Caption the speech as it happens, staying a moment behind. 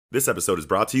This episode is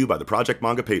brought to you by the Project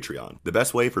Manga Patreon, the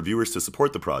best way for viewers to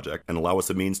support the project and allow us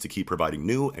a means to keep providing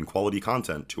new and quality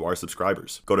content to our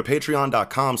subscribers. Go to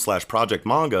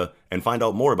patreon.com/projectmanga and find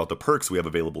out more about the perks we have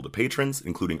available to patrons,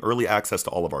 including early access to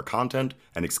all of our content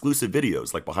and exclusive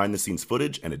videos like behind-the-scenes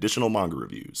footage and additional manga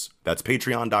reviews. That's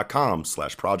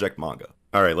patreon.com/projectmanga.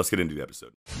 All right, let's get into the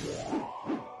episode.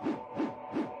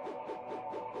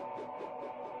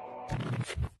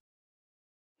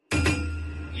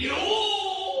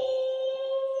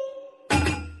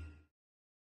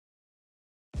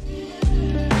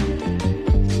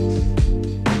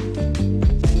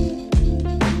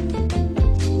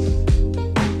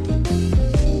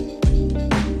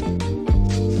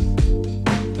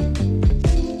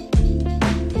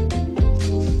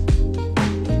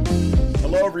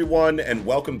 Everyone, and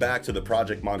welcome back to the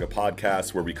Project Manga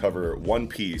Podcast, where we cover One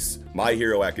Piece, My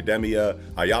Hero Academia,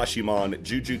 Ayashimon,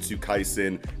 Jujutsu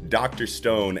Kaisen, Dr.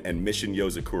 Stone, and Mission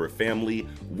Yozakura Family,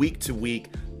 week to week.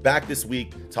 Back this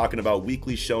week, talking about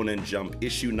Weekly Shonen Jump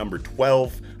issue number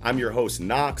 12. I'm your host,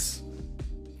 Nox.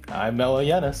 I'm Mello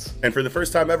Yanis. And for the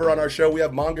first time ever on our show, we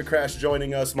have Manga Crash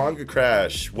joining us. Manga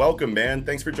Crash, welcome, man.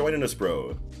 Thanks for joining us,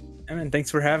 bro. I mean,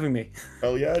 thanks for having me.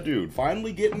 Hell yeah, dude.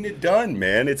 Finally getting it done,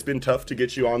 man. It's been tough to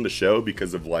get you on the show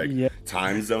because of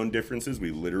time zone differences.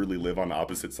 We literally live on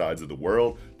opposite sides of the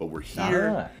world, but we're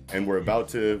here and we're about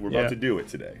to do it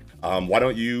today. Why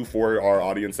don't you, for our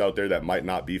audience out there that might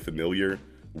not be familiar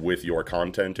with your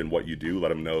content and what you do, let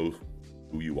them know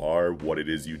who you are, what it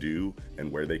is you do, and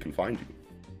where they can find you.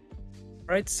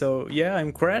 Right, so yeah,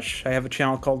 I'm Crash. I have a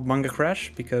channel called Manga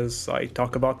Crash because I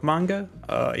talk about manga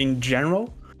in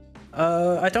general.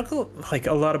 I talk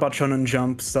a lot about Shonen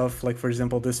Jump stuff. Like, for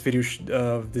example, this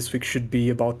video this week should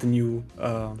be about the new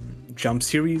Jump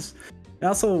series. I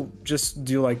also just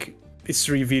do like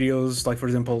history videos, like for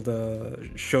example the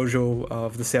shoujo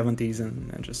of the 70s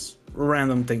and just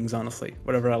random things, honestly,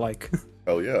 whatever I like.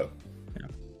 Oh yeah,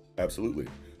 absolutely.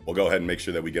 We'll go ahead and make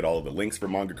sure that we get all of the links for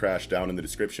Manga Crash down in the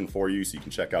description for you, so you can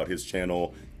check out his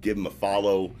channel, give him a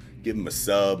follow, give him a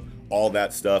sub, all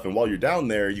that stuff. And while you're down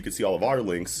there, you can see all of our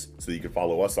links, so you can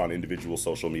follow us on individual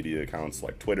social media accounts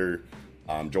like Twitter,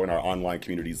 join our online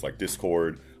communities like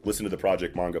Discord, listen to the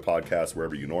Project Manga Podcast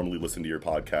wherever you normally listen to your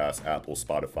podcast, Apple,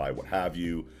 Spotify, what have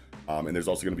you. And there's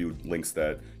also going to be links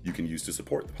that you can use to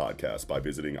support the podcast by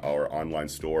visiting our online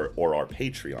store or our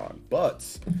Patreon.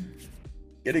 But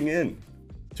getting in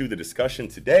to the discussion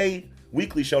today,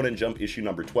 Weekly Shonen Jump issue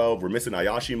number 12. We're missing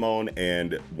Ayashimon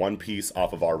and One Piece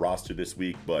off of our roster this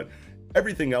week, but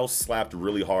everything else slapped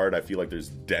really hard. I feel like there's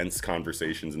dense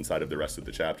conversations inside of the rest of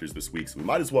the chapters this week, so we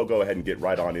might as well go ahead and get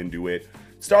right on into it.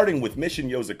 Starting with Mission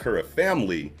Yozakura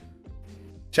Family,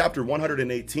 chapter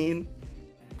 118,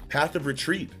 Path of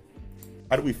Retreat.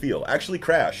 How do we feel? Actually,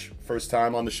 Crash, first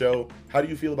time on the show. How do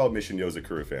you feel about Mission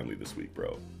Yozakura Family this week,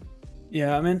 bro?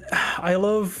 Yeah, I mean, I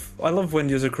love when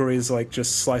Yozakura is like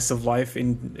just slice of life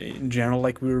in general,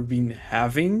 like we've been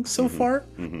having so far.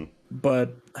 Mm-hmm.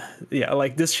 But yeah,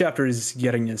 like this chapter is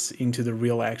getting us into the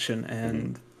real action,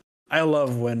 and I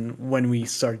love when we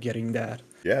start getting that.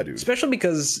 Yeah, dude. Especially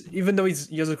because even though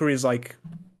Yozakura is like,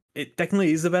 it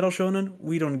technically is a battle shonen,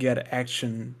 we don't get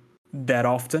action that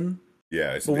often.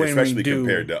 Yeah, especially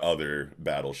compared to other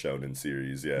battle shonen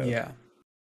series.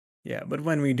 Yeah, but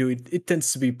when we do it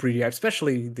tends to be pretty hyped,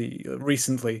 especially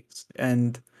recently,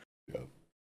 and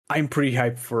I'm pretty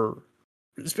hyped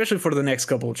especially for the next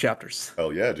couple of chapters.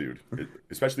 Oh yeah, dude.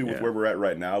 Especially with where we're at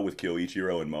right now with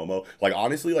Kyoichiro and Momo. Like,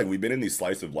 honestly, like, we've been in these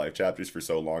slice of life chapters for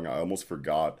so long, I almost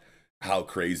forgot how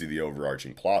crazy the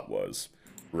overarching plot was,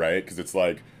 right? Because it's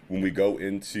like, when we go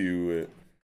into,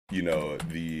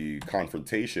 the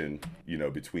confrontation,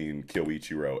 between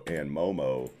Kyoichiro and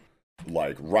Momo,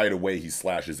 like, right away he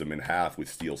slashes him in half with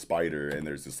Steel Spider, and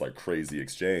there's this like crazy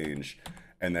exchange,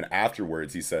 and then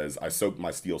afterwards he says, I soaked my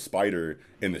Steel Spider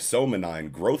in the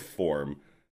Somanine growth form,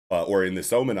 or in the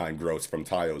Somanine growths from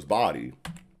Taio's body.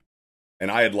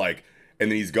 And I had like, and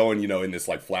then he's going, in this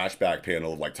like flashback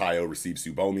panel of like Taio receives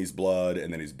Tsubomi's blood,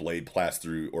 and then his blade passed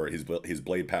through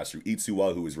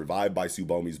Itsuwa, who was revived by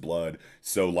Tsubomi's blood.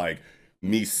 So like,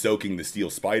 me soaking the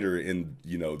Steel Spider in,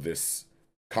 this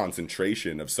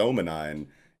concentration of Somanine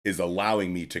is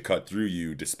allowing me to cut through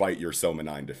you despite your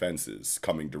Somanine defenses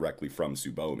coming directly from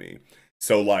Tsubomi.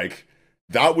 So like,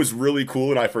 that was really cool,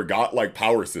 and I forgot like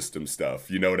power system stuff,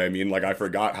 you know what I mean? Like, I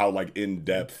forgot how like in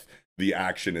depth the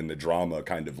action and the drama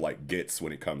kind of like gets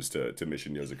when it comes to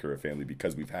Mission Yozakura Family,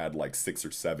 because we've had like 6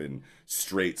 or 7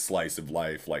 straight slice of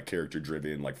life, like character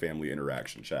driven, like family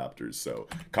interaction chapters. So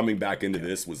coming back into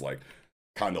this was like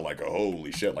kind of like a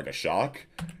holy shit, like a shock.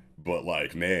 But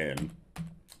like, man,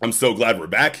 I'm so glad we're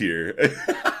back here.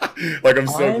 Like, I'm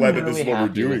so I'm glad that this really is what we're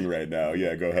happy doing with right now.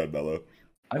 Yeah, go ahead, Bello.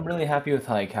 I'm really happy with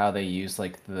like how they use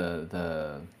like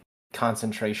the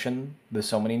concentration, the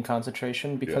summoning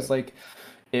concentration, Yeah, because like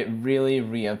it really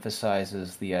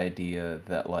re-emphasizes the idea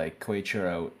that like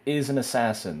Koichiro is an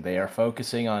assassin. They are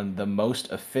focusing on the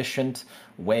most efficient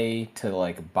way to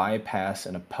like bypass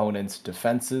an opponent's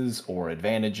defenses or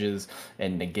advantages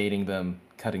and negating them,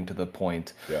 cutting to the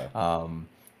point. yeah, Um,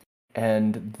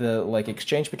 and the like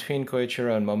exchange between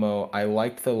Koichiro and Momo, I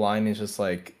liked the line is just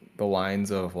like the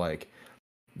lines of like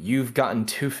you've gotten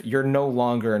you're no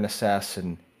longer an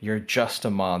assassin. You're just a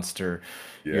monster.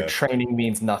 Your yeah, training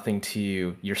means nothing to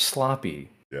you. You're sloppy.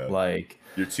 yeah. Like,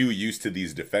 You're too used to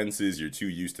these defenses. You're too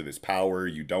used to this power.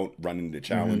 You don't run into mhm.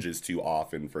 challenges too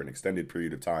often for an extended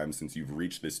period of time since you've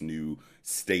reached this new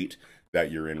state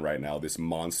that you're in right now, this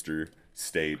monster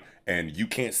state, and you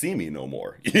can't see me no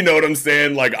more. You know what I'm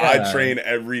saying? Like, I Yeah, train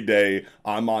every day.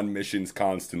 I'm on missions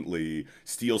constantly.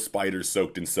 Steel spiders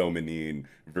soaked in somanine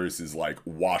versus like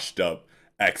washed up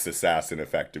ex-assassin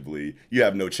effectively. You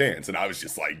have no chance. And I was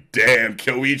just like, damn,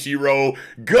 Kyoichiro,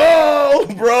 go,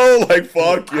 bro. Like,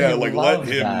 fuck I yeah. Like, let love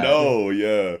him that. know.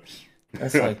 Yeah.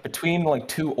 It's like between like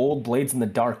two old blades in the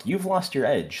dark, you've lost your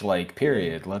edge. Like, Yeah.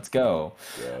 period. Let's go.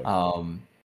 Yeah. Um,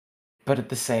 but at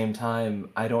the same time,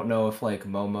 I don't know if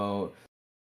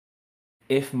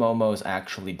Momo's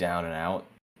actually down and out,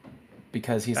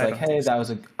 because he's I like, don't think hey, so. that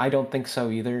was a. I don't think so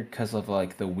either, because of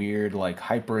like the weird like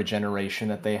hyper regeneration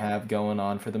that they have going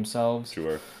on for themselves,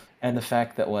 Sure. and the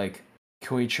fact that like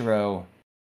Koichiro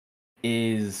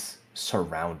is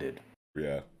surrounded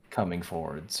Yeah. coming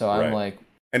forward. So I'm Right. like,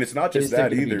 And it's not just is there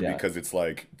that going to be either, death? because it's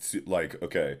like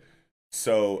okay,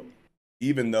 so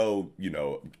even though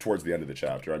towards the end of the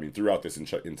chapter, I mean, throughout this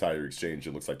entire exchange,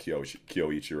 it looks like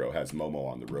Kyoichiro has Momo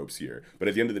on the ropes here. But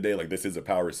at the end of the day, like, this is a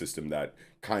power system that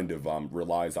kind of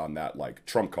relies on that like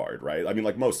trump card, right? I mean,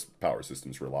 like, most power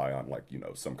systems rely on like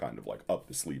some kind of like up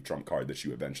the sleeve trump card that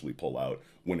you eventually pull out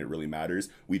when it really matters.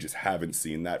 We just haven't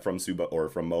seen that from Suba or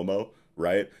from Momo,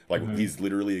 right? Like, Hmm. he's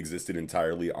literally existed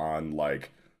entirely on like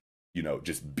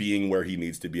just being where he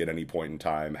needs to be at any point in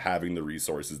time, having the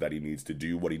resources that he needs to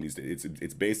do what he needs to.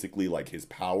 It's basically like his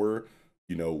power,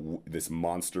 this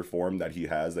monster form that he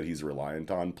has that he's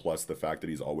reliant on, plus the fact that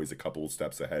he's always a couple of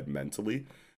steps ahead mentally.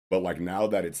 But like, now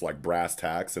that it's like brass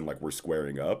tacks and like we're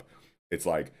squaring up, it's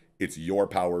like it's your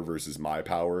power versus my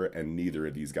power, and neither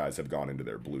of these guys have gone into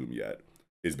their bloom yet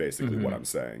is basically what Hmm. I'm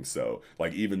saying. So,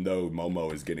 like, even though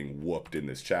Momo is getting whooped in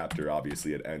this chapter,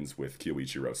 obviously it ends with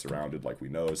Kyoichiro surrounded, like we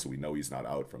know, so we know he's not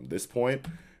out from this point.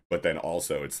 But then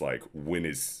also, it's like, when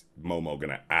is Momo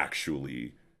gonna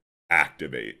actually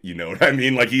activate? You know what I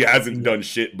mean? Like, he hasn't done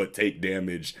shit but take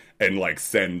damage and like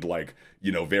send like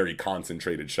very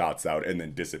concentrated shots out and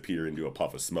then disappear into a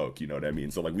puff of smoke. You know what I mean?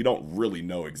 So like, we don't really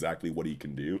know exactly what he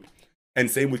can do.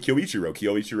 And same with Kyoichiro.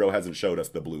 Kyoichiro hasn't showed us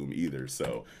the bloom either,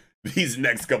 so these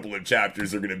next couple of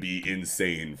chapters are gonna be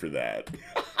insane for that.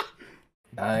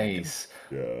 Nice.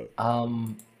 Yeah.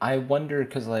 I wonder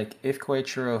because like if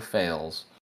Koichiro fails,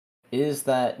 is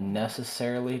that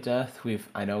necessarily death?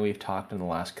 I know we've talked in the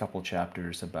last couple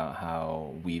chapters about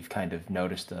how we've kind of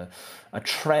noticed a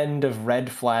trend of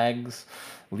red flags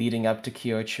leading up to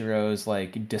Kyoichiro's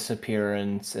like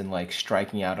disappearance and like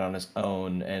striking out on his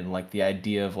own, and like the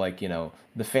idea of like,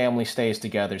 the family stays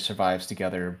together, survives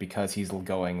together because he's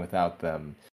going without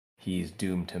them. He's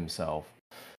doomed himself.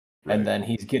 And Right. then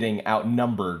he's getting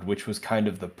outnumbered, which was kind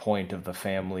of the point of the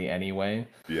family anyway.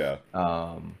 Yeah.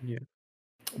 Um, Yeah.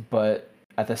 but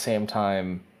at the same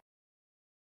time,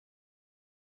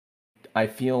 I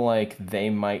feel like they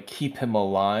might keep him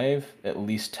alive, at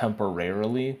least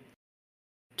temporarily,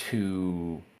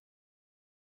 to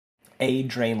A,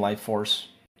 drain life force,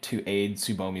 to aid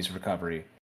Tsubomi's recovery,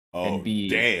 and Oh, B,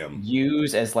 damn.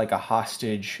 use as like a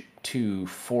hostage to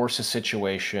force a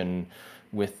situation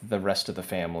with the rest of the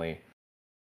family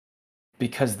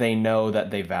because they know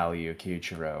that they value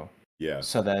Kyuchiro. Yeah.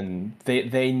 So then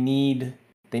they need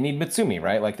Mitsumi,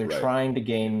 right? Like they're Right. trying to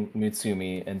gain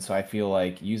Mitsumi, and so I feel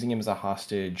like using him as a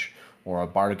hostage or a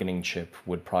bargaining chip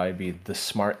would probably be the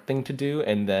smart thing to do.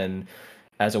 And then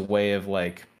as a way of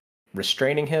like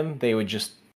restraining him, they would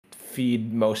just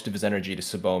feed most of his energy to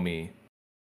Tsubomi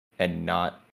and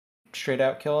not straight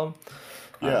out kill him.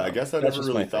 Yeah, I guess I That's never just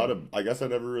really my thought thing. of I guess I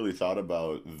never really thought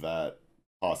about that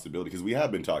possibility, because we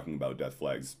have been talking about death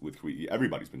flags with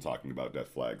everybody's been talking about death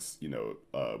flags,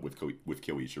 with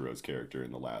Kyoichiro's character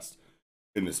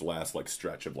in this last like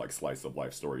stretch of like slice of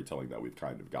life storytelling that we've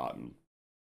kind of gotten.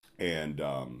 And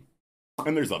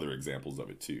And there's other examples of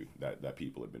it too that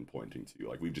people have been pointing to.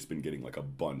 Like we've just been getting like a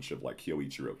bunch of like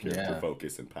Kyoichiro character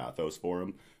focus and pathos for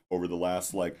him over the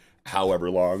last like however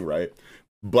long, right?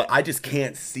 But I just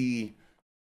can't see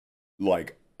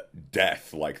like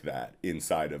death like that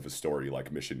inside of a story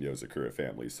like Mission Yozakura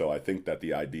Family. So I think that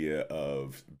the idea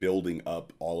of building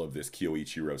up all of this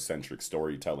Kyoichiro centric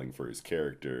storytelling for his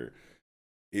character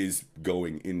is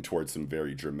going in towards some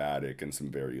very dramatic and some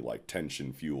very like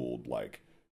tension fueled like,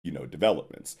 you know,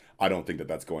 developments. I don't think that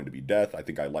that's going to be death. I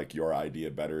think I like your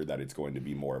idea better, that it's going to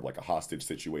be more of like a hostage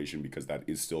situation, because that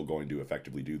is still going to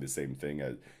effectively do the same thing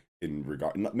as in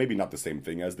regard, maybe not the same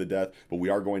thing as the death, but we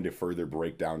are going to further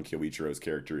break down Kyoichiro's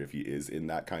character if he is in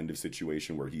that kind of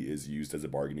situation where he is used as a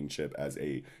bargaining chip, as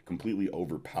a completely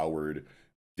overpowered,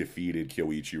 defeated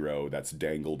Kyoichiro that's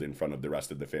dangled in front of the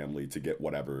rest of the family to get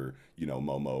whatever, you know,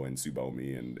 Momo and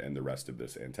Tsubomi and the rest of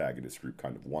this antagonist group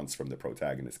kind of wants from the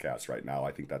protagonist cast right now.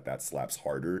 I think that that slaps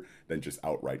harder than just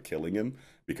outright killing him,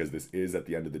 because this is at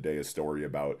the end of the day a story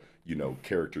about, you know,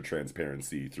 character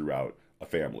transparency throughout a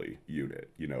family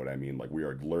unit. You know what I mean? Like we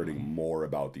are learning more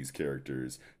about these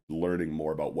characters, learning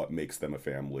more about what makes them a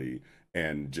family,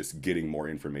 and just getting more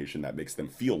information that makes them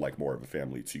feel like more of a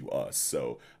family to us.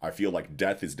 So I feel like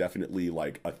death is definitely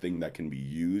like a thing that can be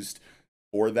used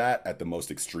for that at the most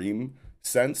extreme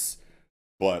sense.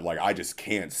 But like I just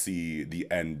can't see the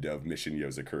end of Mission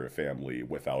Yozakura Family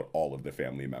without all of the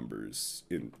family members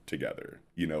in together.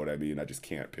 You know what I mean? I just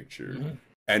can't picture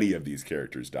any of these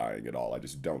characters dying at all. I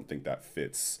just don't think that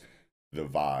fits the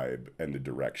vibe and the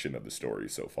direction of the story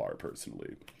so far,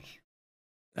 personally.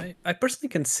 I personally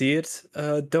can see it,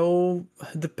 though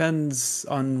it depends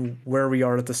on where we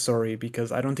are at the story,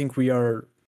 because I don't think we are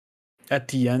at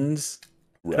the end.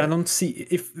 Right. And I don't see,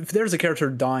 if there's a character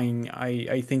dying,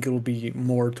 I think it will be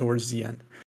more towards the end.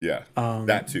 Yeah,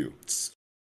 that too.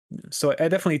 So I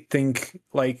definitely think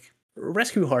like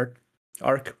Rescue Heart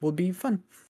arc will be fun.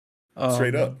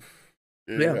 Straight up.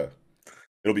 Yeah.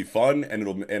 It'll be fun, and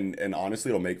and honestly,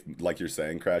 it'll make, like you're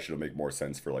saying, Crash, it'll make more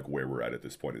sense for like where we're at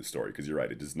this point in the story, because you're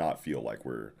right, it does not feel like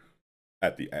we're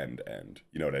at the end.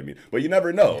 You know what I mean? But you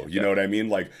never know. You know what I mean?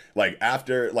 Like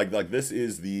after like this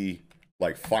is the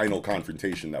like final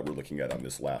confrontation that we're looking at on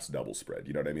this last double spread.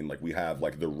 You know what I mean? Like we have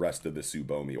like the rest of the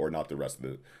Tsubomi, or not the rest of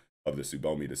the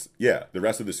Tsubomi, the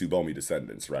rest of the Tsubomi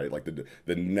descendants, right? Like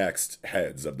the next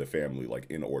heads of the family, like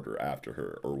in order after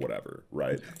her or whatever,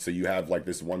 right? So you have like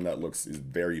this one that is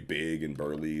very big and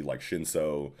burly, like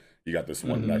Shinso. You got this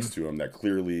one next to him that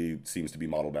clearly seems to be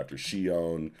modeled after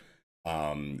Shion.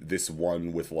 This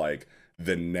one with like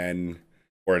the Nen,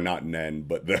 or not Nen,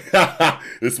 but the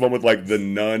this one with like the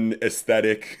nun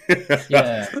aesthetic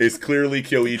is clearly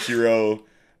Kyoichiro.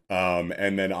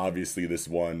 And then obviously this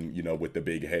one, you know, with the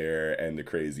big hair and the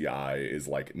crazy eye is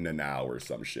like Nanao or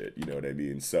some shit. You know what I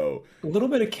mean? So a little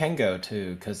bit of Kengo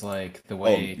too, because like the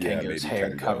way Kengo's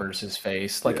hair covers his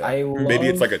face. Like I love... maybe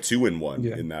it's like a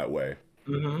 2-in-1 in that way.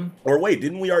 Or wait,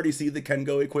 didn't we already see the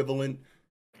Kengo equivalent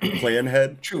clan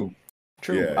head? True.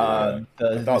 Yeah.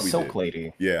 The Silk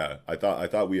Lady. Yeah, I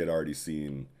thought we had already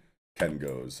seen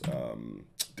Kengo's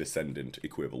descendant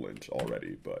equivalent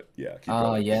already, but yeah.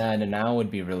 Yeah, Nanao would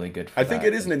be really good for I think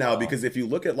it is Nanao, because if you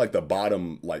look at like the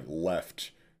bottom like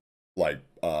left like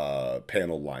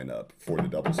panel lineup for the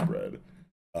double spread,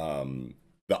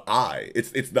 the eye,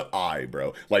 it's the eye,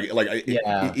 bro.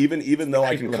 Even though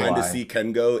I can kind of see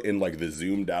Kengo in like the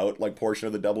zoomed out like portion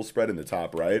of the double spread in the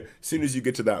top right, as soon as you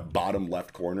get to that bottom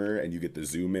left corner and you get the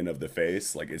zoom in of the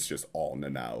face, like it's just all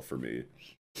Nanao for me.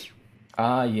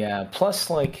 Yeah. Plus,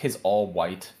 like his all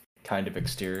white kind of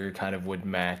exterior kind of would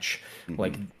match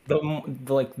like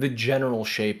the general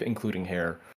shape, including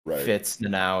hair, fits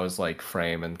Nanao's like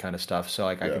frame and kind of stuff. So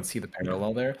like I can see the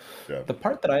parallel there. Yeah. The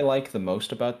part that I like the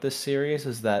most about this series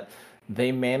is that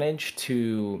they manage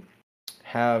to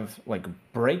have like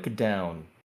break down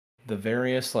the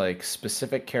various like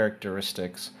specific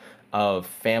characteristics of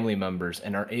family members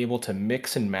and are able to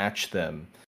mix and match them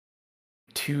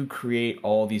to create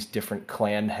all these different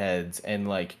clan heads and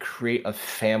like create a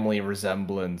family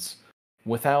resemblance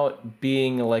without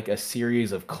being like a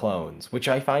series of clones, which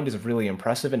I find is really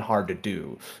impressive and hard to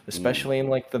do, especially in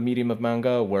like the medium of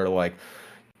manga where like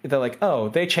they're like, oh,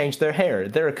 they changed their hair,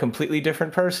 they're a completely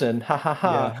different person, ha ha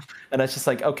ha. And it's just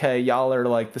like, okay, y'all are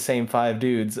like the same 5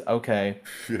 dudes, okay.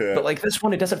 But like this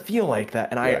one, it doesn't feel like that,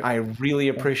 and I really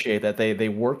appreciate that they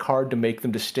work hard to make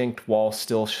them distinct while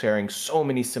still sharing so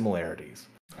many similarities.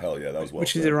 Hell yeah, that was well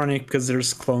which said. is ironic because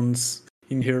there's clones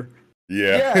in here.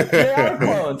 Yeah. they are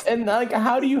clones. And like,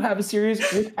 how do you have a series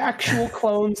with actual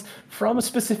clones from a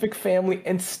specific family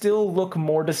and still look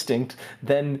more distinct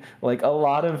than like a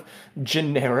lot of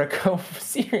generic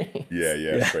series?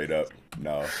 Yeah, straight up.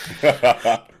 No.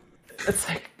 It's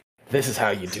like, this is how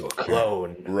you do a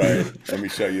clone. Right. Let me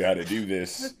show you how to do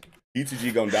this.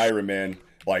 Ichigo Gondaira, man.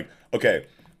 Like, okay.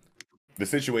 The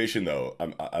situation, though,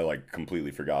 I like completely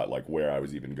forgot like where I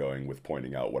was even going with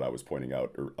pointing out what I was pointing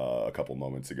out a couple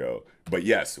moments ago. But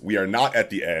yes, we are not at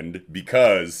the end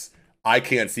because I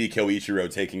can't see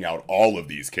Kyoichiro taking out all of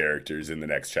these characters in the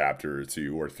next chapter or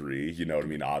 2 or 3. You know what I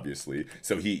mean? Obviously.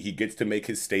 So he gets to make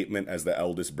his statement as the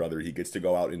eldest brother. He gets to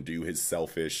go out and do his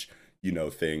selfish,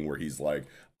 thing where he's like,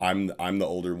 I'm the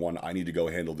older one. I need to go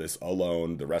handle this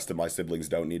alone. The rest of my siblings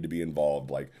don't need to be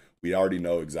involved. Like, we already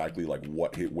know exactly like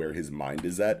where his mind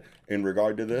is at in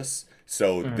regard to this.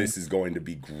 So this is going to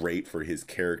be great for his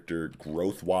character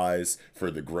growth wise, for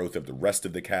the growth of the rest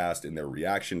of the cast and their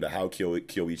reaction to how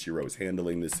Kyoichiro is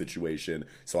handling this situation.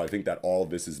 So I think that all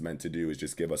this is meant to do is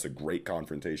just give us a great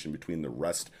confrontation between the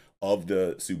rest of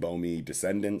the Tsubomi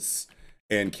descendants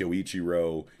and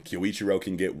Kyoichiro. Kyoichiro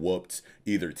can get whooped,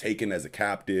 either taken as a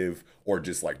captive or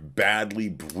just like badly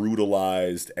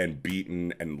brutalized and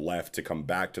beaten and left to come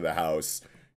back to the house,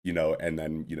 and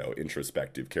then,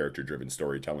 introspective character-driven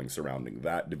storytelling surrounding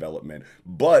that development.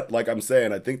 But like I'm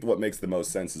saying, I think what makes the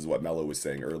most sense is what Mello was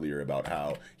saying earlier about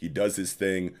how he does his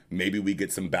thing. Maybe we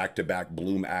get some back-to-back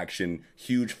Bloom action,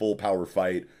 huge full power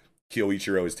fight.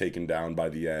 Kyoichiro is taken down by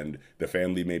the end. The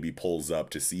family maybe pulls up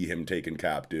to see him taken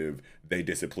captive. They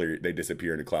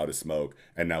disappear in a cloud of smoke,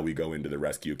 and now we go into the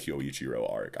rescue Kyoichiro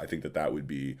arc. I think that would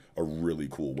be a really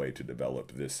cool way to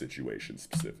develop this situation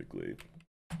specifically.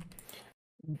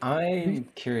 I'm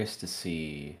curious to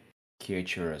see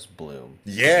Kyoichiro's Bloom.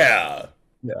 Yeah.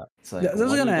 It's like, what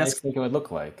do you guys think it would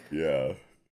look like? Yeah.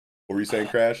 What were you saying,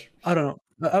 Crash? I don't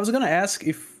know. I was gonna ask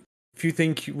if you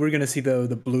think we're gonna see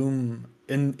the Bloom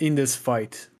in this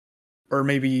fight, or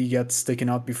maybe he gets taken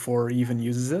out before he even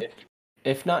uses it.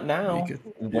 If not now,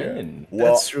 when? Yeah.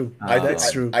 Well, that's true.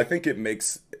 That's true. I think it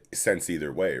makes sense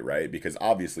either way, right? Because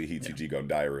obviously Ichigo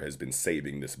Gondaira has been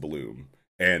saving this Bloom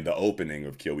and the opening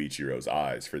of Kyoichiro's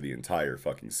eyes for the entire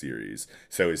fucking series.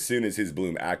 So as soon as his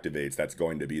Bloom activates, that's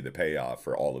going to be the payoff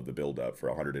for all of the buildup for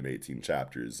 118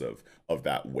 chapters of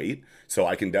that weight. So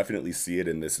I can definitely see it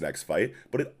in this next fight,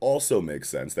 but it also makes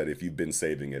sense that if you've been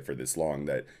saving it for this long,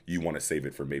 that you want to save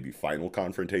it for maybe final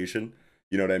confrontation.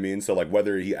 You know what I mean? So like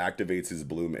whether he activates his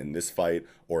Bloom in this fight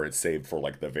or it's saved for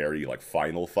like the very like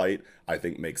final fight, I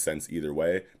think makes sense either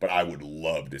way. But I would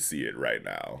love to see it right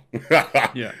now.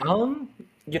 Yeah.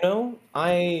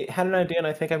 I had an idea, and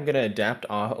I think I'm gonna adapt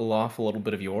off a little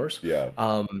bit of yours. Yeah.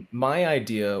 My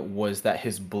idea was that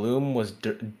his Bloom was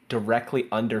directly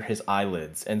under his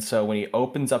eyelids, and so when he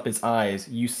opens up his eyes,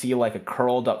 you see like a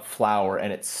curled up flower,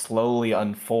 and it slowly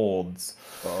unfolds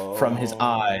from his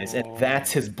eyes, and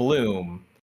that's his Bloom.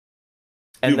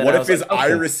 And dude, what if his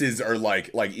irises are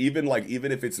like even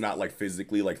if it's not like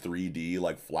physically like 3D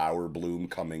like flower bloom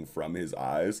coming from his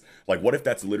eyes, like what if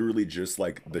that's literally just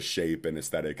like the shape and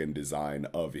aesthetic and design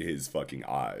of his fucking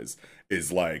eyes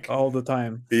is like all the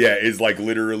time. Yeah, is like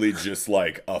literally just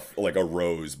like a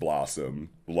rose blossom.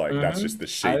 Like that's just the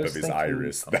shape of his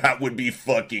iris. That would be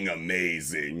fucking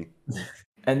amazing.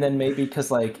 And then maybe because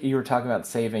like you were talking about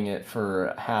saving it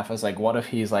for half, I was like, what if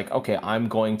he's like, okay, I'm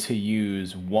going to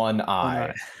use one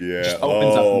eye. Yeah. Just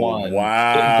opens up one.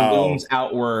 Wow. It blooms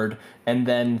outward, and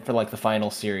then for like the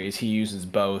final series, he uses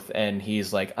both, and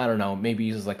he's like, I don't know, maybe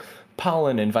uses like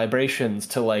pollen and vibrations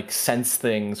to like sense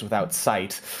things without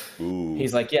sight. Ooh.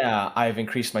 He's like, yeah, I've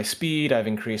increased my speed, I've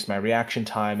increased my reaction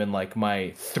time, and like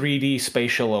my 3D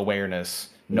spatial awareness,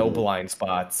 no blind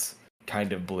spots.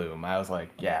 Kind of Bloom. I was like,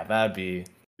 yeah, that'd be...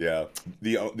 Yeah.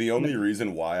 The only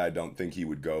reason why I don't think he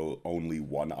would go only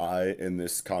one eye in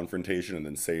this confrontation and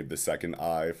then save the second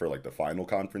eye for like the final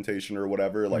confrontation or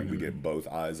whatever, like we get both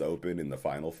eyes open in the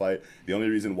final fight. The only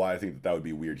reason why I think that would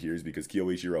be weird here is because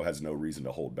Kyoichiro has no reason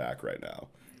to hold back right now.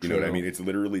 You know what I mean? It's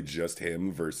literally just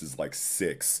him versus like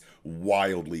 6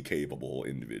 wildly capable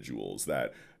individuals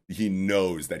that he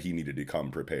knows that he needed to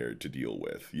come prepared to deal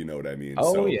with. You know what I mean?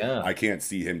 Oh, yeah. I can't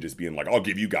see him just being like, I'll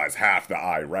give you guys half the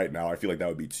eye right now. I feel like that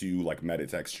would be too like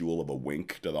metatextual of a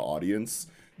wink to the audience.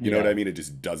 You know what I mean? It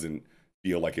just doesn't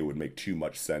feel like it would make too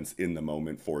much sense in the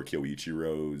moment for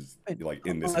Kyoichiro's like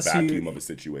in this vacuum of a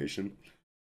situation.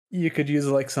 You could use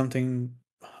like something.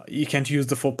 You can't use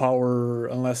the full power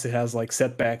unless it has like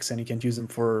setbacks, and you can't use them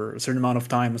for a certain amount of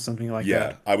time or something like that.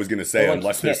 Yeah, I was gonna say,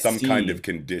 unless there's some kind of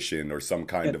condition or some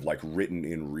kind of like written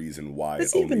in reason why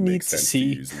it only makes sense to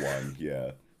use one.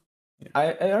 Yeah.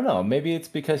 I don't know. Maybe it's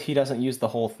because he doesn't use the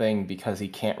whole thing because he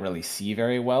can't really see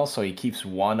very well, so he keeps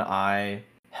one eye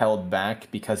held back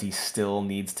because he still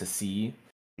needs to see.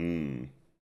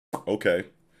 Okay.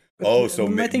 But Oh, so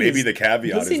my thing maybe is, the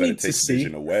caveat does is he that it need to takes see?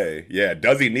 vision away. Yeah,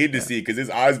 does he need to Yeah. see? Because his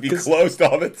eyes be 'Cause- closed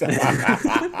all the time.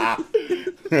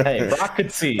 Hey, Brock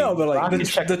could see. No, but like Brock can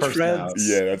check the person out. threads.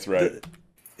 Yeah, that's right.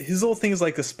 His whole thing is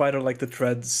like the spider, like the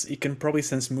threads. He can probably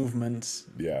sense movement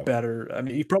Yeah. better. I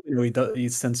mean, he probably know he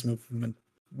sense movement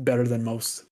better than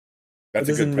most. That's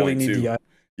It a good doesn't really point need too. the eye.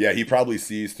 Yeah, he probably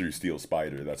sees through Steel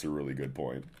Spider. That's a really good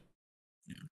point.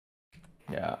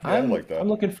 Yeah, I like that. I'm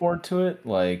looking forward to it.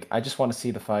 Like, I just want to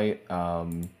see the fight.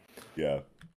 Yeah.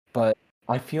 But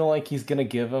I feel like he's gonna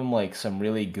give him like some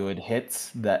really good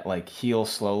hits that like heal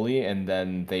slowly, and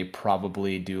then they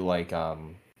probably do like a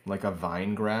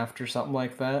vine graft or something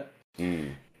like that,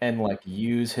 and like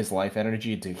use his life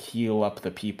energy to heal up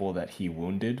the people that he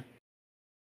wounded,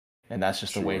 and that's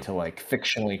just a way Sure. to like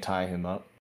fictionally tie him up.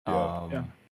 Yeah. Yeah.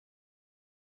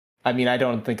 I mean, I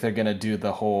don't think they're gonna do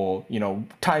the whole,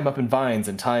 tie him up in vines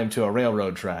and tie him to a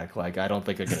railroad track. Like, I don't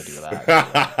think they're gonna do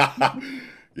that.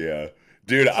 Yeah.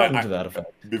 Dude, Something to that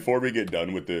effect. before we get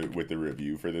done with the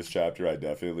review for this chapter, I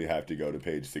definitely have to go to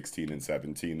page 16 and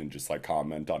 17 and just like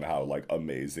comment on how like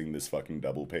amazing this fucking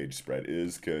double page spread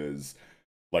is, because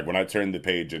like when I turned the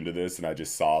page into this and I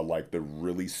just saw like the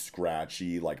really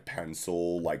scratchy like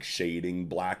pencil like shading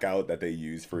blackout that they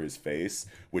use for his face,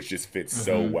 which just fits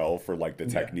so well for like the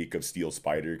technique of Steel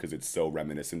Spider, because it's so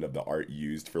reminiscent of the art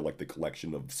used for like the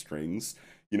collection of strings.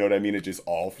 You know what I mean? It just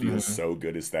all feels so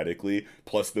good aesthetically.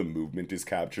 Plus the movement is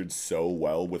captured so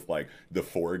well with like the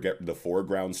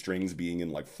foreground strings being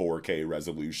in like 4K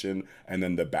resolution, and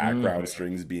then the background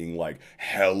strings being like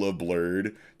hella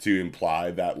blurred to imply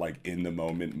that like in the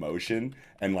moment motion,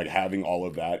 and like having all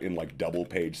of that in like double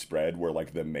page spread where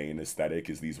like the main aesthetic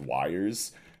is these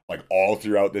wires. Like all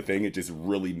throughout the thing, it just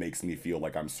really makes me feel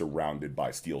like I'm surrounded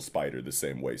by Steel Spider the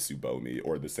same way Tsubomi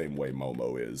or the same way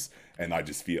Momo is, and I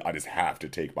just have to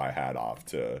take my hat off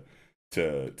to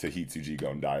Hitsuji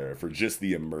Gondaira for just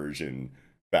the immersion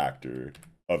factor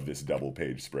of this double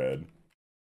page spread.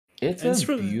 It's And a it's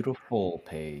really- beautiful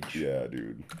page. Yeah,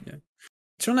 dude.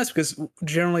 It's real nice because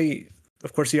generally,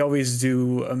 of course, you always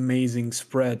do amazing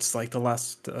spreads like the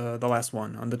last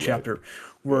one on the chapter,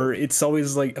 where it's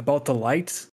always like about the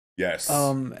light. Yes.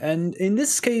 And in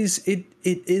this case, it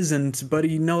isn't, but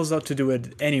he knows how to do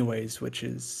it anyways, which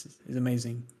is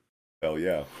amazing. Hell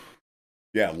yeah.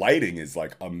 Yeah, lighting is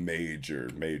like a major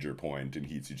point in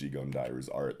Hitsuji Gondaira's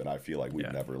art that I feel like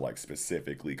we've never like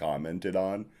specifically commented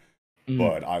on.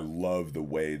 But I love the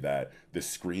way that the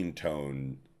screen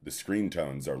tones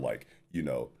are like,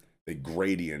 they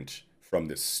gradient from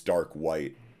this stark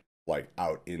white like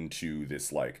out into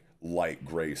this like light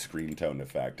gray screen tone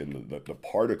effect, and the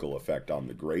particle effect on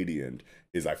the gradient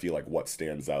is, I feel like, what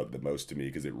stands out the most to me,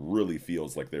 because it really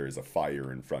feels like there is a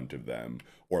fire in front of them,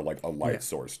 or like a light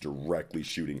source directly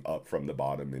shooting up from the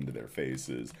bottom into their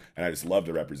faces. And I just love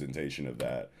the representation of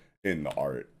that in the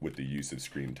art with the use of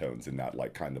screen tones and that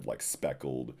like kind of like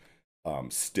speckled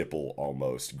stipple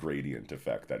almost gradient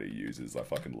effect that it uses. I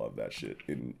fucking love that shit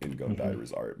in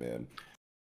Gondaira's art, man.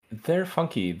 They're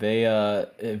funky. They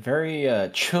very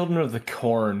Children of the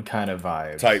Corn kind of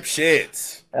vibe. Type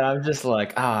shit. And I'm just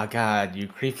like, oh god, you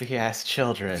creepy ass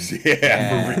children.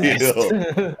 Yeah, for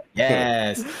real.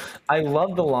 Yes. I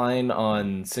love the line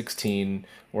on 16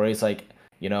 where he's like,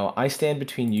 I stand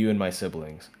between you and my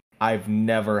siblings. I've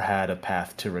never had a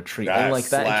path to retreat. And like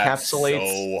that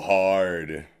encapsulates so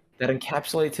hard. That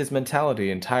encapsulates his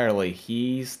mentality entirely.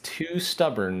 He's too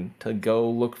stubborn to go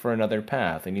look for another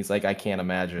path, and he's like, I can't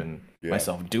imagine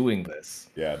myself doing this.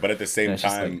 Yeah, but at the same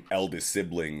time, like, eldest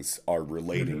siblings are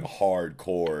relating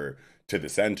hardcore to the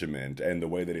sentiment, and the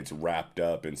way that it's wrapped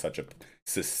up in such a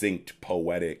succinct,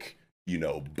 poetic,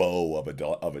 bow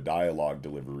of a dialogue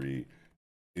delivery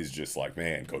is just like,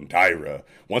 man, Gondaira.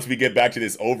 Once we get back to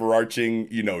this overarching,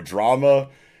 drama,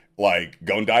 like,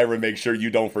 Gondaira makes sure you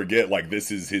don't forget, like, this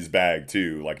is his bag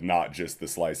too, like, not just the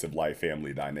slice of life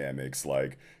family dynamics.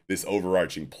 Like, this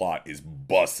overarching plot is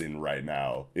bussin' right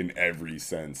now in every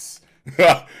sense.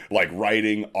 Like,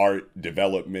 writing, art,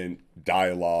 development,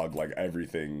 dialogue, like,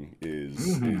 everything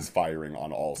is firing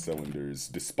on all cylinders,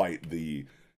 despite the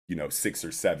 6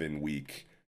 or 7 week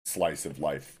slice of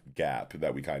life gap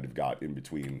that we kind of got in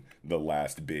between the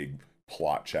last big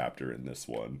plot chapter in this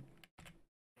one.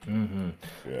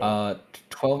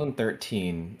 12 and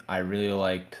 13, I really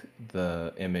liked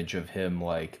the image of him.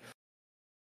 Like,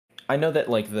 I know that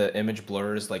like the image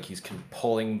blurs, like he's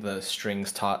pulling the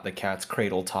strings taut, the cat's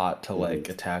cradle taut to like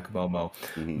attack Momo,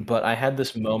 but I had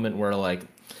this moment where like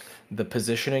the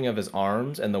positioning of his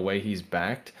arms and the way he's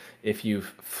backed, if you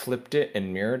flipped it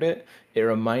and mirrored it, it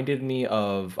reminded me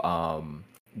of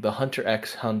the Hunter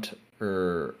x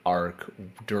Hunter arc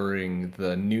during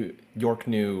the New York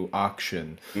New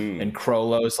auction, and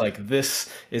Krollo's like,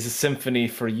 "This is a symphony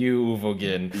for you,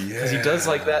 Uvogin," because he does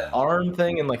like that arm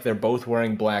thing, and like they're both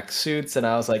wearing black suits, and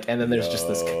I was like, and then there's just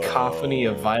this cacophony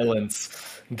of violence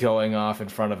going off in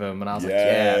front of him, and I was like,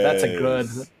 yeah, that's a good.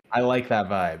 I like that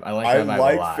vibe. I like that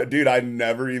vibe a lot. Dude, I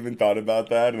never even thought about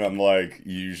that, and I'm like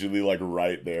usually like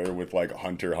right there with like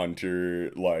Hunter x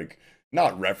Hunter, like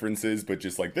not references, but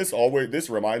just like this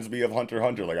reminds me of Hunter x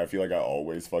Hunter. Like I feel like I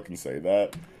always fucking say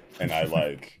that, and I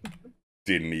like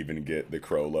didn't even get the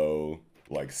Krollo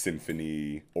like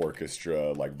symphony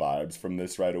orchestra like vibes from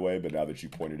this right away, but now that you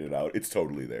pointed it out, it's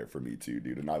totally there for me too,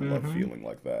 dude, and I love feeling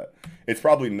like that. It's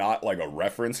probably not like a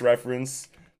reference,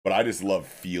 but I just love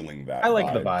feeling that. I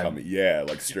like the vibe. Coming. Yeah,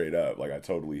 like straight up. Like I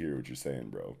totally hear what you're saying,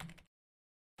 bro.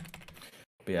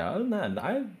 But yeah, other than that,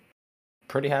 I'm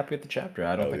pretty happy with the chapter.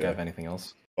 I don't think I have anything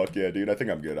else. Fuck yeah, dude. I think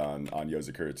I'm good on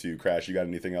Yozakura too. Crash, you got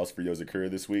anything else for Yozakura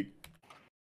this week?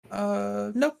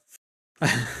 Nope.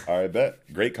 All right, bet.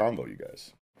 Great combo, you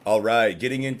guys. All right,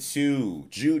 getting into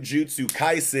Jujutsu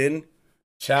Kaisen,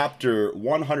 chapter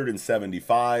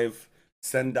 175,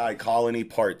 Sendai Colony,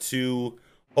 part 2.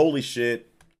 Holy shit,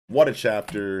 what a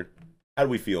chapter. How do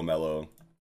we feel, Mello?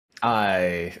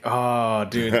 Oh,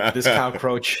 dude, this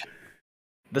cockroach.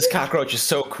 This cockroach is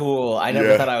so cool. I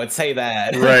never thought I would say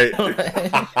that. Right.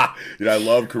 Dude, I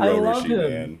love Kuroishi,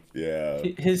 man. Yeah.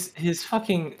 His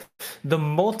fucking the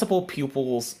multiple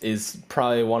pupils is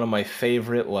probably one of my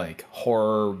favorite like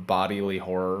bodily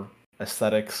horror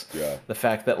aesthetics. Yeah. The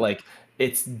fact that like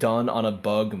it's done on a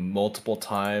bug multiple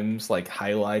times, like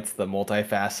highlights the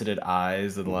multifaceted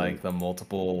eyes and like the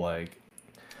multiple like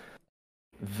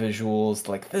visuals.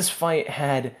 Like this fight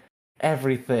had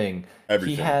everything.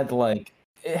 He had like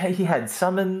he had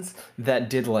summons that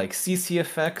did like CC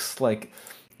effects, like,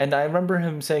 and I remember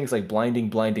him saying it's like blinding,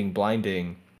 blinding,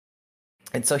 blinding.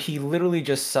 And so he literally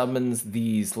just summons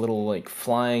these little like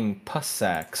flying pus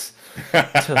sacks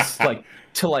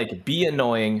to be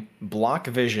annoying, block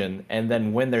vision, and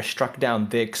then when they're struck down,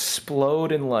 they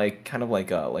explode in like kind of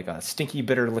like a stinky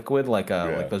bitter liquid, like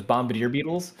those bombardier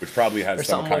beetles, which probably has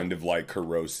some kind of like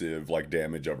corrosive, like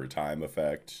damage over time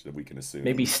effect that we can assume.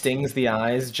 Maybe stings the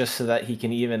eyes just so that he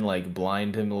can even like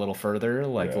blind him a little further,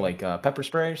 like pepper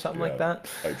spray or something like that.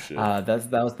 Type shit.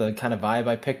 That was the kind of vibe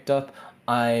I picked up.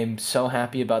 I'm so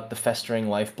happy about the festering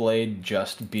life blade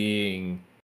just being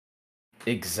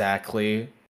exactly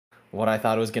what I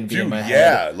thought it was going to be in my head.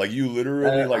 Yeah, like you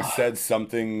literally like said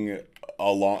something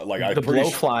along like the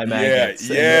blowfly maggots.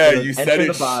 Yeah, you said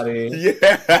it. The body.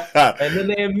 Yeah, and then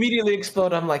they immediately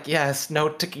explode. I'm like, yes, no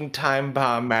ticking time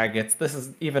bomb maggots. This is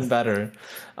even better.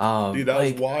 Dude, that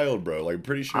was wild, bro. Like,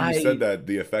 pretty sure you said that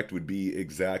the effect would be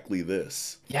exactly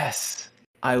this. Yes.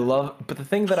 But the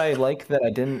thing that I like that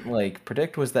I didn't like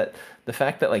predict was that the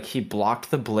fact that like he blocked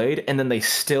the blade and then they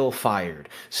still fired.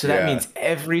 So that means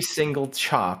every single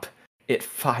chop it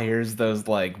fires those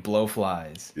like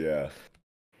blowflies. Yeah.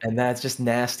 And that's just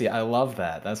nasty. I love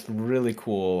that. That's really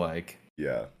cool. Like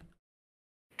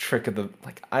trick of the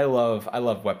like. I love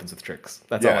weapons with tricks.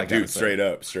 That's all I got. Dude, straight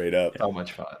up. So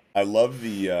much fun. I love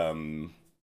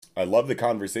the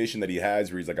conversation that he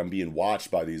has where he's like, I'm being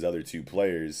watched by these other two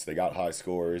players. They got high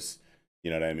scores.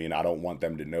 You know what I mean? I don't want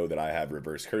them to know that I have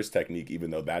reverse curse technique,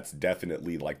 even though that's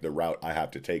definitely like the route I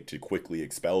have to take to quickly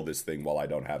expel this thing while I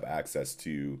don't have access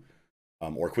to,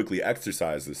 or quickly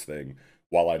exercise this thing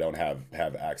while I don't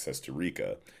have access to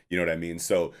Rika. You know what I mean?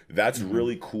 So that's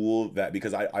really cool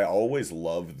because I always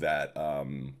love that,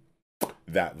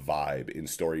 that vibe in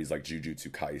stories like Jujutsu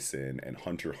Kaisen and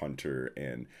Hunter x Hunter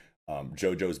and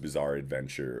JoJo's Bizarre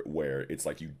Adventure, where it's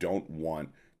like you don't want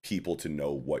people to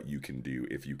know what you can do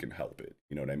if you can help it.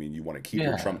 You know what I mean? You want to keep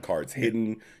your trump cards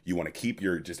hidden. You want to keep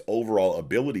your just overall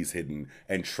abilities hidden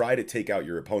and try to take out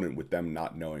your opponent with them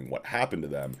not knowing what happened to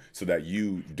them so that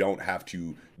you don't have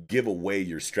to give away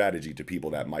your strategy to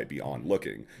people that might be on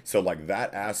looking. So like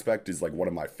that aspect is like one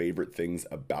of my favorite things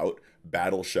about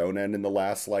Battle Shonen in the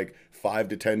last like 5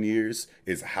 to 10 years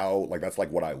is how like that's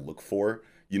like what I look for.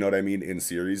 You know what I mean? In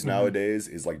series nowadays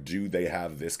is like, do they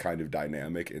have this kind of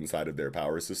dynamic inside of their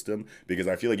power system? Because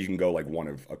I feel like you can go like one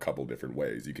of a couple different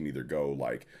ways. You can either go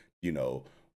like, you know,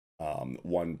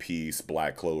 One Piece,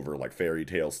 Black Clover, like fairy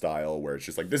tale style, where it's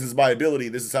just like, this is my ability,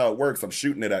 this is how it works, I'm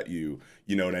shooting it at you.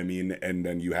 You know what I mean? And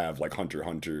then you have like Hunter x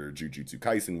Hunter, Jujutsu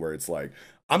Kaisen, where it's like,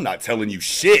 I'm not telling you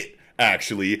shit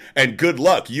actually, and good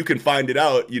luck. You can find it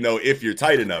out, you know, if you're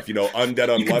tight enough. You know, Undead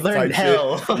Unluck type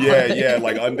shit. Yeah,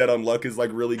 like Undead Unluck is like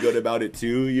really good about it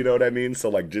too. You know what I mean? So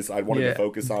like, just I wanted to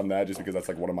focus on that just because that's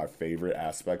like one of my favorite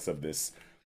aspects of this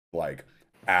like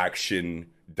action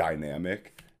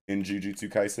dynamic in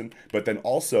Jujutsu Kaisen. But then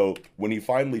also when he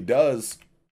finally does,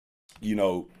 you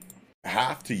know,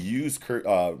 have to use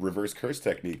reverse curse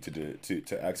technique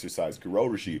to exercise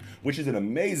Kuroroshi, which is an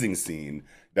amazing scene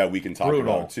that we can talk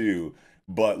about too.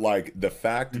 But like the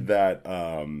fact that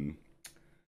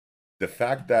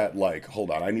like, hold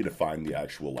on, I need to find the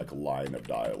actual like line of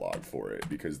dialogue for it,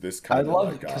 because this kind of, I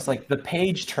love it because like the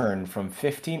page turn from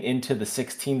 15 into the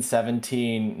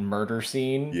 16-17 murder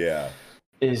scene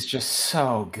is just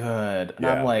so good. And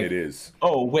I'm like, it is.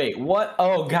 Oh wait, what?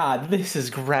 Oh god, this is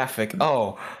graphic.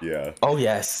 Oh yeah. Oh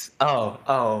yes.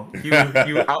 Oh you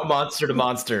out-monstered a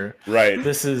monster. Right.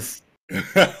 This is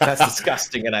that's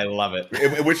disgusting, and I love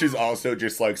it. Which is also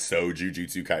just like so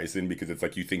Jujutsu Kaisen, because it's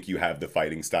like you think you have the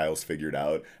fighting styles figured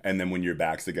out, and then when your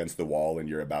back's against the wall and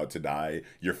you're about to die,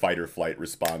 your fight or flight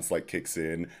response like kicks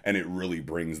in, and it really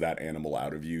brings that animal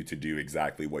out of you to do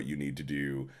exactly what you need to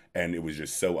do. And it was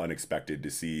just so unexpected to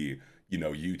see, you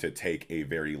know, you to take a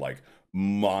very like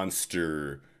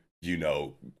monster, you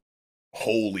know,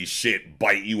 holy shit,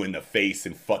 bite you in the face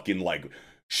and fucking like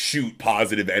shoot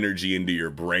positive energy into your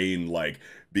brain, like,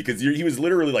 because he was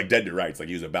literally like dead to rights, like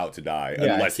he was about to die,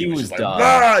 unless he was just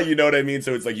like, you know what I mean?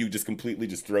 So it's like you just completely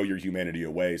just throw your humanity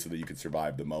away so that you could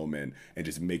survive the moment and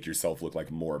just make yourself look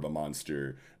like more of a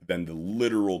monster than the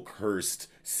literal cursed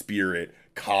spirit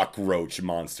cockroach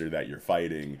monster that you're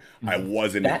fighting. I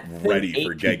wasn't ready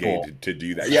for Gege to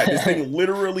do that. Yeah, this thing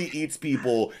literally eats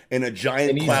people in a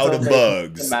giant cloud of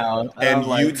bugs, and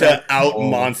Yuta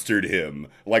out-monstered him.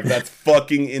 Like, that's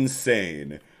fucking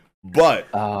insane.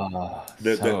 But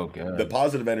the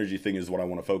positive energy thing is what I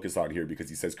want to focus on here, because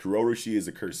he says Kuroroshi is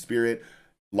a cursed spirit.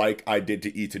 Like I did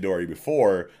to Itadori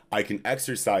before, I can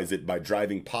exercise it by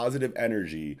driving positive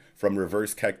energy from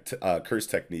reverse curse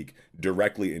technique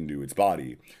directly into its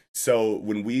body. So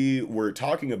when we were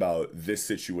talking about this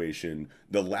situation,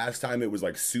 the last time it was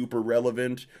like super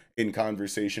relevant in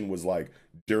conversation was like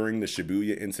during the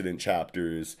Shibuya incident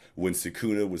chapters, when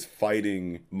Sukuna was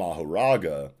fighting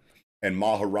Mahoraga, and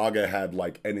Mahoraga had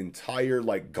like an entire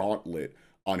like gauntlet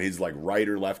on his like right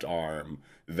or left arm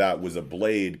that was a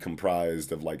blade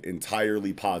comprised of like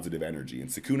entirely positive energy, and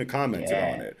Sukuna commented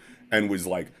on it and was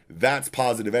like, that's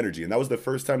positive energy. And that was the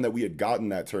first time that we had gotten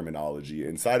that terminology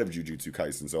inside of Jujutsu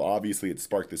Kaisen. So obviously it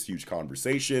sparked this huge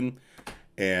conversation,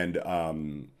 and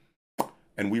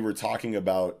we were talking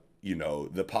about, you know,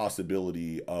 the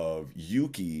possibility of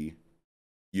Yuki,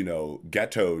 you know,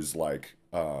 Geto's like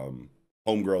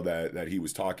homegirl that he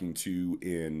was talking to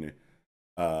in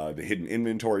the hidden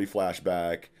inventory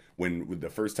flashback, when the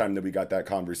first time that we got that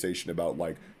conversation about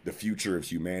like the future of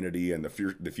humanity and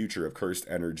the future of cursed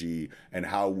energy, and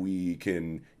how we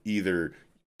can either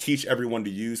teach everyone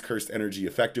to use cursed energy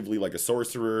effectively like a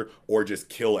sorcerer, or just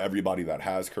kill everybody that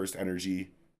has cursed energy.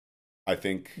 I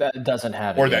think that doesn't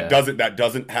have it, or that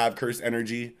doesn't have cursed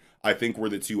energy, I think, were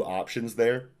the two options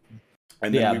there.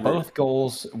 And then both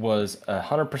goals was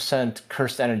 100%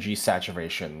 cursed energy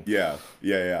saturation. Yeah.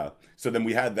 So then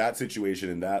we had that situation,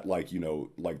 and that, like, you know,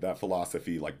 like that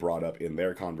philosophy like brought up in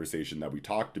their conversation that we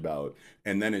talked about.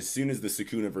 And then as soon as the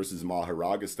Sukuna versus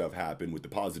Mahoraga stuff happened with the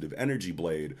positive energy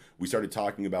blade, we started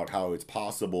talking about how it's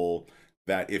possible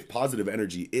that if positive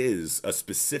energy is a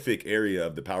specific area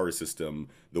of the power system,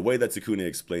 the way that Sukuna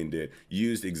explained it,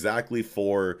 used exactly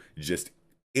for just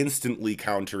instantly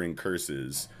countering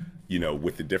curses, you know,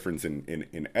 with the difference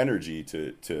in energy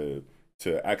to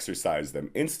exercise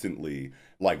them instantly,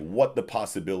 like what the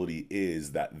possibility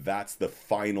is that that's the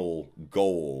final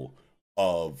goal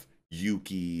of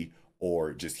Yuki,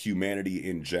 or just humanity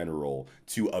in general,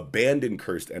 to abandon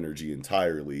cursed energy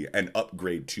entirely and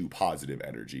upgrade to positive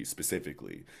energy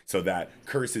specifically, so that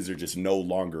curses are just no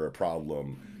longer a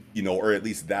problem, you know, or at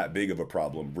least that big of a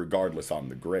problem regardless on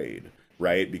the grade.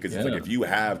 Right? Because it's like, if you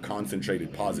have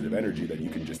concentrated positive energy that you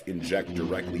can just inject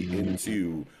directly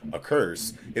into a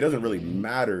curse, it doesn't really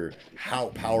matter how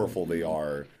powerful they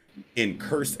are in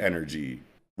cursed energy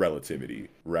relativity,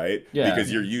 right?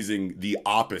 Because you're using the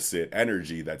opposite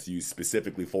energy that's used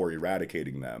specifically for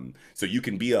eradicating them. So you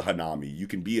can be a Hanami, you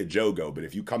can be a Jogo, but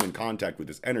if you come in contact with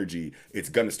this energy, it's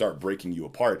gonna start breaking you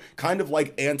apart. Kind of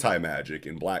like anti-magic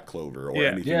in Black Clover, or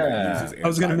anything that uses anti-magic. I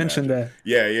was gonna mention that.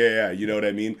 Yeah. You know what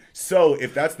I mean? So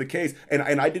if that's the case, and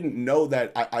I didn't know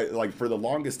that, I like, for the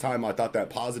longest time I thought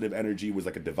that positive energy was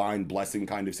like a divine blessing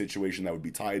kind of situation that would be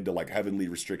tied to like heavenly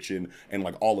restriction and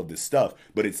like all of this stuff.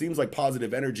 But it seems like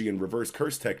positive energy energy and reverse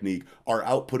curse technique are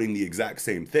outputting the exact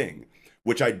same thing,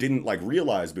 which I didn't like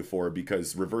realize before,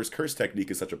 because reverse curse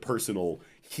technique is such a personal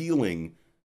healing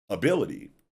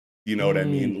ability. You know what I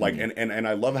mean? Like, and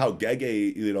I love how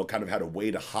Gege, you know, kind of had a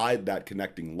way to hide that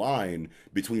connecting line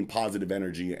between positive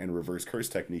energy and reverse curse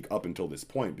technique up until this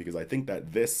point, because I think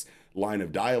that this line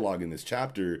of dialogue in this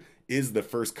chapter is the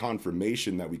first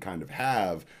confirmation that we kind of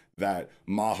have that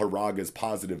Maharaga's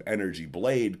positive energy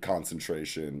blade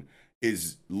concentration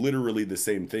is literally the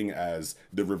same thing as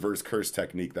the reverse curse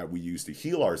technique that we use to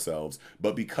heal ourselves.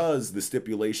 But because the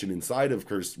stipulation inside of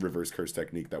reverse curse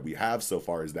technique that we have so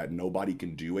far is that nobody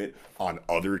can do it on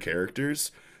other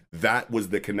characters, that was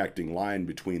the connecting line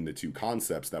between the two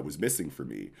concepts that was missing for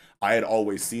me. I had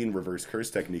always seen reverse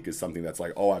curse technique as something that's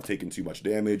like, oh, I've taken too much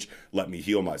damage, let me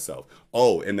heal myself.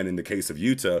 Oh, and then in the case of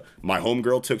Yuta, my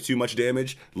homegirl took too much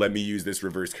damage, let me use this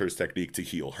reverse curse technique to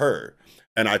heal her.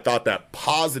 And I thought that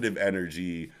positive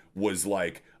energy was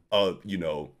like a, you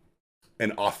know,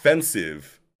 an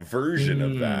offensive version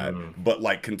of that, but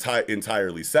like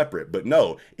entirely separate. But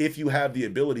no, if you have the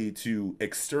ability to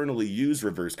externally use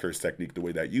reverse curse technique the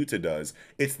way that Yuta does,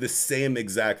 it's the same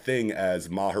exact thing as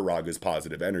Maharaga's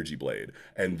positive energy blade.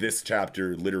 And this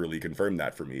chapter literally confirmed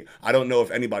that for me. I don't know if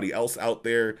anybody else out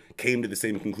there came to the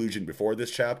same conclusion before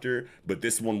this chapter, but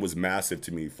this one was massive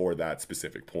to me for that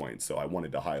specific point. So I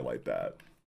wanted to highlight that.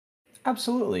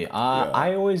 Absolutely.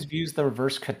 I always use the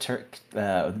reverse reverb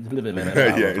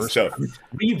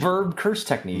curse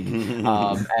technique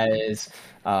as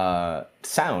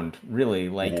sound, really.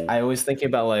 Like, I always think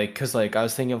about, like, because like I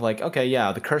was thinking of like, okay,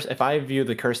 yeah, the curse, if I view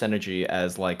the curse energy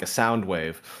as like a sound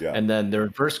wave, and then the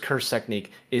reverse curse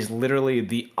technique is literally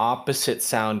the opposite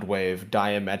sound wave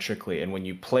diametrically, and when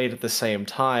you play it at the same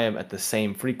time at the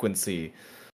same frequency,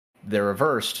 they're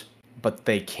reversed, but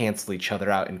they cancel each other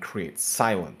out and create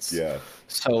silence. Yeah.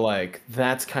 So like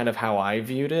that's kind of how I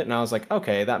viewed it, and I was like,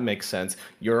 okay, that makes sense.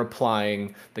 You're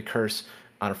applying the curse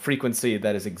on a frequency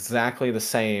that is exactly the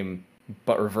same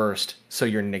but reversed, so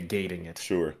you're negating it.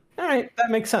 Sure. All right, that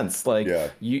makes sense. Like,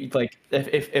 you like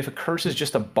if a curse is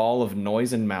just a ball of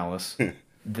noise and malice,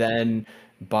 then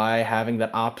by having that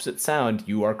opposite sound,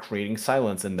 you are creating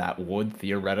silence, and that would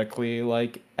theoretically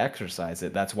like exercise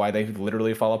it. That's why they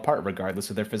literally fall apart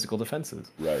regardless of their physical defenses.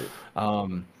 Right.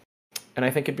 And I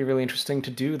think it'd be really interesting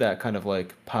to do that kind of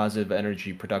like positive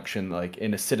energy production like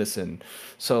in a citizen.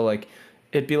 So like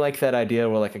it'd be like that idea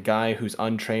where like a guy who's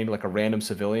untrained, like a random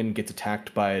civilian, gets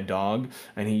attacked by a dog,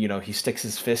 and he sticks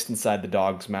his fist inside the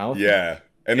dog's mouth. Yeah.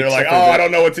 And they're like, oh, I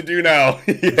don't know what to do now.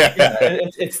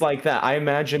 It's like that. I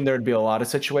imagine there'd be a lot of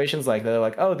situations like that. They're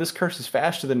like, oh, this curse is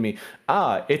faster than me.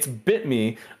 It's bit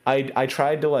me. I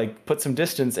tried to like put some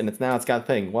distance, and it's got a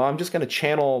thing. Well, I'm just gonna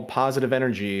channel positive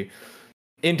energy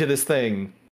into this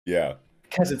thing. Yeah.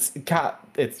 Because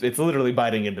it's literally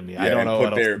biting into me. I don't know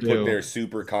what else to do. Put their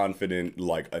super confident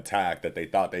like attack that they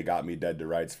thought they got me dead to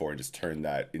rights for, and just turn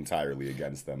that entirely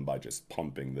against them by just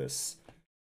pumping this.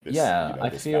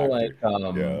 I feel like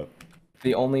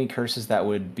the only curses that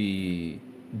would be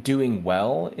doing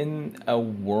well in a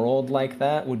world like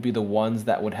that would be the ones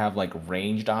that would have like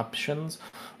ranged options,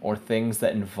 or things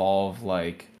that involve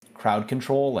like crowd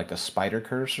control, like a spider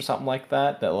curse or something like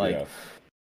that like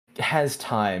has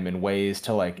time and ways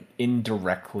to like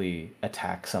indirectly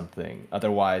attack something.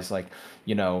 Otherwise, like,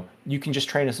 you can just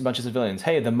train us a bunch of civilians.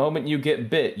 Hey, the moment you get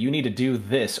bit, you need to do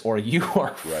this or you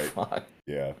are fucked.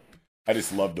 Yeah. I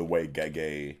just love the way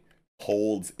Gege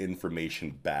holds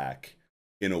information back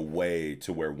in a way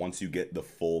to where once you get the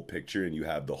full picture and you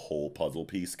have the whole puzzle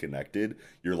piece connected,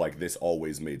 you're like, this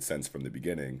always made sense from the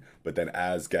beginning. But then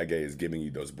as Gege is giving you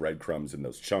those breadcrumbs and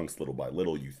those chunks little by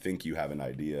little, you think you have an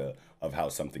idea of how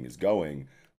something is going.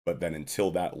 But then until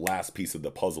that last piece of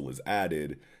the puzzle is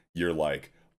added, you're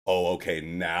like, oh, okay,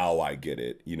 now I get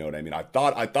it. You know what I mean? I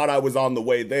thought I was on the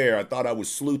way there. I thought I was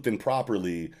sleuthing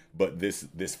properly, but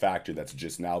this factor that's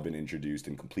just now been introduced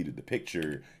and completed the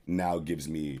picture now gives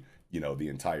me, the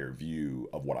entire view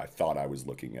of what I thought I was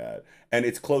looking at. And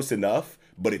it's close enough,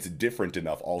 but it's different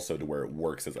enough also to where it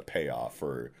works as a payoff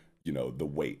for, the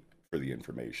weight for the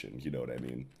information. You know what I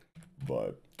mean?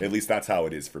 But at least that's how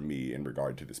it is for me in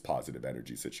regard to this positive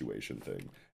energy situation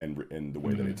thing and the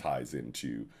way that it ties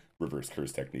into reverse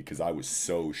curse technique, because I was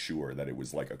so sure that it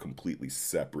was like a completely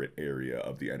separate area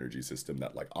of the energy system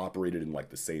that like operated in like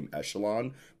the same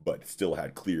echelon but still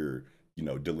had clear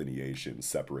delineation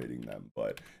separating them.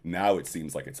 But now it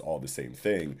seems like it's all the same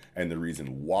thing, and the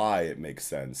reason why it makes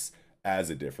sense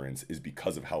as a difference is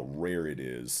because of how rare it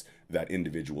is that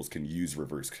individuals can use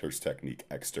reverse curse technique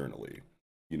externally.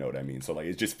 You know what I mean? So like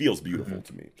it just feels beautiful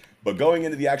to me. But going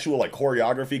into the actual like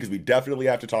choreography, because we definitely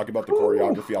have to talk about the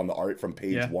choreography on the art from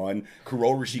page 1.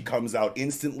 Kuroroshi comes out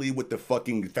instantly with the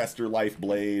fucking Fester Life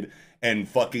blade, and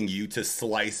fucking Yuta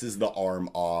slices the arm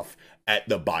off at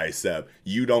the bicep.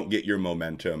 You don't get your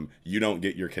momentum, you don't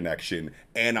get your connection,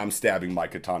 and I'm stabbing my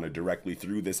katana directly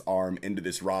through this arm into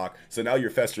this rock. So now your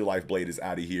Fester Life blade is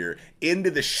out of here.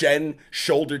 Into the Shen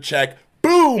shoulder check.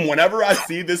 Boom! Whenever I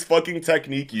see this fucking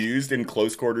technique used in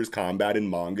close quarters combat in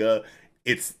manga,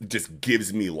 it's just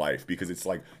gives me life, because it's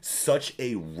like such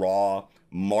a raw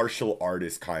martial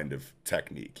artist kind of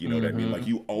technique. You know what I mean? Like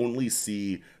you only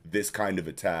see this kind of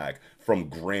attack from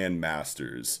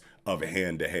grandmasters of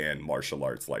hand-to-hand martial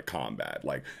arts like combat.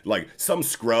 Like some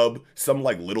scrub, some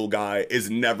like little guy is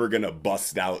never gonna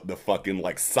bust out the fucking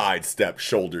like sidestep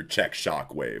shoulder check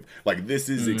shockwave. Like this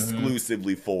is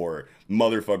exclusively for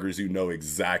motherfuckers who know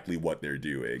exactly what they're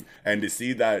doing. And to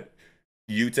see that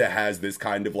Yuta has this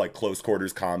kind of like close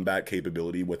quarters combat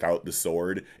capability without the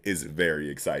sword is very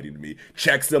exciting to me.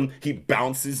 Checks him, he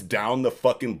bounces down the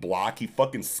fucking block, he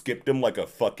fucking skipped him like a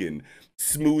fucking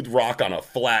smooth rock on a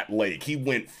flat lake. He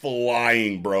went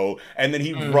flying, bro. And then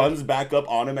he runs back up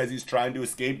on him as he's trying to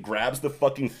escape, grabs the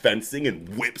fucking fencing and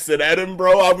whips it at him,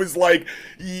 bro. I was like,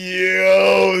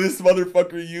 yo, this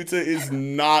motherfucker Yuta is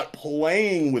not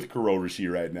playing with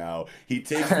Kuroroshi right now. He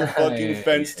takes the fucking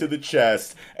fence to the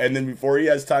chest, and then before he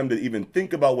has time to even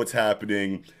think about what's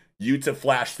happening, Yuta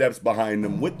flash steps behind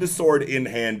him with the sword in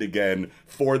hand again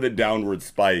for the downward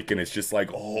spike. And it's just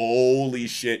like, holy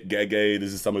shit, Gege,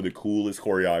 this is some of the coolest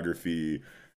choreography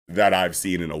that I've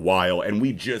seen in a while. And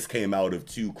we just came out of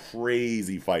 2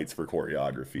 crazy fights for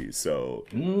choreography. So,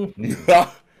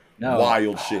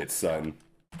 wild shit, son.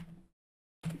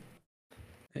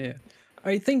 Yeah.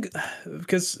 I think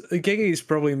because Gege is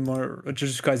probably more,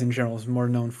 Jujutsu Kaisen in general is more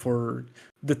known for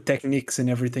the techniques and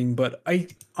everything, but I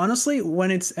honestly, when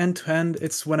it's end to end,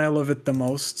 it's when I love it the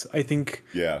most. I think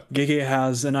Gege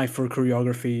has an eye for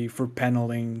choreography, for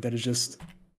paneling that is just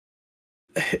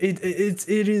it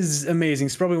is amazing.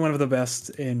 It's probably one of the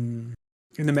best in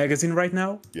the magazine right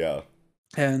now. Yeah.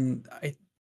 And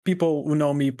people who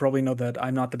know me probably know that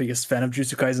I'm not the biggest fan of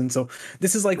Jujutsu Kaisen, so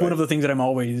this is like one of the things that I'm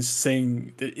always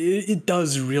saying that it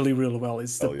does really, really well.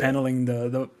 It's the paneling,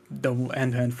 the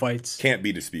hand-to-hand fights. Can't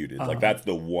be disputed. Like that's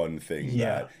the one thing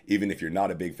that even if you're not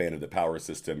a big fan of the power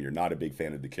system, you're not a big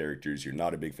fan of the characters, you're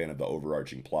not a big fan of the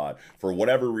overarching plot, for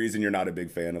whatever reason you're not a big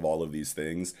fan of all of these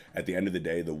things, at the end of the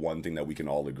day, the one thing that we can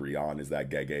all agree on is that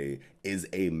Gege is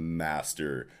a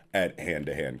master at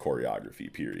hand-to-hand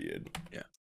choreography, period. Yeah.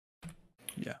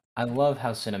 Yeah. I love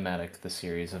how cinematic the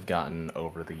series have gotten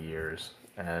over the years,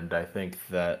 and I think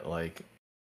that like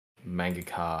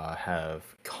mangaka have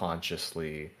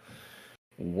consciously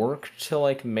worked to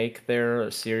like make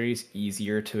their series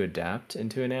easier to adapt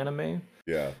into an anime.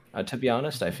 Yeah. To be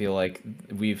honest, I feel like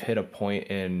we've hit a point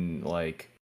in like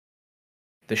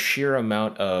the sheer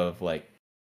amount of like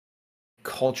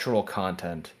cultural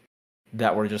content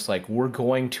that we're just like, we're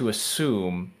going to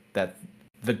assume that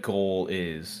the goal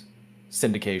is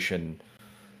syndication,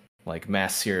 like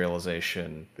mass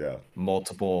serialization,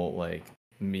 multiple like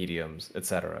mediums,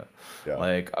 etc.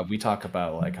 Like we talk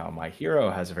about like how My Hero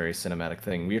has a very cinematic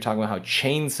thing. We were talking about how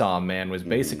Chainsaw Man was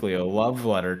basically a love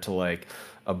letter to like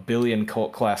a billion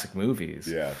cult classic movies.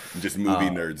 Yeah, just movie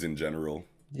nerds in general.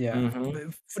 Yeah,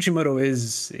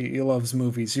 Fujimoto he loves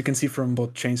movies. You can see from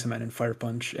both Chainsaw Man and Fire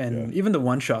Punch, and even the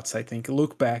one shots. I think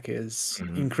Look Back is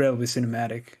incredibly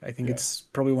cinematic. I think it's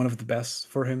probably one of the best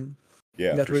for him.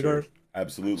 Yeah, in that regard. Sure.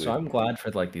 Absolutely. So I'm glad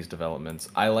for like these developments.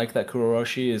 I like that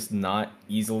Kuroroshi is not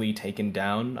easily taken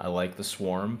down. I like the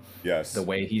swarm. Yes. The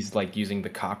way he's like using the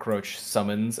cockroach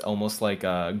summons, almost like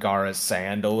Gaara's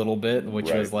sand a little bit,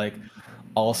 which was like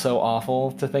also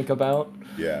awful to think about.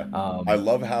 Yeah. I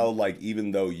love how like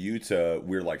even though Yuta,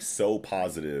 we're like so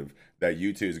positive that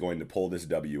Yuta is going to pull this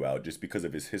W out just because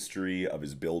of his history, of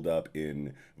his build-up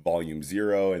in Volume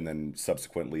 0, and then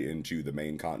subsequently into the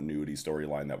main continuity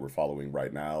storyline that we're following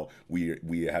right now.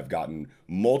 We have gotten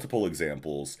multiple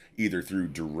examples, either through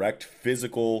direct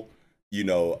physical,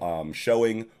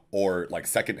 showing, or like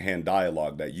secondhand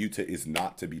dialogue, that Yuta is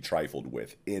not to be trifled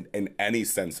with in any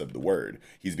sense of the word.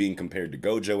 He's being compared to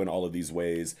Gojo in all of these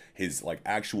ways. His like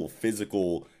actual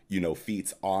physical,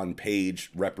 feats on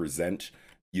page represent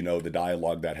you know, the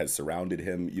dialogue that has surrounded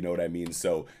him, you know what I mean?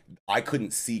 So I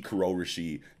couldn't see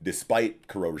Kuroroshi, despite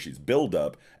Kuroroshi's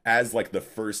buildup, as like the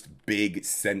first big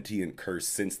sentient curse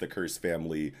since the Curse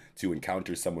family to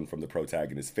encounter someone from the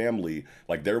protagonist family.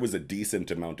 Like there was a decent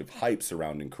amount of hype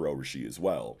surrounding Kuroroshi as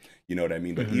well. You know what I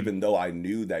mean? But even though I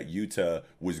knew that Yuta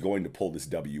was going to pull this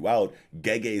W out,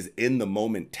 Gege's in the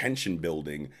moment tension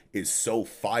building is so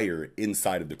fire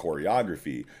inside of the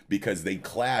choreography because they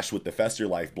clash with the Fester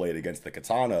Life Blade against the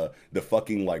katana, the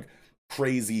fucking like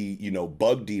crazy, you know,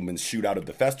 bug demons shoot out of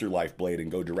the Fester Life Blade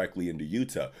and go directly into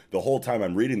Yuta. The whole time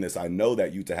I'm reading this, I know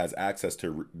that Yuta has access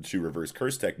to reverse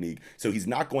curse technique, so he's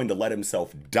not going to let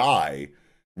himself die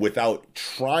without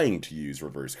trying to use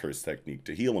reverse curse technique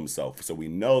to heal himself. So we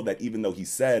know that even though he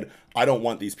said, I don't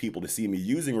want these people to see me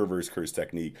using reverse curse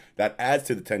technique, that adds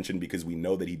to the tension because we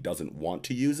know that he doesn't want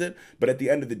to use it. But at the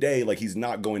end of the day, like he's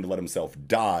not going to let himself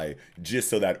die just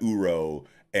so that Uro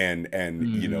and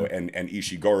you know and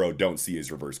Ishiguro don't see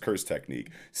his reverse curse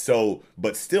technique. So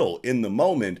but still in the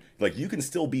moment, like you can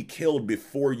still be killed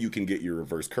before you can get your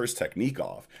reverse curse technique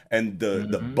off. And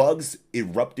the bugs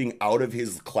erupting out of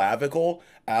his clavicle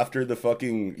after the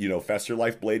fucking, you know, Fester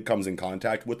Life Blade comes in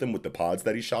contact with him with the pods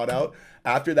that he shot out,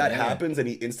 after that happens and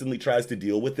he instantly tries to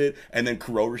deal with it, and then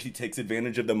Kuroroshi takes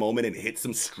advantage of the moment and hits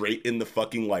him straight in the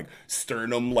fucking like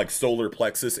sternum, like solar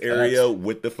plexus area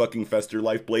with the fucking Fester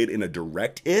Life Blade in a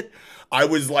direct hit. I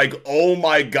was like, oh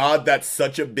my god, that's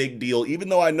such a big deal. Even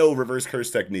though I know reverse curse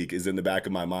technique is in the back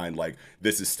of my mind, like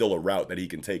this is still a route that he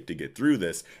can take to get through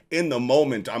this. In the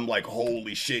moment, I'm like,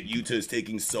 holy shit, Yuta is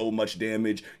taking so much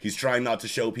damage. He's trying not to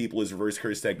show people his reverse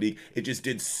curse technique. It just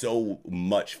did so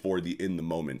much for the in the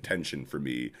moment tension for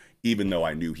me, even though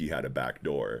I knew he had a back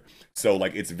door. So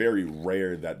like, it's very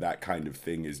rare that that kind of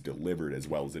thing is delivered as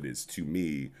well as it is to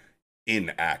me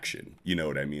in action. You know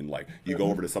what I mean? Like you go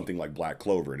over to something like Black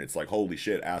Clover and it's like, holy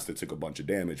shit, Asta took a bunch of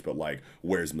damage, but like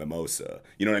where's Mimosa?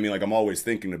 You know what I mean? Like I'm always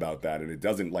thinking about that, and it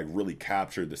doesn't like really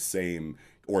capture the same,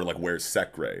 or like where's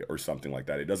Sekre or something like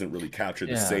that. It doesn't really capture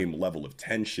the same level of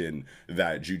tension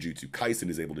that Jujutsu Kaisen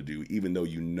is able to do, even though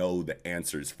you know the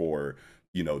answers for,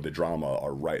 you know, the drama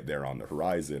are right there on the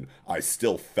horizon. I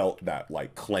still felt that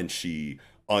like clenchy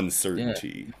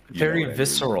uncertainty. Very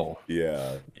visceral.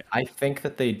 Yeah. I think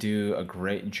that they do a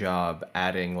great job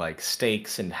adding like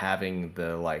stakes and having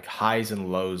the like highs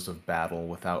and lows of battle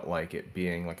without like it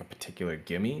being like a particular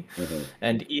gimme.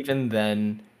 And even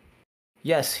then,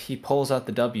 yes, he pulls out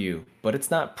the W, but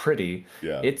it's not pretty.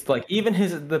 Yeah. It's like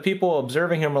even the people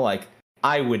observing him are like,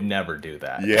 I would never do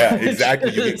that. Yeah, exactly.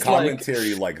 You get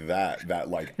commentary like that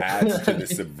like adds to the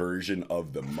subversion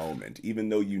of the moment. Even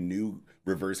though you knew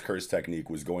reverse curse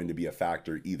technique was going to be a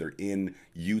factor either in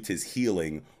Yuta's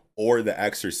healing or the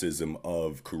exorcism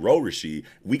of Kuroroshi,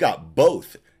 we got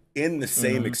both in the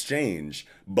same exchange,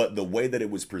 but the way that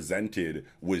it was presented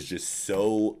was just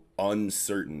so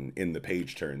uncertain in the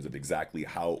page turns of exactly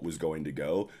how it was going to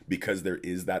go, because there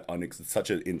is that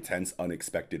such an intense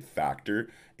unexpected factor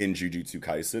in Jujutsu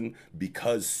Kaisen,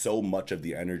 because so much of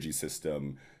the energy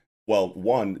system, well,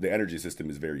 one, the energy system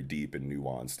is very deep and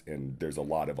nuanced, and there's a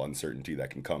lot of uncertainty that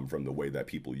can come from the way that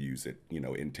people use it, you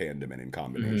know, in tandem and in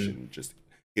combination, just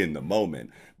in the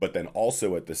moment. But then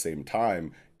also at the same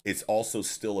time, it's also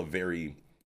still a very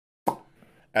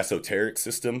esoteric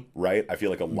system, right? I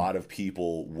feel like a lot of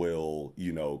people will,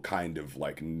 you know, kind of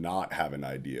like not have an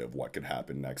idea of what could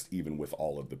happen next, even with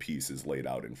all of the pieces laid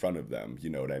out in front of them.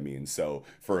 You know what I mean? So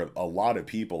for a lot of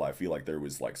people, I feel like there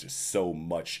was like just so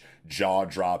much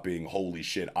jaw-dropping, holy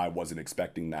shit, I wasn't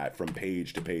expecting that, from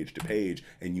page to page to page.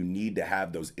 And you need to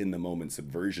have those in-the-moment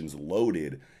subversions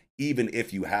loaded, even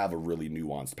if you have a really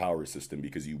nuanced power system,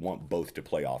 because you want both to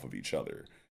play off of each other.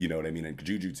 You know what I mean? And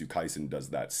Jujutsu Kaisen does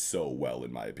that so well,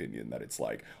 in my opinion, that it's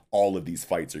like all of these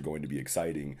fights are going to be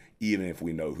exciting, even if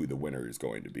we know who the winner is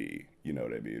going to be. You know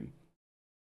what I mean?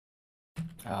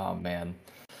 Oh man,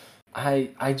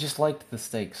 I just liked the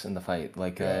stakes in the fight.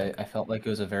 Like I felt like it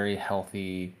was a very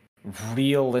healthy,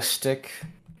 realistic.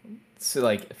 So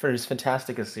like for as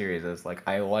fantastic a series as, like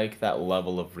I like that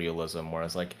level of realism,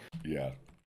 whereas like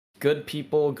good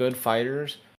people, good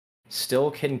fighters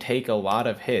still can take a lot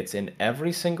of hits, and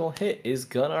every single hit is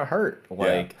gonna hurt.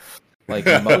 Like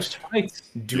most fights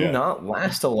do not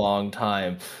last a long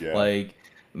time. Like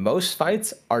most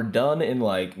fights are done in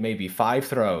like maybe 5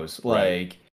 throws.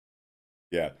 Like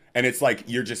and it's like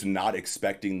you're just not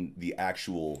expecting the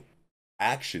actual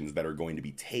actions that are going to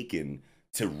be taken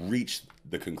to reach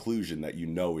the conclusion that you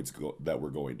know that we're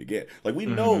going to get. Like we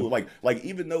know, like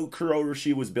even though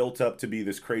Kuroroshi was built up to be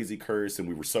this crazy curse and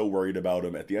we were so worried about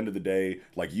him, at the end of the day,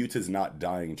 like Yuta's not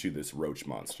dying to this roach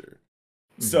monster.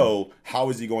 So how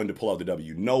is he going to pull out the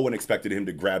W? No one expected him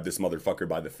to grab this motherfucker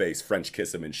by the face, French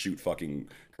kiss him, and shoot fucking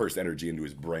curse energy into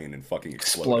his brain and fucking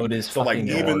explode him. So like,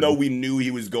 even though we knew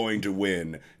he was going to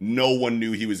win, no one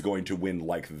knew he was going to win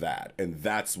like that. And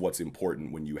that's what's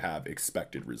important when you have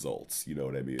expected results. You know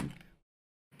what I mean?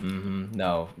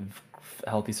 No,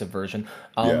 healthy subversion.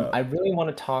 I really want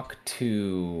to talk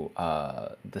to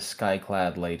the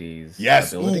Skyclad lady's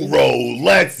ability. Uro,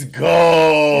 let's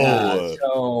go.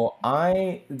 So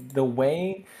the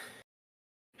way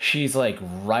she's like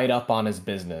right up on his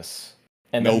business,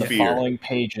 and then the following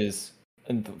pages,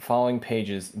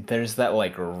 there's that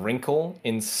like wrinkle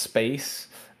in space,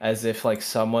 as if like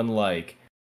someone like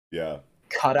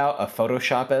cut out a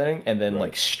Photoshop editing and then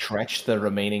like stretch the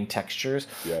remaining textures.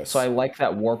 So I like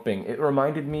that warping. It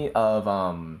reminded me of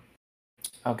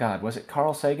oh god, was it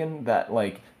Carl Sagan that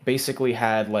like basically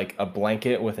had like a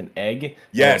blanket with an egg,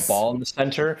 and a ball in the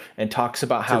center, and talks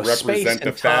about how to space represent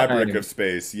the fabric of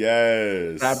space.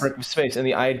 Fabric of space, and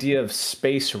the idea of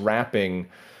space wrapping.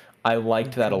 I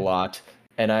liked that a lot,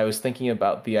 and I was thinking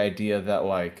about the idea that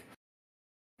like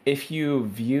if you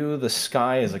view the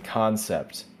sky as a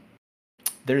concept,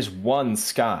 there's one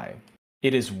sky.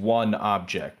 It is one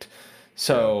object.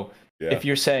 So if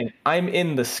you're saying, I'm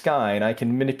in the sky and I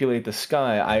can manipulate the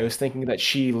sky, I was thinking that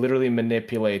she literally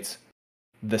manipulates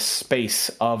the space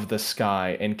of the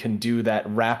sky and can do that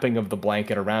wrapping of the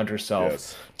blanket around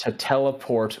herself to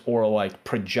teleport or like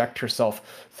project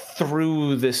herself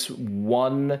through this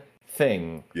one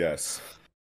thing.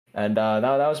 And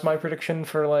that was my prediction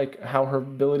for like how her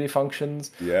ability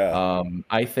functions.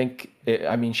 I think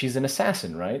I mean, she's an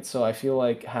assassin, right? So I feel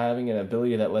like having an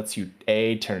ability that lets you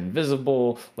turn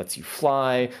invisible, lets you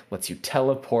fly, lets you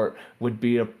teleport would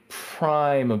be a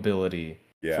prime ability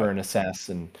for an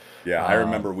assassin. I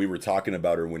remember we were talking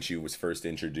about her when she was first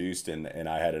introduced, and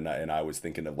I was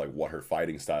thinking of like what her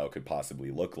fighting style could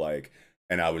possibly look like.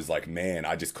 And I was like, man,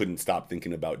 I just couldn't stop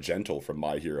thinking about Gentle from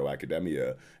My Hero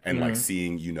Academia, and like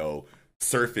seeing, you know,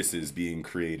 surfaces being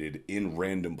created in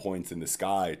random points in the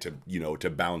sky to, you know, to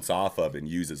bounce off of and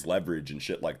use as leverage and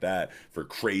shit like that for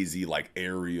crazy like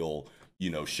aerial, you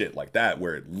know, shit like that,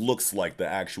 where it looks like the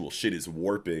actual shit is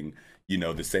warping, you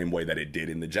know, the same way that it did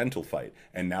in the Gentle fight.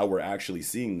 And now we're actually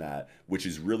seeing that, which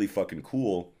is really fucking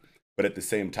cool. But at the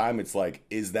same time, it's like,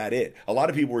 is that it? A lot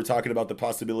of people were talking about the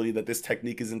possibility that this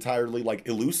technique is entirely like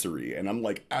illusory. And I'm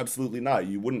like, absolutely not.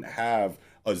 You wouldn't have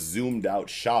a zoomed out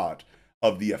shot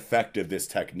of the effect of this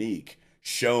technique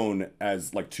shown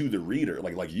as like to the reader.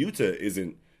 Like Yuta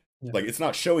isn't like, it's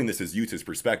not showing this as Yuta's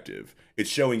perspective. It's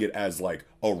showing it as like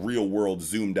a real world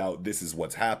zoomed out, this is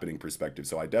what's happening perspective.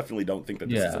 So I definitely don't think that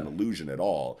this is an illusion at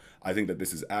all. I think that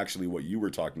this is actually what you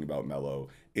were talking about, Mello,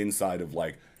 inside of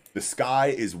like, the sky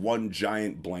is one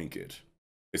giant blanket,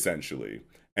 essentially,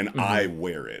 and I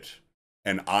wear it,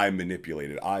 and I manipulate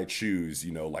it. I choose,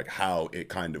 you know, like how it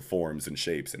kind of forms and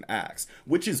shapes and acts,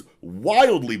 which is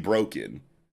wildly broken,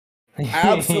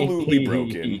 absolutely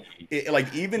broken.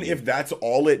 Like, even if that's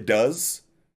all it does,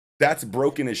 that's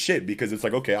broken as shit, because it's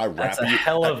like, okay, I wrap you. That's a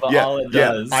hell of all it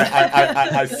does.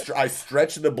 I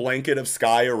stretch the blanket of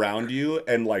sky around you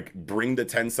and like bring the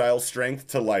tensile strength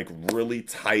to like really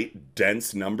tight,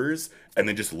 dense numbers, and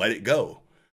then just let it go.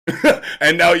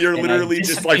 And now you're literally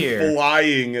just like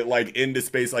flying like into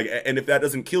space, like, and if that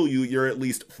doesn't kill you, you're at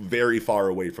least very far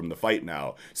away from the fight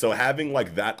now. So having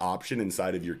like that option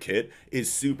inside of your kit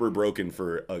is super broken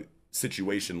for a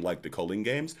situation like the Culling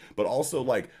games, but also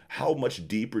like how much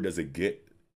deeper does it get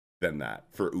than that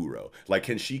for Uro? Like,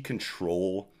 can she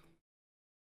control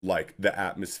like the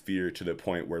atmosphere to the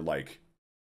point where like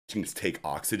she can just take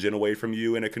oxygen away from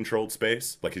you in a controlled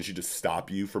space? Like, can she just stop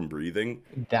you from breathing?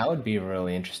 That would be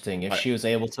really interesting if she was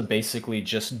able to basically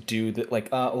just do that.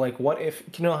 Like what if,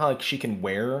 you know how like she can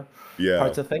wear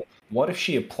parts of things? What if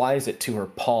she applies it to her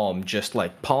palm, just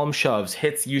like palm shoves,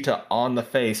 hits Yuta on the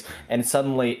face, and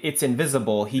suddenly it's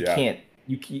invisible. He can't,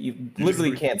 you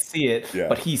literally can't see it,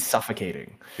 but he's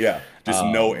suffocating. Just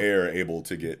no air able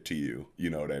to get to you.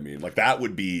 You know what I mean? Like, that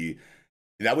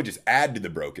would just add to the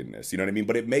brokenness, you know what I mean?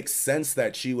 But it makes sense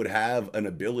that she would have an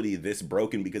ability this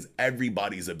broken because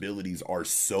everybody's abilities are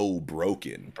so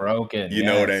broken. You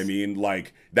know what I mean?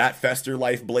 Like, that Fester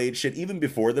Life Blade shit, even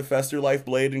before the Fester Life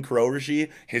Blade in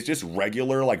Kuroishi, his just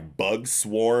regular, like, bug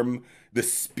swarm, the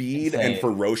speed and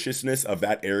ferociousness of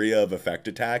that area of effect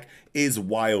attack is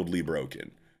wildly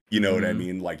broken. You know what I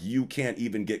mean? Like, you can't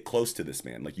even get close to this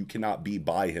man. Like, you cannot be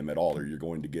by him at all, or you're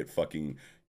going to get fucking,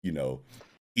 you know,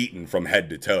 eaten from head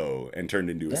to toe and turned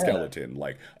into a skeleton.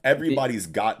 Like, everybody's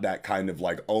got that kind of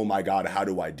like, oh my god, how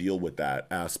do I deal with that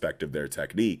aspect of their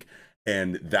technique?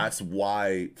 And that's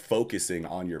why focusing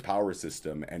on your power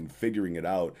system and figuring it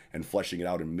out and fleshing it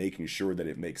out and making sure that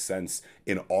it makes sense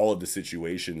in all of the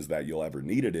situations that you'll ever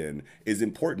need it in is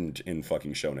important in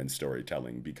fucking shonen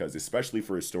storytelling. Because especially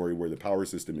for a story where the power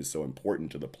system is so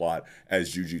important to the plot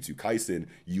as Jujutsu Kaisen,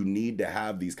 you need to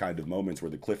have these kind of moments where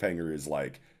the cliffhanger is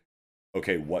like,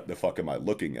 okay, what the fuck am I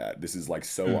looking at? This is like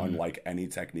so unlike any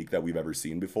technique that we've ever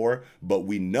seen before. But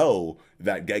we know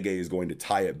that Gege is going to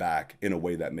tie it back in a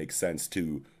way that makes sense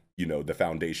to, you know, the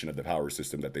foundation of the power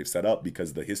system that they've set up,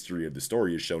 because the history of the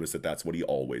story has shown us that that's what he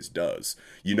always does,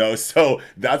 you know. So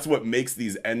that's what makes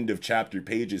these end of chapter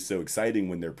pages so exciting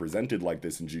when they're presented like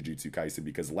this in Jujutsu Kaisen,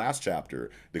 because last chapter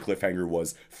the cliffhanger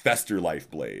was Fester Life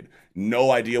Blade.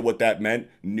 No idea what that meant,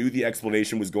 knew the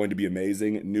explanation was going to be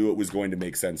amazing, knew it was going to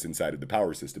make sense inside of the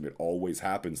power system. It always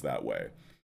happens that way.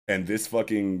 And this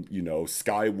fucking, you know,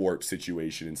 sky warp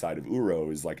situation inside of Uro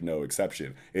is like no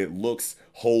exception. It looks,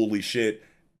 holy shit,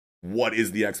 what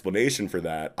is the explanation for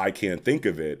that? I can't think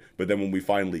of it. But then when we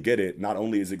finally get it, not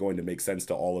only is it going to make sense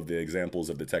to all of the examples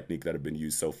of the technique that have been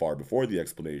used so far before the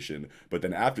explanation, but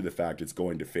then after the fact, it's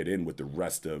going to fit in with the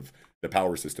rest of the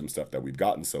power system stuff that we've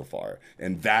gotten so far.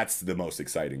 And that's the most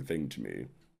exciting thing to me.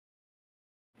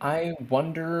 I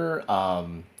wonder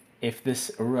if this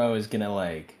Uro is gonna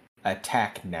like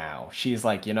attack now. She's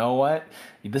like, you know what?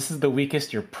 This is the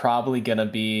weakest you're probably gonna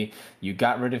be. You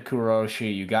got rid of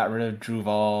Kuroshi, you got rid of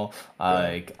Druval.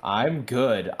 Like, I'm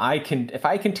good. If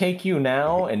I can take you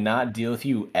now and not deal with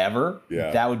you ever,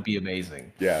 that would be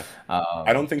amazing. Yeah.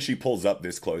 I don't think she pulls up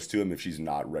this close to him if she's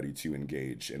not ready to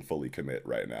engage and fully commit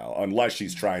right now. Unless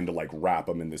she's trying to like wrap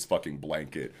him in this fucking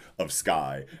blanket of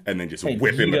sky and then just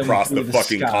whip him across the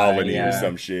fucking colony or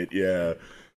some shit. Yeah.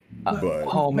 But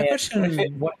oh man,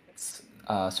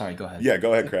 sorry, go ahead. Yeah,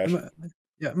 go ahead, Crash.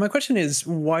 My question is,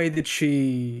 why did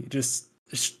she just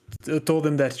told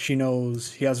him that she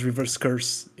knows he has reverse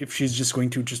curse if she's just going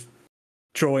to just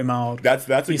throw him out? That's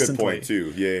a good point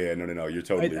too. Yeah, no, you're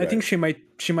totally right. I think she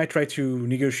might try to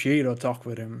negotiate or talk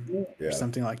with him or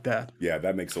something like that. Yeah,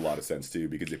 that makes a lot of sense too,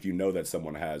 because if you know that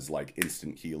someone has like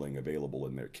instant healing available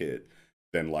in their kit,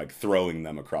 then like throwing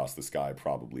them across the sky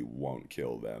probably won't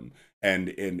kill them. And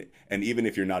even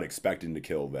if you're not expecting to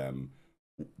kill them,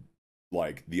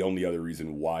 like the only other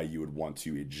reason why you would want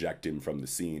to eject him from the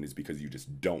scene is because you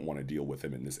just don't want to deal with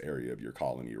him in this area of your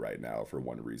colony right now for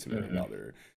one reason or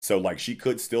another. So like she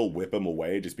could still whip him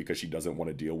away just because she doesn't want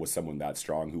to deal with someone that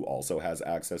strong who also has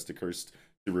access to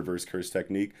reverse curse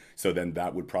technique. So then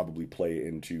that would probably play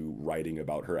into writing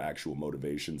about her actual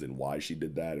motivations and why she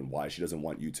did that and why she doesn't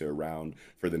want Yuta around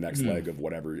for the next leg of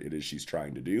whatever it is she's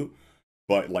trying to do.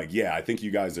 But like, yeah, I think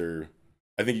you guys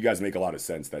make a lot of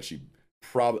sense that she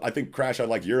I think, Crash, I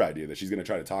like your idea that she's going to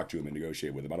try to talk to him and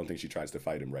negotiate with him. I don't think she tries to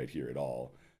fight him right here at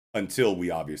all until we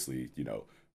obviously, you know,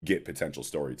 get potential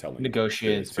storytelling.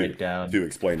 Negotiates, breakdown. To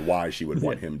explain why she would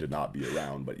want him to not be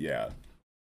around. But yeah.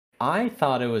 I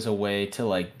thought it was a way to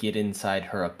like get inside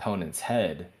her opponent's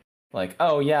head. Like,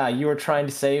 oh yeah, you were trying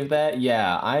to save that?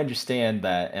 Yeah, I understand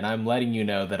that, and I'm letting you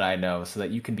know that I know so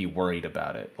that you can be worried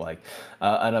about it. Like,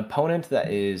 an opponent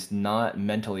that is not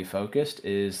mentally focused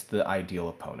is the ideal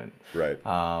opponent. Right.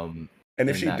 And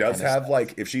if she does have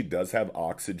if she does have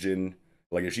oxygen,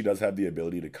 like if she does have the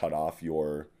ability to cut off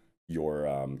your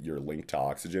link to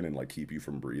oxygen and like keep you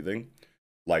from breathing,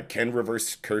 like can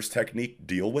reverse curse technique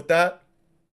deal with that?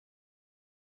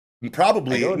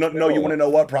 Probably. No, you want to know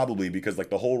what? Probably because like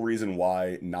the whole reason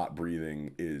why not breathing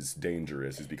is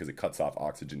dangerous is because it cuts off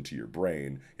oxygen to your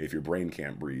brain. If your brain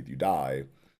can't breathe, you die.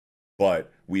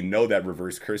 But we know that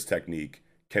reverse curse technique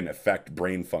can affect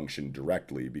brain function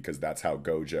directly because that's how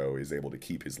Gojo is able to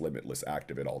keep his limitless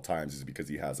active at all times, is because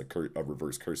he has a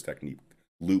reverse curse technique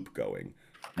loop going.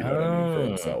 You know what I mean, for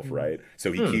himself, right?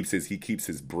 So he keeps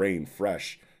his brain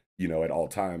fresh, you know, at all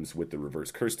times with the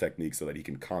reverse curse technique so that he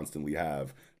can constantly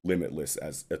have limitless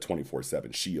as a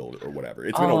 24/7 shield or whatever.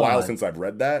 It's been a while since I've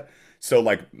read that, so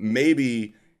like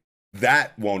maybe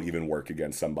that won't even work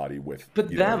against somebody with.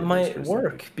 But that might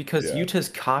work because Yuta's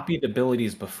copied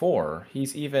abilities before.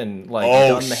 He's even like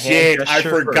done the hand gesture. I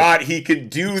forgot he could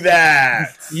do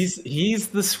that. He's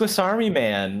the Swiss Army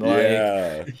man.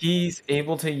 Like he's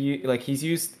able to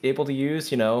use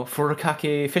you know,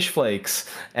 furikake fish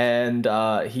flakes, and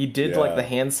he did like the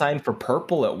hand sign for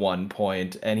purple at one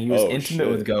point, and he was intimate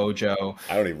with Gojo.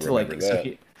 I don't even remember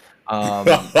that.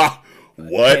 So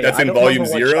what? Hey, that's in volume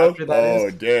 0? Oh,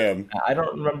 damn. I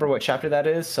don't remember what chapter that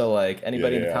is, so like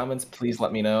anybody in the comments, please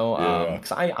let me know.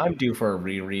 Because I'm due for a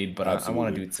reread, but I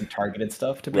want to do some targeted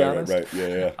stuff, to be honest. Right.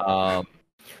 Yeah.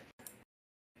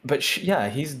 But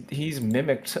he's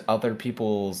mimicked other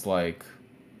people's like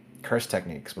curse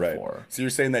techniques before. Right. So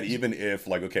you're saying that even if,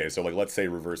 like, okay, so like let's say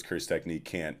reverse curse technique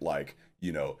can't, like,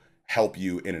 you know, help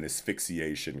you in an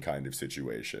asphyxiation kind of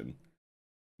situation.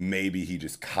 Maybe he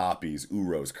just copies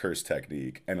Uro's curse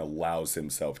technique and allows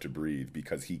himself to breathe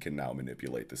because he can now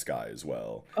manipulate the sky as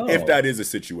well. Oh. If that is a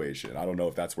situation. I don't know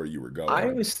if that's where you were going. I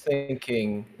was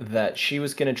thinking that she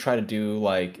was going to try to do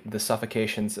like the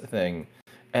suffocations thing,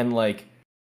 and like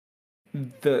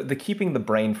the keeping the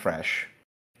brain fresh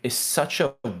is such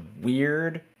a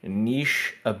weird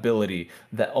niche ability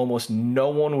that almost no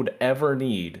one would ever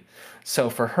need. So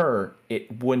for her,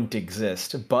 it wouldn't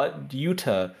exist. But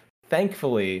Yuta,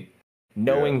 thankfully,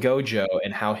 knowing Gojo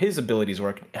and how his abilities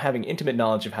work, having intimate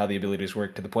knowledge of how the abilities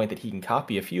work to the point that he can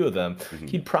copy a few of them,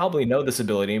 he'd probably know this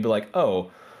ability and be like, oh,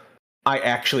 I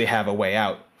actually have a way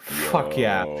out. Fuck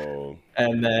yeah.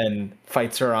 And then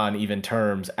fights her on even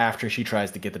terms after she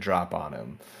tries to get the drop on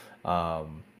him.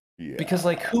 Because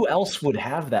like who else would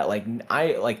have that? Like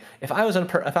if I was an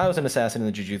assassin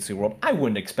in the Jujutsu world, I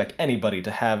wouldn't expect anybody to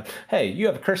have, hey, you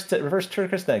have a reverse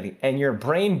curse technique and your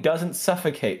brain doesn't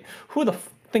suffocate. Who the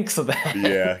thinks of that?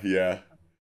 Yeah.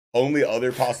 Only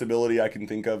other possibility I can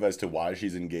think of as to why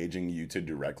she's engaging Yuta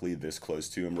directly this close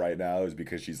to him right now is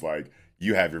because she's like,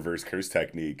 you have reverse curse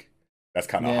technique. That's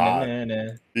kind of hot.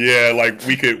 Yeah, like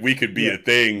we could be a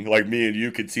thing. Like me and you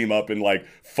could team up and like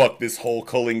fuck this whole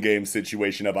culling game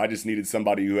situation up. I just needed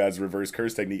somebody who has reverse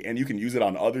curse technique, and you can use it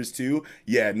on others too.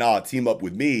 Yeah, team up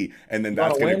with me, and then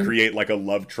that's gonna create like a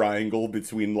love triangle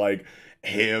between like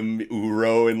him,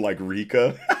 Uro, and like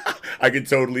Rika. I could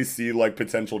totally see like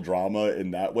potential drama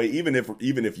in that way. Even if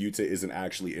Yuta isn't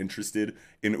actually interested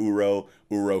in Uro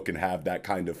can have that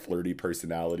kind of flirty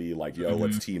personality, like, yo,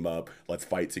 let's team up, let's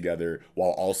fight together,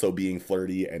 while also being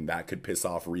flirty, and that could piss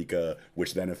off Rika,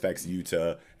 which then affects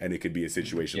Yuta, and it could be a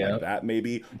situation like that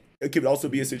maybe. It could also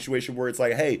be a situation where it's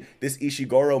like, hey, this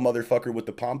Ishiguro motherfucker with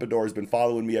the pompadour has been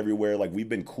following me everywhere. Like, we've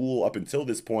been cool up until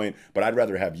this point, but I'd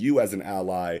rather have you as an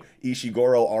ally.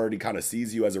 Ishiguro already kind of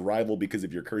sees you as a rival because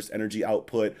of your cursed energy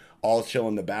output. All chill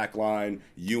in the back line.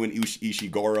 You and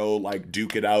Ishiguro, like,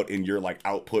 duke it out in your, like,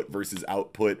 output versus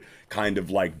output kind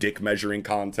of, like, dick measuring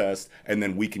contest. And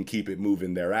then we can keep it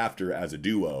moving thereafter as a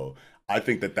duo. I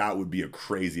think that would be a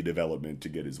crazy development to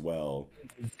get as well.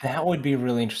 That would be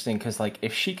really interesting because, like,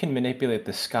 if she can manipulate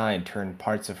the sky and turn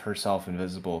parts of herself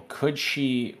invisible, could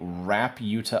she wrap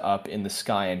Yuta up in the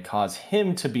sky and cause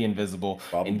him to be invisible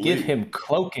and give him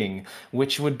cloaking,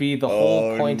 which would be the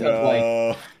whole point of,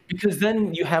 like, because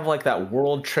then you have, like, that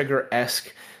World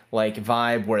Trigger-esque, like,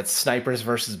 vibe where it's snipers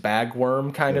versus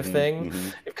bagworm kind of thing.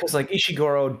 Because, like,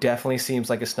 Ishiguro definitely seems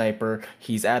like a sniper.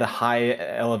 He's at a high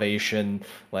elevation.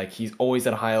 Like, he's always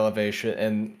at a high elevation.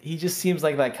 And he just seems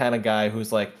like that kind of guy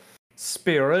who's like,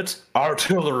 spirit,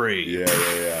 artillery.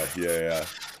 Yeah.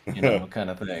 You know, kind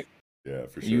of thing. Yeah,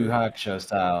 for sure. Yu Hakusho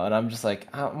style. And I'm just like,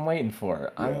 I'm waiting for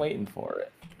it. I'm waiting for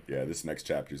it. Yeah, this next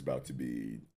chapter is about to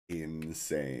be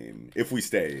insane if we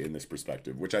stay in this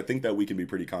perspective, which I think that we can be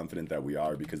pretty confident that we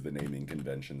are, because the naming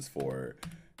conventions for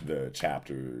the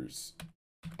chapters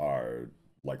are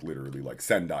like literally like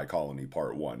Sendai Colony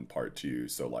Part 1, Part 2.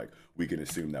 So like we can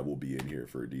assume that we'll be in here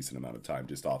for a decent amount of time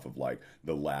just off of like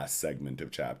the last segment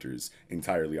of chapters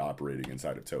entirely operating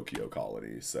inside of Tokyo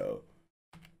Colony. So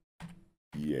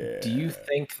yeah. Do you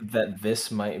think that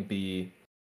this might be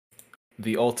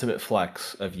the ultimate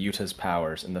flex of Yuta's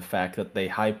powers, and the fact that they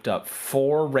hyped up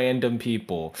 4 random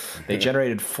people, they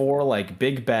generated 4 like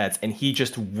big bets, and he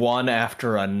just one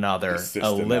after another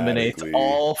eliminates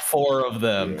all 4 of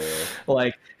them?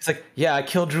 Like, it's like, yeah, I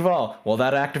killed Druval. Well,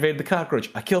 that activated the cockroach.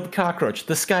 I killed the cockroach.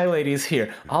 The Sky Lady's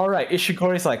here. All right,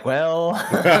 Ishigori's like, well.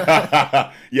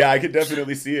 Yeah, I could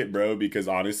definitely see it, bro, because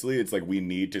honestly, it's like we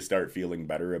need to start feeling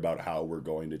better about how we're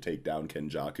going to take down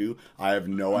Kenjaku. I have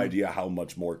no idea how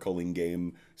much more culling game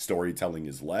storytelling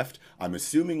is left. I'm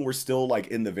assuming we're still like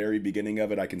in the very beginning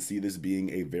of it. I can see this being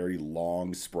a very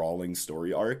long, sprawling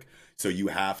story arc. So you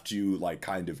have to like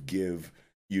kind of give,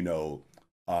 you know,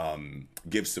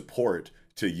 give support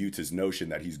to Yuta's notion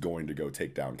that he's going to go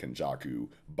take down Kenjaku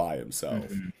by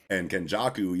himself. And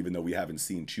Kenjaku, even though we haven't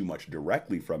seen too much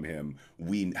directly from him,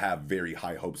 we have very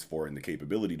high hopes for in the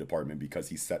capability department because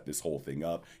he set this whole thing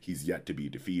up. He's yet to be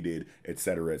defeated,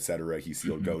 etc., etc. He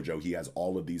sealed Gojo. He has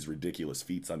all of these ridiculous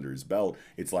feats under his belt.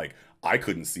 It's like, I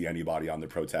couldn't see anybody on the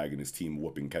protagonist team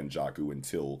whooping Kenjaku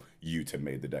until Yuta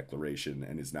made the declaration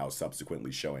and is now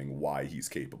subsequently showing why he's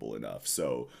capable enough.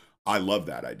 So I love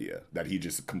that idea, that he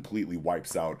just completely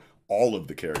wipes out all of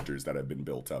the characters that have been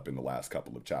built up in the last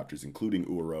couple of chapters, including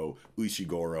Uro,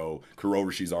 Ishiguro,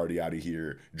 Kuroroshi's already out of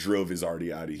here, Druv is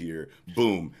already out of here.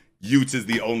 Boom. Yuta's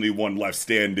the only one left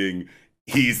standing.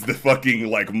 he's the fucking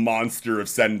like monster of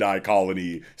Sendai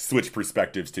Colony. Switch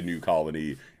perspectives to New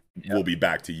Colony. Yep. We'll be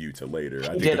back to Yuta later.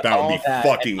 I think that would be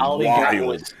fucking wild.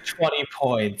 Was 20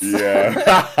 points.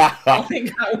 Yeah. All he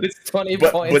got was 20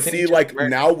 points. But see, like,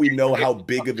 now we know how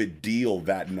big of a deal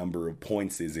that number of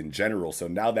points is in general. So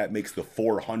now that makes the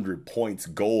 400 points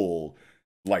goal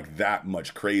like that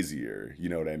much crazier. You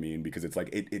know what I mean? Because it's like,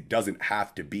 it doesn't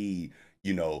have to be,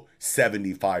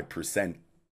 75%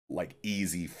 like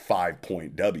easy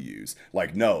 5-point W's.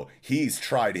 Like, no, he's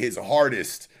tried his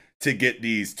hardest to get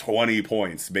these 20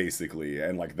 points, basically.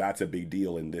 And, like, that's a big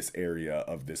deal in this area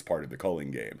of this part of the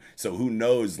culling game. So who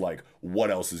knows, like,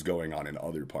 what else is going on in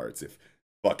other parts if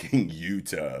fucking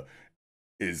Yuta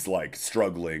is, like,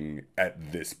 struggling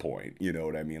at this point. You know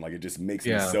what I mean? Like, it just makes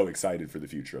me so excited for the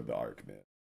future of the arc, man.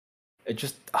 It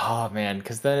just, oh, man,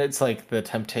 because then it's, like, the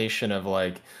temptation of,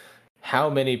 like, how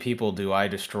many people do I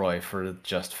destroy for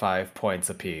just 5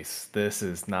 points apiece? This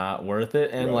is not worth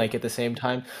it. And, like, at the same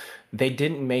time, they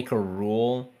didn't make a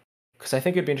rule, because I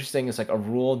think it'd be interesting. It's like a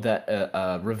rule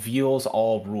that reveals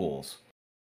all rules.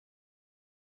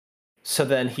 So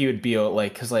then he would be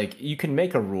like, because like you can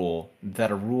make a rule that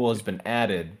a rule has been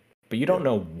added, but you don't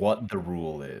know what the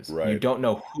rule is. Right. You don't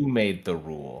know who made the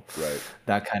rule. Right.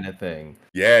 That kind of thing.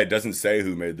 Yeah, it doesn't say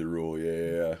who made the rule.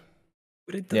 Yeah.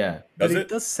 But it does, but it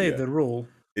does say the rule.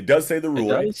 It does say the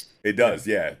rule. It does?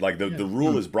 Yeah. Like the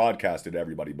rule is broadcasted to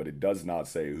everybody, but it does not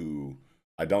say who.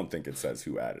 I don't think it says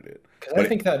who added it. Because I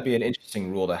think that'd be an interesting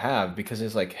rule to have, because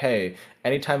it's like, hey,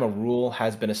 anytime a rule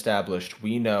has been established,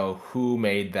 we know who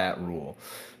made that rule,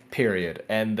 period.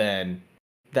 And then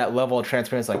that level of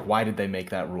transparency, like, why did they make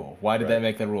that rule? Why did they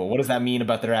make that rule? What does that mean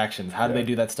about their actions? How do they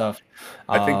do that stuff?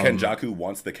 I think Kenjaku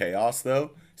wants the chaos, though.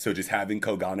 So just having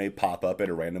Kogane pop up at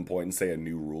a random point and say a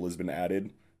new rule has been added,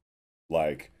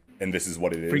 like, and this is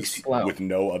what it is, with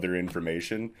no other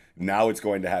information. Now it's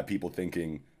going to have people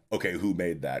thinking, okay, who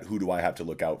made that? Who do I have to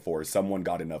look out for? Someone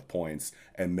got enough points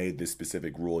and made this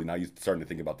specific rule. Now you're starting to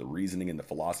think about the reasoning and the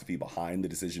philosophy behind the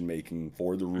decision making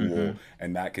for the rule,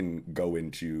 and that can go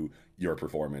into your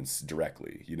performance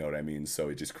directly. You know what I mean? So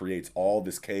it just creates all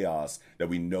this chaos that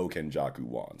we know Kenjaku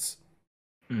wants.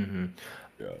 Yeah.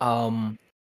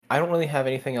 I don't really have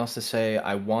anything else to say.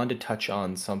 I wanted to touch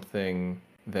on something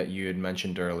that you had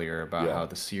mentioned earlier about how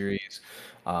the series,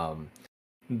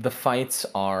 the fights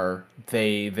are,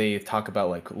 they talk about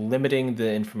like limiting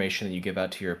the information that you give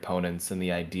out to your opponents, and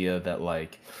the idea that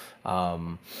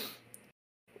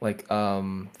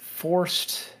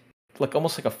forced, like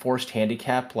almost like a forced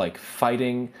handicap, like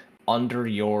fighting under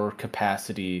your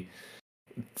capacity,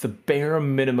 the bare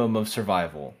minimum of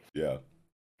survival. Yeah.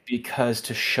 Because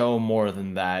to show more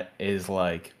than that is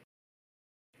like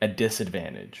a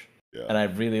disadvantage. Yeah. And I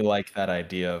really like that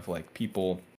idea of like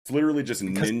people. It's literally just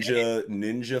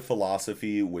ninja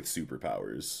philosophy with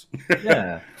superpowers.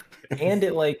 Yeah. And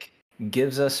it like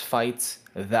gives us fights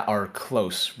that are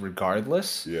close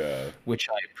regardless. Yeah. Which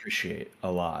I appreciate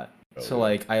a lot. So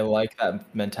like I like that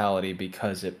mentality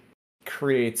because it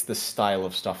creates the style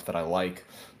of stuff that I like,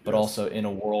 but also in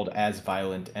a world as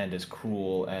violent and as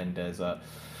cruel and as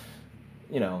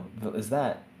is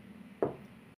that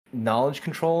knowledge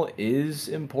control is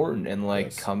important, and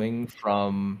like coming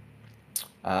from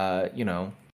the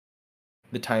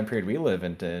time period we live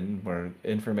in where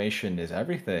information is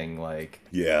everything, like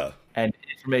and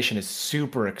information is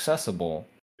super accessible.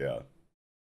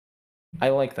 I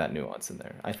like that nuance in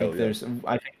there. I think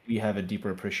I think we have a deeper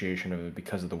appreciation of it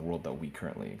because of the world that we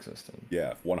currently exist in.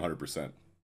 Yeah, 100%.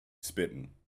 Spitting.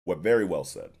 What very well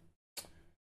said.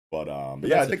 But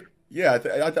yeah, I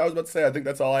think I was about to say, I think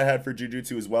that's all I had for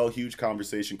Jujutsu as well. Huge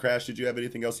conversation. Crash, did you have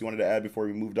anything else you wanted to add before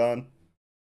we moved on?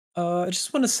 I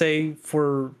just want to say,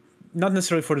 for not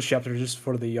necessarily for this chapter, just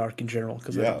for the arc in general,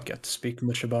 because I don't get to speak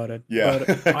much about it. Yeah,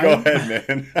 but go ahead,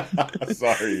 man.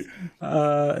 Sorry.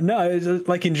 No, it's just,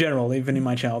 like in general, even in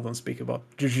my channel, I don't speak about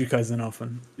Jujutsu Kaisen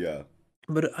often. Yeah.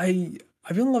 But I've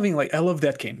been loving, like, I love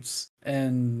that games,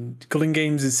 and Culling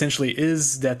Games essentially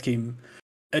is that game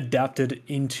adapted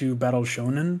into Battle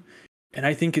Shonen, and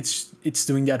I think it's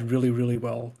doing that really, really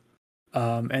well.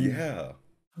 And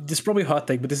this is probably a hot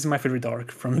take, but this is my favorite arc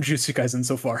from Jujutsu Kaisen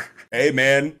so far. Hey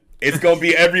man, it's gonna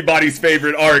be everybody's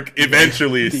favorite arc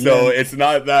eventually, so it's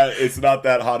not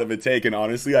that hot of a take. And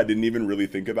honestly, I didn't even really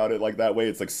think about it like that way.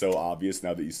 It's like so obvious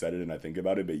now that you said it and I think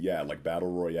about it. But yeah, like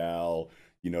Battle Royale,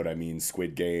 you know what I mean,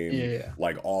 Squid Game,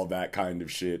 like all that kind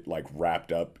of shit, like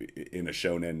wrapped up in a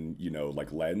shonen,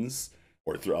 like lens,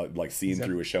 or like seen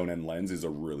through a shonen lens is a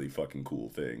really fucking cool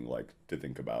thing, like to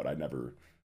think about.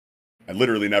 I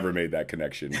literally never made that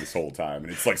connection this whole time,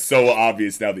 and it's like so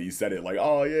obvious now that you said it. Like,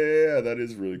 oh yeah, that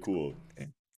is really cool.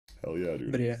 Hell yeah,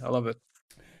 dude. But yeah, I love it.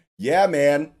 Yeah,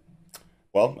 man.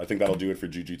 Well, I think that'll do it for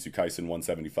Jujutsu Kaisen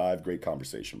 175. Great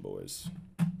conversation, boys.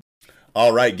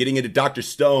 All right, getting into Dr.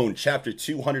 Stone, chapter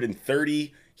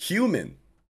 230, Human.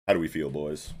 How do we feel,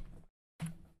 boys?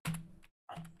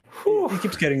 It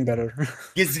keeps getting better.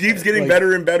 It keeps getting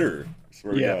better and better.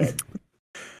 Yeah.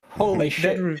 Holy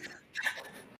shit.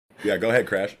 Yeah, go ahead,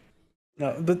 Crash.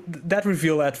 No, but that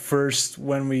reveal at first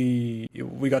when we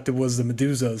got the was the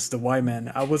Medusas, the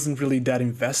Y-Man, I wasn't really that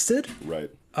invested.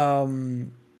 Right.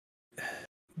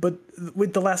 But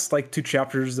with the last like 2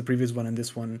 chapters, the previous one and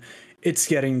this one, it's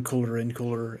getting cooler and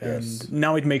cooler, and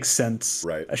now it makes sense.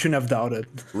 Right. I shouldn't have doubted.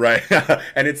 Right.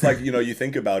 And it's like, you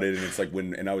think about it, and it's like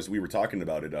we were talking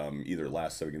about it either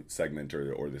last segment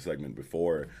or the segment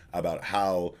before, about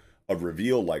how a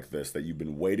reveal like this that you've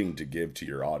been waiting to give to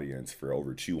your audience for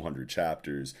over 200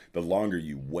 chapters, the longer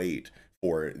you wait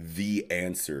for the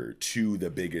answer to the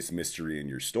biggest mystery in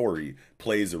your story,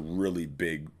 plays a really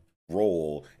big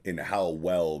role in how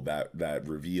well that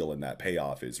reveal and that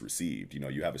payoff is received.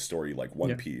 You have a story like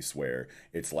One Piece where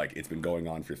it's like it's been going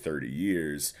on for 30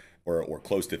 years or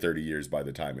close to 30 years by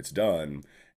the time it's done,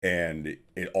 and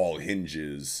it all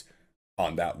hinges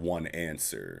on that one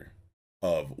answer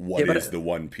of what is the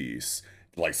One Piece.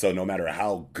 Like, so no matter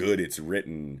how good it's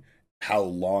written, how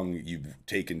long you've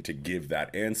taken to give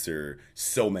that answer,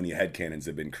 so many headcanons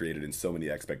have been created and so many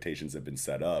expectations have been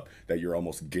set up that you're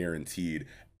almost guaranteed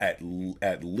at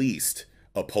least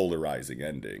a polarizing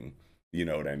ending. You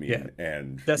know what I mean? Yeah,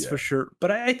 and that's for sure. But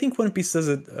I think One Piece does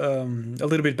it a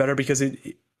little bit better because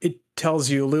it tells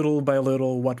you little by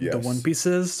little what the One Piece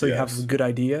is, so you have a good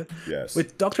idea. Yes.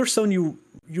 With Dr. Stone, you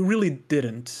really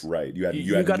didn't. Right. You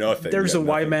had nothing. There's a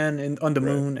Y-Man on the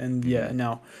moon, and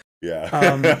no.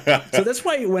 Yeah. So that's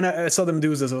why when I saw the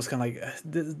Medusas, I was kind of like,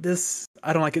 this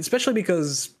I don't like it, especially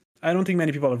because I don't think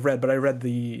many people have read, but I read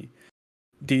the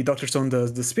Dr. Stone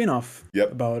the spin-off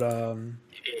about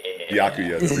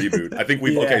Byakuya, the reboot. I think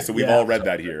we've all read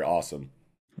that here. Awesome.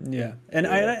 Yeah. And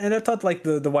I thought like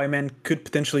the Y-Man could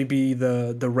potentially be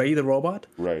the Ray the robot.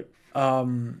 Right.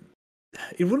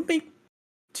 It wouldn't make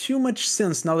too much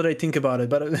sense now that I think about it,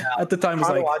 but at the time it was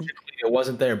like it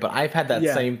wasn't there, but I've had that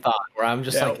same thought where I'm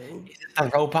just like, is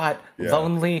the robot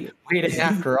lonely waiting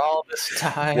after all this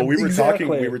time? Well, we were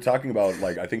talking about,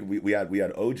 like, I think we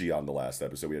had OG on the last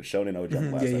episode. We had Shonen OG on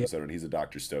the last episode, and he's a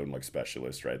Dr. Stone like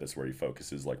specialist, right? That's where he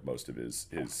focuses like most of his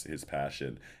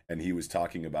passion. And he was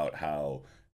talking about how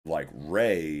like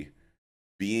Ray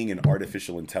being an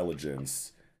artificial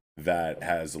intelligence that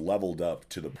has leveled up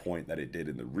to the point that it did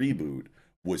in the reboot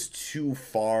was too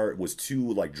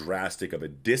like drastic of a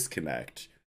disconnect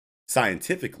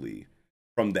scientifically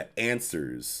from the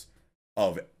answers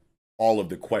of all of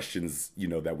the questions,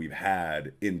 that we've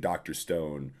had in Dr.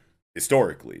 Stone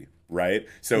historically, right?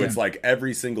 So it's like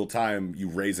every single time you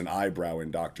raise an eyebrow in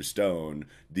Dr. Stone,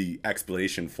 the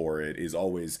explanation for it is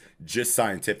always just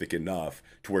scientific enough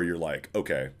to where you're like,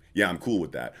 okay, yeah, I'm cool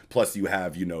with that. Plus you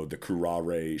have, the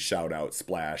Kurare shout out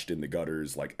splashed in the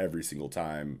gutters like every single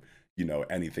time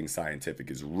anything scientific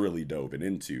is really dove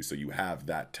into. So you have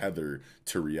that tether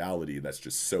to reality that's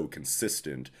just so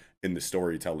consistent in the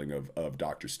storytelling of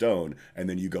Dr. Stone. And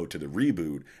then you go to the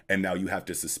reboot, and now you have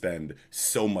to suspend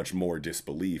so much more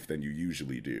disbelief than you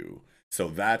usually do. So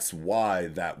that's why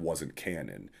that wasn't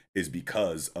canon, is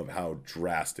because of how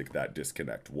drastic that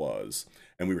disconnect was.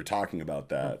 And we were talking about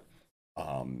that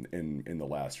in the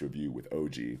last review with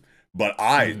OG. But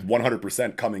I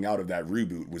 100% coming out of that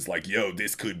reboot was like, yo,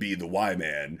 this could be the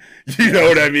Y-Man. You know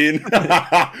what I mean?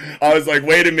 I was like,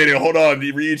 wait a minute, hold on.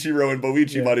 Riichiro and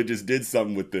Boichi might have just did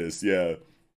something with this. Yeah.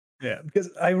 Yeah, because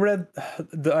I read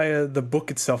the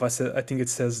book itself. I think it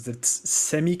says that it's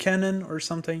semi-canon or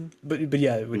something. But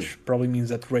yeah, which probably means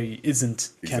that Ray isn't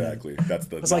canon. Exactly. That's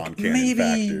the non-canon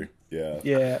factor. Yeah.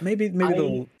 Yeah, maybe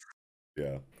they'll...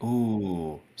 Yeah.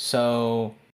 Ooh.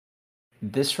 So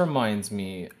this reminds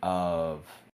me of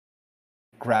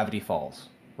Gravity Falls,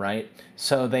 right?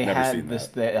 So they had this.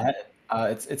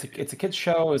 It's a kids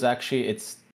show.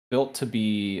 It's built to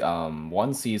be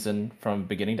one season from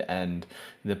beginning to end.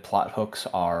 The plot hooks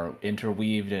are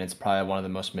interweaved, and it's probably one of the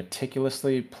most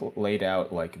meticulously laid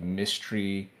out, like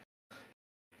mystery-esque,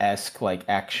 like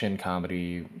action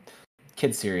comedy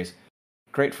kid series.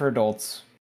 Great for adults,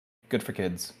 good for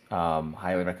kids.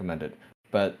 Highly recommend it.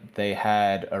 But they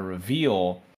had a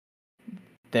reveal.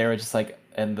 They were just like,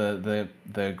 and the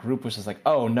group was just like,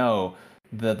 oh no,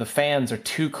 the fans are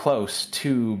too close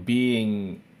to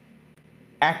being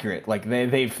accurate. Like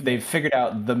they've figured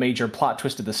out the major plot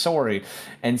twist of the story,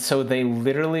 and so they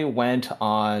literally went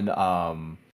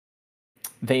on.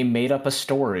 They made up a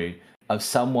story of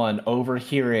someone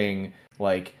overhearing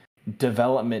like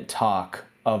development talk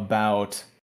about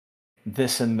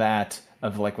this and that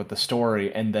of like with the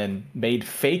story, and then made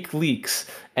fake leaks,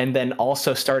 and then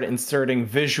also started inserting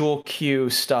visual cue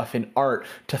stuff in art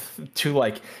to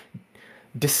like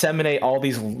disseminate all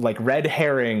these like red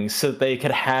herrings so that they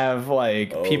could have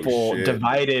like people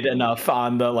divided enough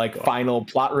on the like final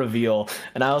plot reveal.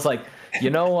 And I was like, you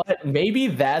know what? Maybe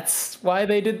that's why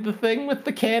they did the thing with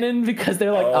the canon, because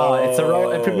they're like, it's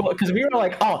a because we were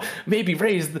like, maybe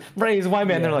Rey's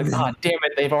Y-Man. They're like, damn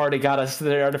it, they've already got us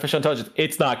their artificial intelligence.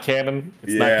 It's not canon.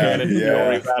 It's not canon. Don't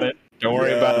worry about it. Don't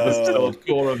worry about it. This is still a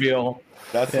cool reveal.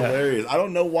 That's hilarious. I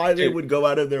don't know why they would go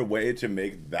out of their way to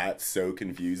make that so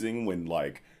confusing when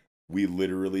like we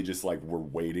literally just like were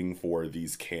waiting for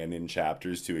these canon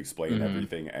chapters to explain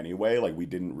everything anyway. Like we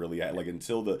didn't really like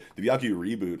until the Byakuya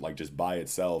reboot, like just by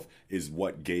itself is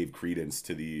what gave credence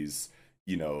to these,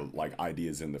 you know, like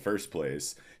ideas in the first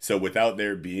place. So without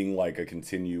there being like a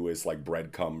continuous like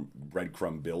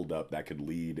breadcrumb buildup that could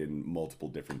lead in multiple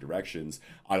different directions,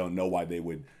 I don't know why they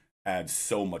would add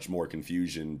so much more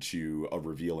confusion to a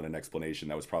reveal and an explanation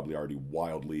that was probably already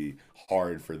wildly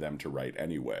hard for them to write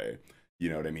anyway. You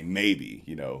know what I mean? Maybe,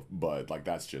 you know, but like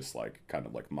that's just like kind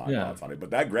of like my thoughts on it. But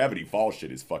that Gravity Falls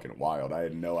shit is fucking wild. I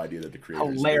had no idea that the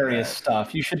creators hilarious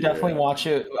stuff. You should definitely watch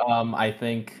it. I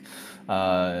think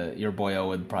your boyo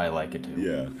would probably like it too.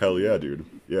 Yeah, hell yeah, dude.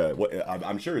 Yeah,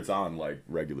 I'm sure it's on like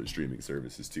regular streaming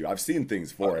services too. I've seen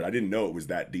things for it. I didn't know it was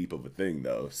that deep of a thing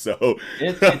though. So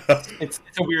it's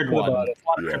a weird one. A lot of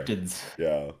cryptids.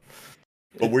 Yeah.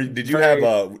 But did you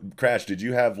have Crash? Did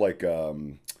you have like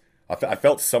I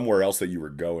felt somewhere else that you were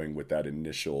going with that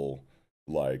initial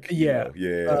like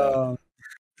I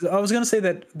was gonna say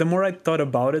that the more I thought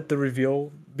about it, the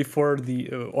reveal before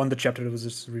on the chapter that was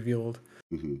just revealed,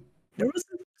 there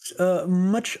wasn't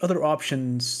much other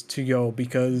options to go,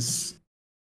 because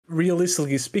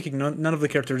realistically speaking, none of the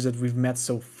characters that we've met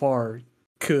so far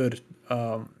could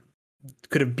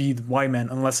have been Y-Man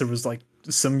unless there was like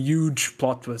some huge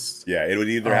plot twist. Yeah, it would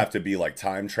either have to be like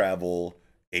time travel,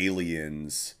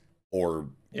 aliens, or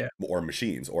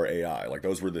machines or AI. Like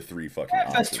those were the three fucking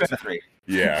options. That's three.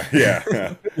 Yeah.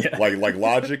 Like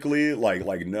logically,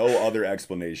 like no other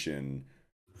explanation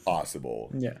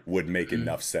possible would make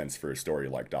enough sense for a story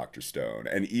like Dr. Stone.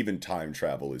 And even time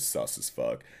travel is sus as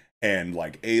fuck. And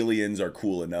like aliens are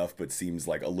cool enough, but seems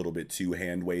like a little bit too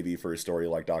hand wavy for a story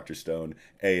like Dr. Stone.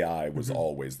 AI was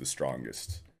always the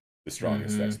strongest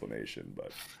explanation.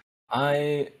 But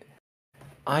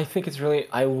I think it's really,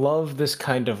 I love this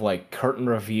kind of like curtain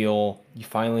reveal. You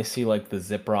finally see like the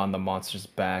zipper on the monster's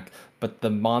back, but the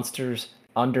monsters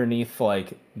underneath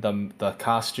like the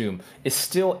costume is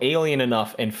still alien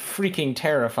enough and freaking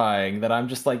terrifying that I'm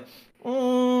just like,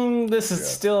 this is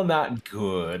still not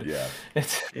good.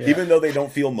 Even though they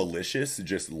don't feel malicious,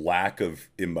 just lack of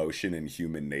emotion and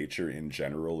human nature in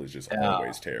general is just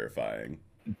always terrifying.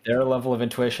 Their level of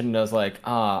intuition is like,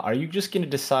 are you just going to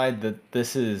decide that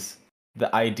this is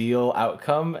the ideal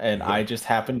outcome and I just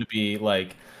happen to be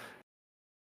like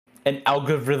an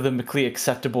algorithmically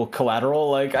acceptable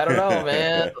collateral? Like, I don't know,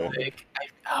 man. Like,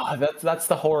 that's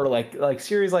the horror, like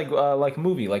series, like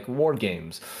movie, like War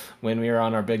Games, when we were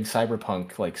on our big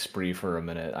cyberpunk like spree for a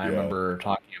minute. I remember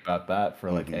talking about that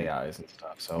for like AIs and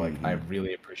stuff. So like I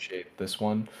really appreciate this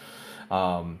one.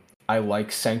 I like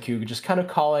Senku just kind of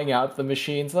calling out the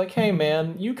machines like, hey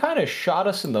man, you kind of shot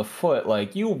us in the foot.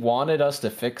 Like, you wanted us to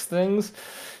fix things.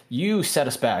 You set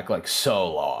us back like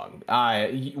so long.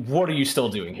 What are you still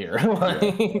doing here?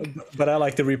 But I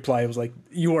like the reply. It was like,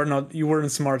 you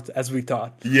weren't smart as we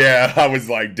thought. Yeah, I was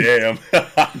like, damn.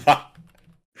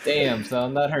 Damn,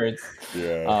 son, that hurts.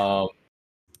 Yeah.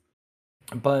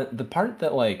 But the part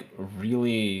that like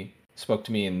really spoke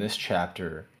to me in this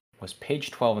chapter was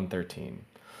page 12 and 13.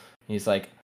 He's like,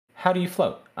 how do you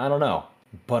float? I don't know,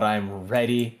 but I'm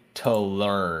ready to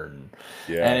learn.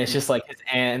 And it's just like his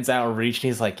hands out reach, and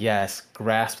he's like, yes,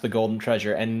 grasp the golden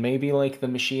treasure. And maybe like the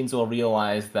machines will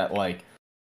realize that like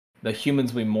the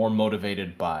humans will be more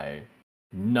motivated by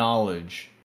knowledge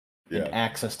and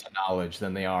access to knowledge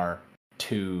than they are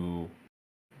to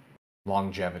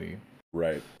longevity.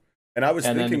 Right. And I was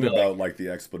thinking about like the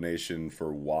explanation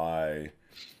for why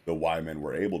the Y-Men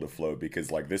were able to float,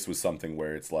 because like this was something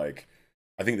where it's like,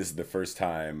 I think this is the first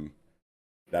time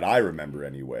that I remember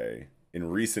anyway, in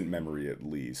recent memory at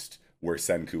least, where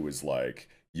Senku was like,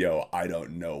 yo, I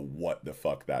don't know what the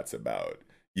fuck that's about.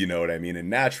 You know what I mean? And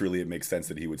naturally it makes sense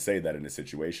that he would say that in a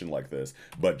situation like this,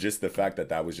 but just the fact that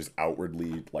that was just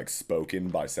outwardly like spoken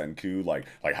by Senku, like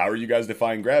how are you guys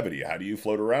defying gravity? How do you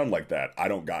float around like that? I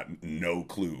don't got no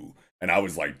clue. And I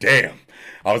was like, damn.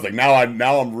 I was like, now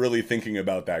I'm really thinking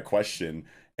about that question.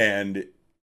 And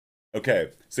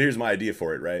okay, so here's my idea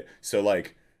for it, right? So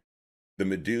like the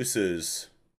Medusas,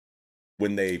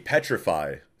 when they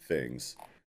petrify things,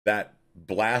 that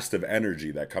blast of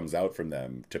energy that comes out from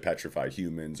them to petrify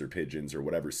humans or pigeons or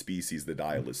whatever species the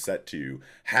dial is set to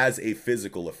has a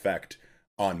physical effect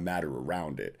on matter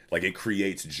around it. Like it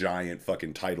creates giant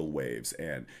fucking tidal waves,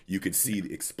 and you could see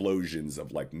the explosions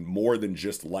of like more than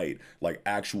just light, like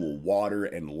actual water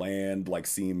and land like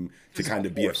seem to kind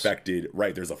of be affected.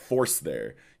 Right, there's a force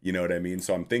there. You know what I mean?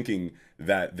 So I'm thinking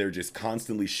that they're just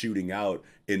constantly shooting out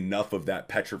enough of that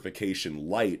petrification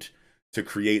light to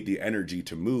create the energy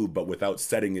to move, but without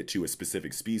setting it to a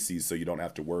specific species, so you don't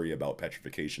have to worry about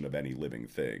petrification of any living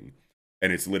thing.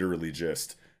 And it's literally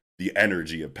just the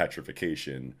energy of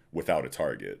petrification without a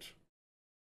target.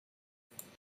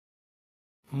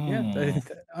 Yeah,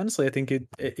 honestly, I think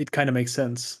it kind of makes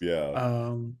sense.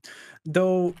 Yeah.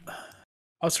 Though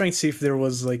I was trying to see if there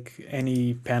was like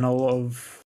any panel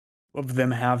of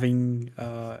them having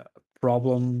a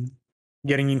problem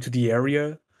getting into the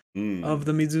area of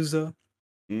the Medusa,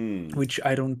 which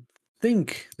I don't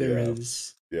think there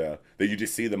is. Yeah, that you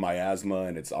just see the miasma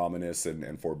and it's ominous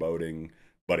and foreboding,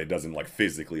 but it doesn't like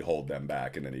physically hold them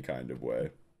back in any kind of way.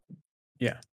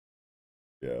 Yeah.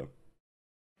 Yeah.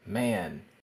 Man.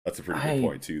 That's a pretty good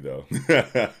point too, though.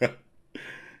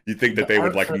 You'd think that they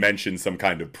would like mention some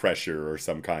kind of pressure or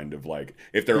some kind of like,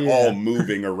 if they're all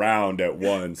moving around at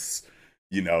once,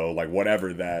 you know, like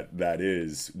whatever that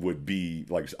is would be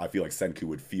like, I feel like Senku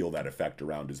would feel that effect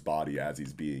around his body as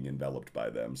he's being enveloped by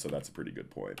them. So that's a pretty good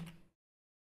point.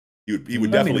 He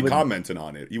would definitely comment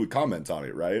on it. He would comment on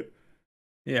it, right?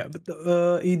 Yeah,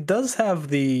 but he does have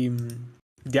the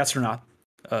astronaut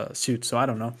suit, so I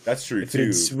don't know. That's true if too.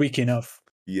 It's weak enough.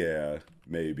 Yeah,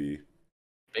 maybe.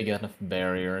 Big enough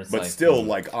barrier. But like, still,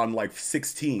 like on like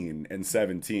 16 and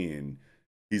 17,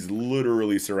 he's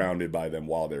literally surrounded by them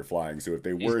while they're flying. So if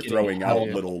they were throwing out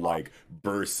little like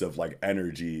bursts of like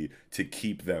energy to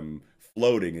keep them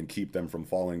floating and keep them from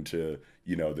falling to,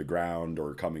 you know, the ground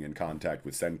or coming in contact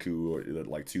with Senku or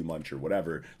like too much or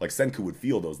whatever, like Senku would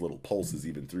feel those little pulses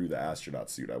even through the astronaut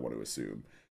suit, I want to assume.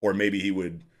 Or maybe he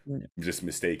would just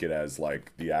mistake it as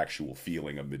like the actual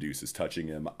feeling of Medusa's touching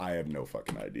him. I have no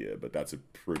fucking idea, but that's a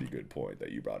pretty good point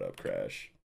that you brought up,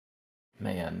 Crash.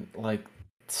 Man, like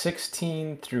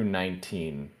 16 through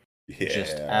 19,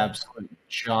 just absolute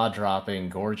jaw-dropping,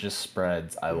 gorgeous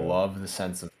spreads. I love the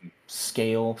sense of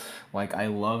scale. Like, I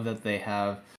love that they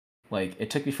have, like, it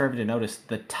took me forever to notice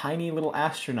the tiny little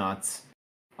astronauts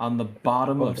on the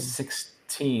bottom of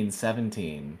 16,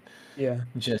 17. Yeah.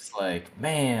 Just like,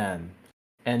 man.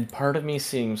 And part of me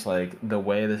seems like the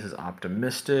way this is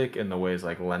optimistic and the ways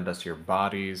like lend us your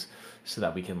bodies so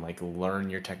that we can like learn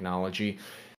your technology.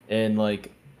 And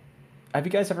like, have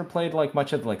you guys ever played like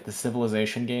much of like the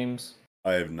Civilization games?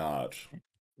 I have not.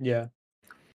 Yeah.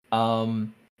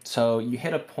 So you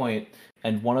hit a point,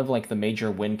 and one of like the major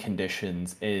win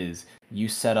conditions is you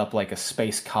set up like a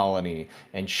space colony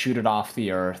and shoot it off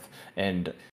the Earth,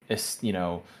 and it's, you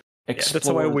know, explore. That's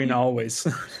how I win always.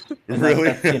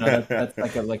 Really? That's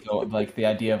like the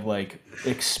idea of like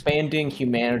expanding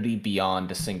humanity beyond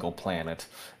a single planet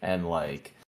and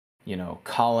like, you know,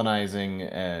 colonizing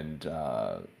and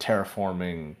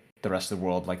terraforming the rest of the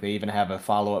world. Like they even have a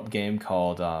follow-up game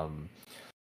called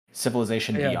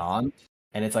Civilization Beyond,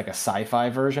 and it's like a sci-fi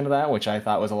version of that, which I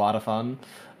thought was a lot of fun.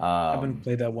 I haven't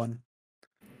played that one.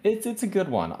 It's a good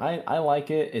one. I like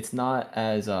it. It's not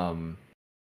as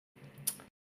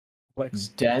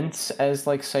dense as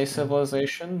like say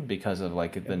Civilization because of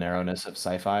like the narrowness of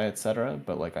sci-fi, etc.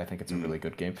 But like I think it's a really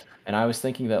good game. And I was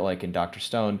thinking that like in Dr.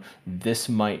 Stone, this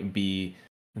might be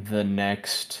the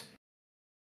next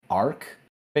arc.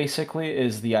 Basically,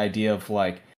 is the idea of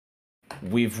like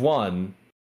we've won,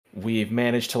 we've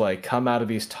managed to like come out of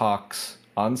these talks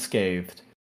unscathed,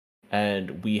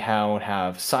 and we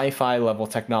have sci-fi level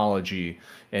technology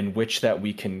in which that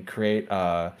we can create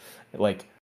like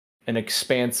an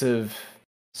expansive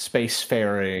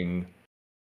spacefaring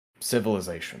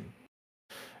civilization.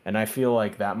 And I feel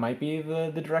like that might be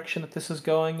the direction that this is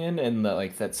going in, and that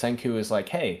like that Senku is like,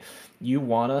 hey, you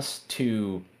want us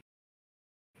to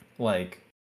like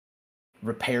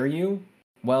repair you?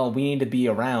 Well, we need to be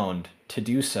around to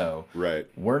do so. Right.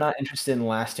 We're not interested in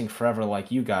lasting forever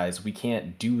like you guys. We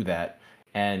can't do that.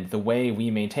 And the way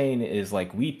we maintain is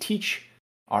like we teach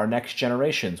our next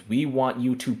generations. We want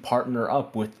you to partner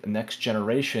up with the next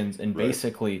generations and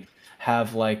basically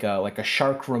have like a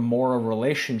Shark Remora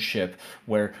relationship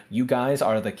where you guys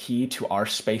are the key to our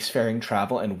spacefaring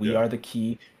travel, and we Yeah. are the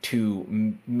key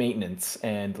to maintenance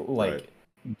and Right. like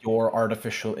your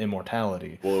artificial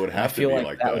immortality. Well, it would And I have to feel be like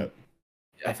like that would,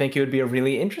 that. I think it would be a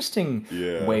really interesting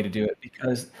Yeah. way to do it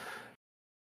because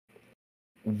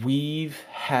we've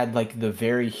had like the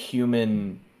very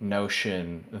human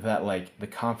notion that like the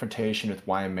confrontation with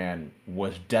Y-Man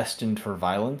was destined for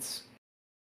violence.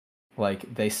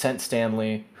 Like they sent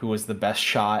Stanley, who was the best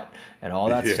shot and all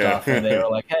that stuff, and they Yeah.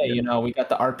 were like, "Hey, Yeah. we got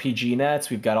the RPG nets,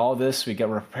 we've got all this, we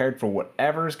we're prepared for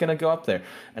whatever's gonna go up there."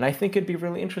 And I think it'd be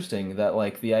really interesting that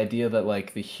like the idea that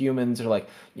like the humans are like,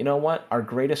 you know what, our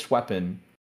greatest weapon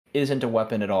isn't a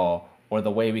weapon at all, or the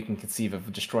way we can conceive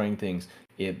of destroying things.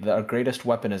 Our greatest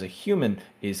weapon as a human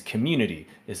is community,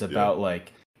 is Yeah. about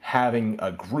like having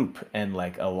a group and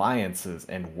like alliances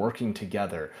and working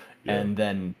together, Yeah. and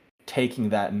then taking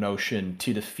that notion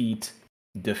to defeat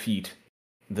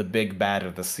the big bad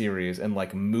of the series and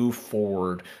like move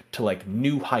forward to like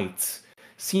new heights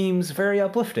seems very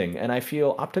uplifting, and I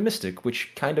feel optimistic,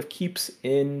 which kind of keeps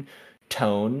in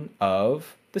tone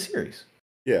of the series.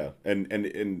 Yeah, and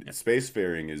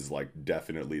spacefaring is like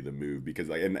definitely the move because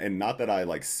like and not that I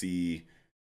like see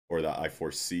or that I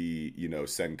foresee,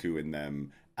 Senku and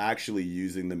them actually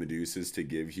using the Medusas to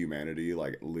give humanity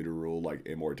like literal like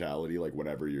immortality, like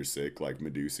whenever you're sick, like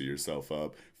Medusa yourself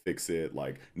up, fix it,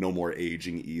 like no more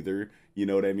aging either. You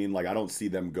know what I mean? Like I don't see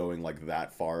them going like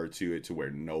that far to it to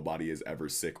where nobody is ever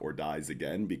sick or dies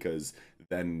again because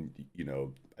then,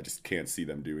 I just can't see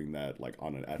them doing that like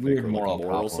on an ethic Weird or like moral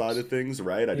moral side problems. of things,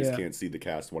 right? I just Yeah. can't see the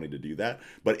cast wanting to do that.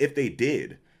 But if they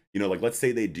did, like let's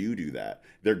say they do that,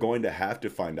 they're going to have to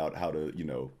find out how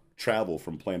to, travel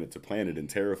from planet to planet and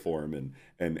terraform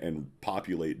and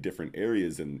populate different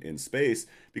areas in space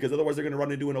because otherwise they're going to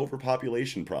run into an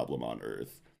overpopulation problem on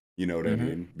Earth. You know what I Hmm.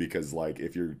 mean? Because like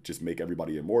if you just make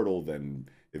everybody immortal, then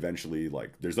eventually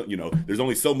like there's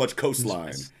only so much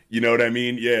coastline. Space. You know what I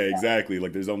mean? Yeah, exactly.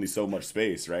 Like there's only so much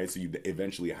space, right? So you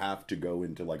eventually have to go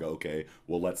into like, okay,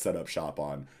 well let's set up shop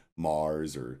on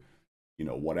Mars or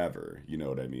whatever. You know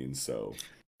what I mean? So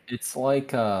It's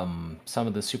like some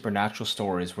of the supernatural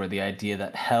stories where the idea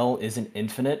that hell isn't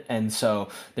infinite, and so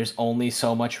there's only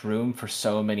so much room for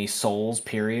so many souls,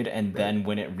 period, and right. then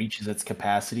when it reaches its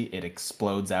capacity, it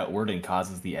explodes outward and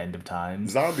causes the end of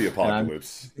times. Zombie And I'm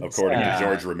apocalypse, It's according to yeah,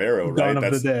 George Romero, Dawn right? of the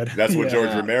That's Dead. that's what Yeah. George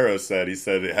yeah, Romero said. He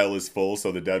said hell is full,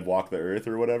 so the dead walk the earth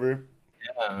or whatever.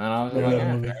 yeah. And I was Love like, that Yeah,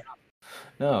 yeah, movie.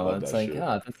 no, love it's that like, shit.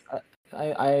 yeah,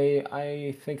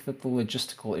 I think that the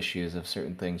logistical issues of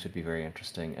certain things would be very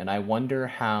interesting, and I wonder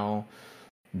how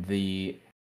the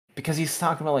because he's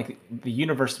talking about like the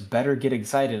universe better get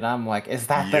excited. I'm like, is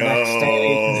that the next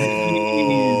stage?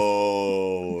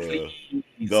 Please, Yo,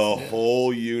 please. the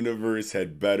whole universe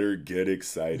had better get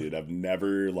excited. I've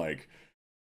never like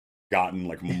gotten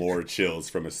like more chills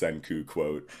from a Senku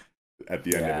quote at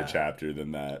the end of a Yeah. chapter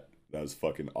than that. That was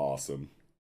fucking awesome.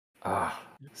 Ah,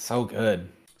 so good.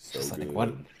 So Just like what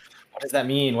good. what does that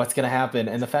mean? What's gonna happen?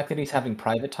 And the fact that he's having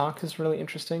private talk is really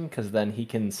interesting because then he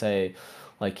can say,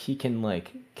 like, he can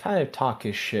like kind of talk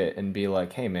his shit and be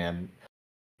like, "Hey, man,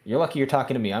 you're lucky you're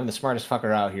talking to me. I'm the smartest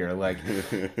fucker out here. Like,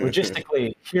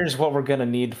 logistically, here's what we're gonna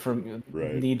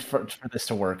Right, for this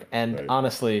to work. And right.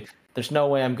 honestly, there's no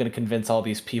way I'm gonna convince all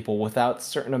these people without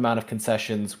certain amount of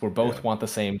concessions. We Yeah, both want the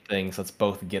same things. Let's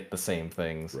both get the same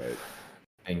things. right.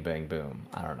 Bang, bang, boom.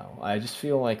 I don't know. I just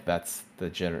feel like that's the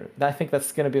I think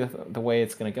that's gonna be the way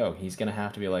it's gonna go. He's gonna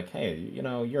have to be like, hey,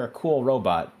 you're a cool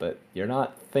robot, but you're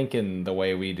not thinking the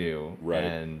way we do, Right.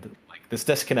 and like this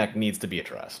disconnect needs to be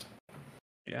addressed.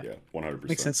 Yeah. Yeah, Makes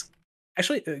 100%. sense.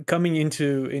 Actually, coming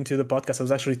into the podcast, I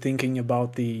was actually thinking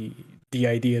about the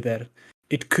idea that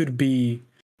it could be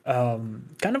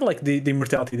kind of like the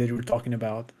immortality that you were talking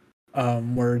about,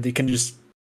 where they can just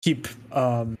keep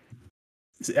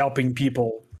helping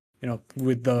people,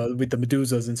 with the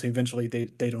Medusas, and so eventually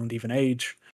they don't even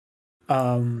age.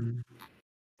 Um,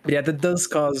 yeah, that does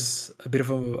cause a bit of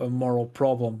a moral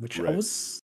problem, which I Right.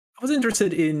 was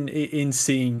interested in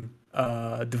seeing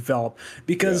develop, Yeah.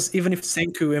 because even if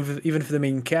Senku, even if the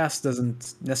main cast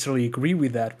doesn't necessarily agree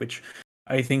with that, which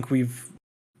I think we've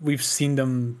seen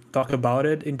them talk about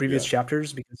it in previous Yeah.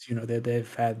 chapters, because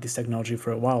they've had this technology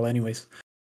for a while anyways.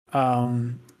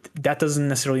 That doesn't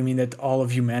necessarily mean that all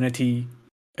of humanity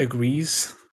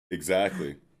agrees.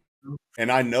 Exactly.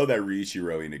 And I know that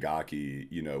Riichiro Inagaki,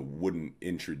 wouldn't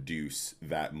introduce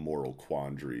that moral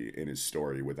quandary in his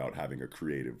story without having a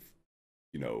creative,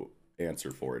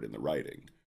 answer for it in the writing.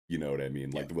 You know what I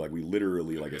mean? Like we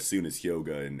literally, like as soon as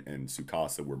Hyoga and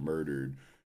Tsukasa were murdered,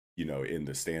 in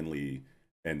the Stanley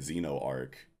and Xeno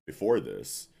arc before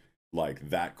this, like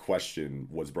that question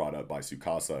was brought up by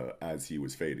Tsukasa as he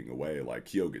was fading away. Like,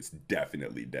 Kyoga's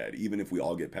definitely dead. Even if we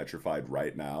all get petrified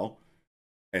right now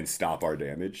and stop our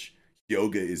damage,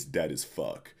 Kyoga is dead as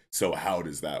fuck. So how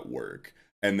does that work?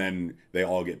 And then they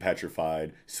all get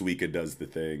petrified. Suika does the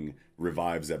thing,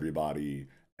 revives everybody,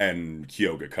 and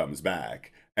Kyoga comes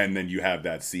back. And then you have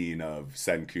that scene of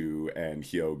Senku and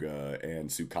Hyoga and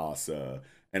Tsukasa,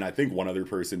 and I think one other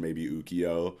person, maybe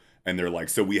Ukyo, and they're like,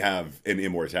 so we have an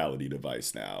immortality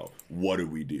device now. What do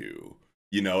we do?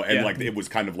 You know, and like it was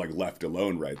kind of like left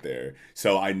alone right there.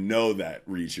 So I know that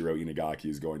Riichiro Inagaki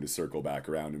is going to circle back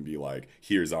around and be like,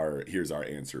 here's our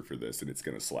answer for this, and it's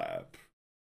gonna slap.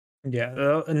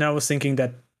 Yeah, and I was thinking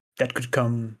that could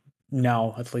come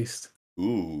now at least.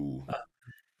 Ooh.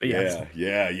 Yeah.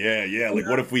 Like,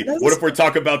 what if we're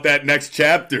talking about that next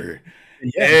chapter?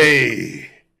 Yeah. Hey.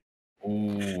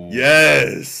 Ooh.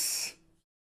 Yes.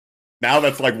 Now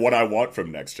that's like what I want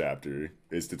from next chapter,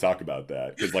 is to talk about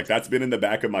that, because like that's been in the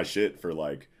back of my shit for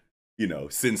like, you know,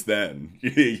 since then.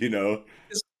 You know,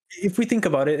 if we think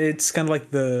about it, it's kind of like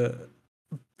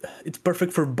it's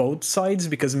perfect for both sides,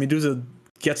 because Medusa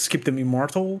gets to keep them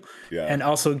immortal, and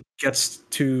also gets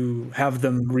to have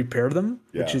them repair them,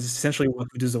 which is essentially what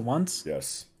Medusa wants.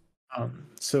 Yes.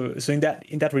 So in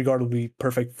that regard, it would be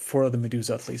perfect for the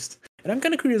Medusa at least. And I'm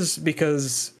kind of curious,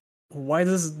 because why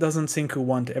doesn't Senku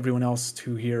want everyone else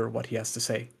to hear what he has to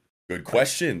say? Good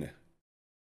question.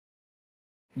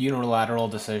 Unilateral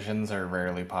decisions are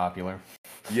rarely popular.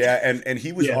 Yeah, and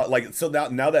he was like, so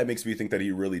now that makes me think that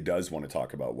he really does want to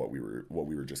talk about what we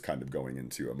were just kind of going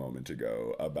into a moment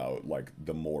ago, about like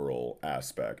the moral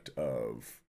aspect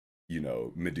of, you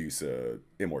know, Medusa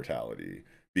immortality,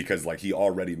 because like he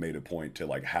already made a point to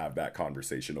like have that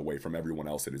conversation away from everyone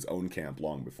else at his own camp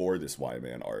long before this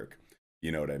Y-Man arc.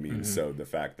 You know what I mean? Mm-hmm. So the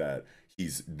fact that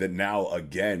he's now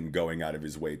again going out of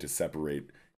his way to separate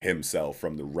himself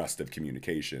from the rest of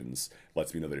communications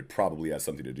lets me know that it probably has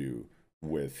something to do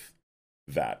with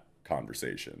that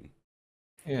conversation.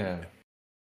 Yeah.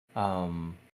 I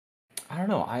don't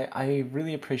know. I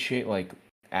really appreciate, like,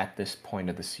 at this point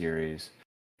of the series,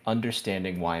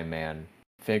 understanding Y-Man,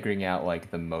 figuring out like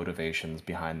the motivations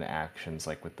behind the actions,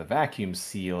 like with the vacuum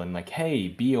seal and like, hey,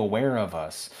 be aware of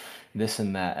us, this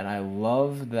and that. And I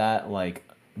love that, like,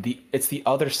 it's the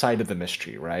other side of the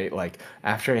mystery, right? Like,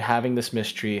 after having this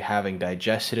mystery, having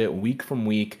digested it week from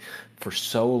week for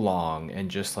so long, and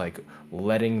just like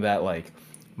letting that, like,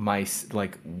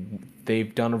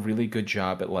 they've done a really good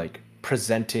job at like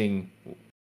presenting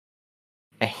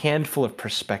a handful of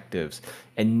perspectives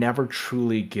and never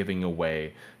truly giving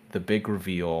away the big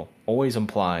reveal, always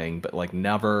implying, but like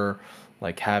never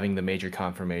like having the major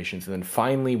confirmations. And then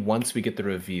finally, once we get the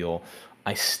reveal,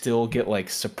 I still get like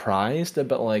surprised,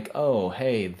 but like, oh,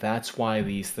 hey, that's why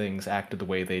these things acted the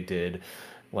way they did.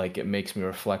 Like, it makes me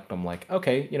reflect. I'm like,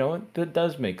 okay, you know what? That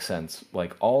does make sense.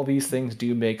 Like, all these things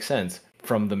do make sense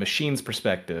from the machine's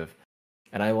perspective.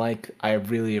 And I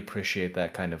really appreciate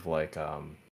that kind of like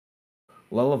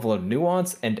level of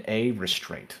nuance and a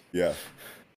restraint. Yeah.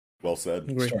 Well said.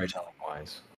 Storytelling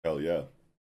wise. Hell yeah.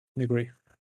 I agree.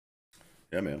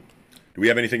 Yeah, man. Do we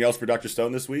have anything else for Dr.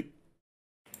 Stone this week?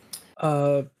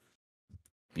 Beauty.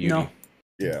 No.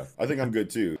 Yeah, I think I'm good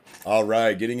too. All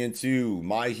right, getting into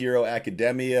My Hero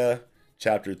Academia,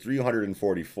 chapter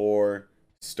 344,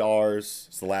 Stars.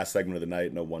 It's the last segment of the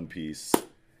night, no One Piece.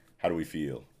 How do we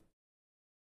feel?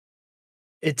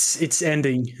 It's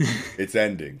ending. It's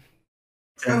ending.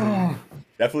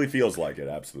 Definitely feels like it,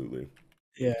 absolutely.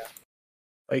 Yeah.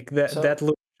 Like that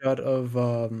little shot of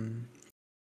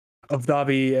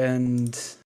Dabi and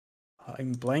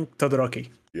I'm blank, Todoroki.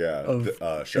 Yeah,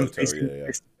 Shoto, yeah.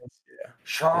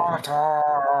 Shoto!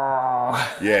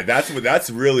 Yeah, that's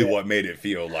really what made it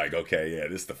feel like, okay, yeah,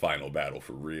 this is the final battle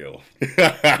for real.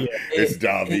 It's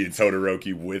Dabi and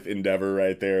Todoroki with Endeavor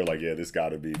right there. Like, yeah, this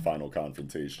gotta be final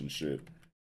confrontation shit.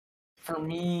 For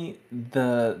me,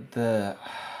 the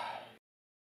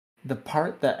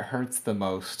part that hurts the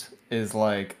most is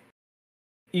like,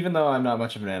 even though I'm not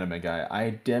much of an anime guy,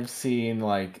 I have seen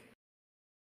like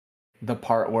the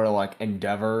part where like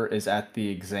Endeavor is at the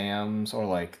exams or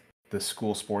like the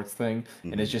school sports thing,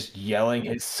 and is just yelling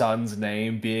his son's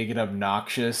name, being an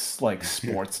obnoxious like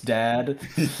sports dad.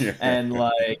 And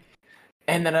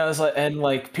then I was like, and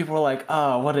like people were like,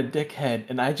 oh, what a dickhead.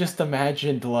 And I just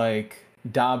imagined like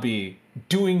Dabi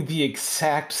doing the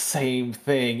exact same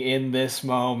thing in this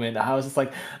moment. I was just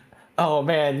like, oh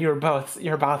man, you're both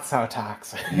so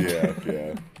toxic.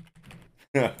 Yeah.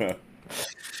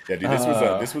 Yeah, dude,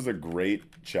 this was a great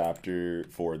chapter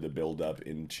for the build up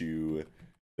into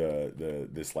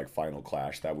this like final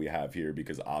clash that we have here,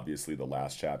 because obviously the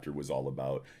last chapter was all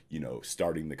about, you know,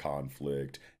 starting the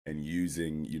conflict and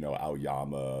using, you know,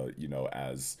 Aoyama, you know,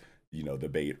 as, you know, the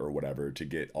bait or whatever to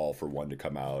get All for One to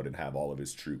come out and have all of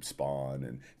his troops spawn,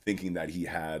 and thinking that he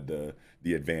had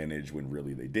the advantage when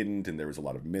really they didn't, and there was a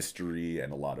lot of mystery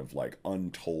and a lot of like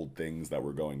untold things that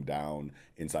were going down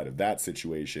inside of that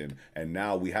situation. And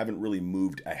now we haven't really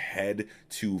moved ahead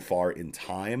too far in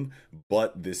time,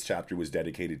 but this chapter was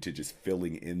dedicated to just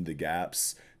filling in the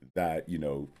gaps that, you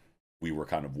know, we were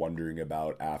kind of wondering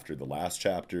about after the last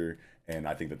chapter. And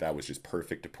I think that that was just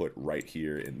perfect to put right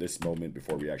here in this moment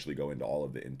before we actually go into all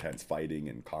of the intense fighting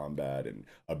and combat and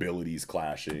abilities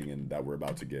clashing, and that we're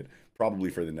about to get probably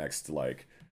for the next like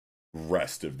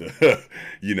rest of the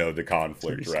you know, the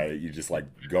conflict, right? You just like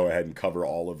go ahead and cover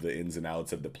all of the ins and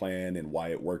outs of the plan and why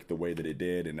it worked the way that it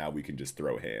did, and now we can just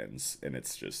throw hands, and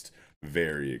it's just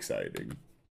very exciting.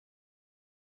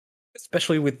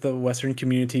 Especially with the Western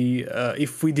community,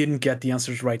 if we didn't get the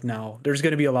answers right now, there's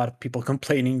going to be a lot of people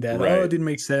complaining that Right. oh, it didn't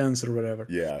make sense or whatever.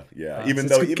 Yeah, yeah. So even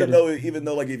it's though good even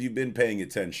though like if you've been paying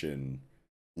attention,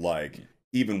 like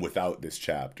even without this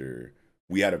chapter,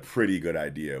 we had a pretty good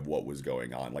idea of what was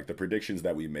going on. Like the predictions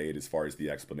that we made as far as the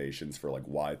explanations for like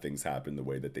why things happened the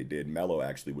way that they did. Mello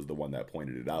actually was the one that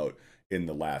pointed it out in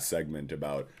the last segment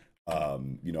about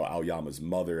you know, Aoyama's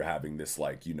mother having this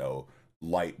like, you know,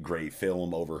 light gray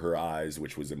film over her eyes,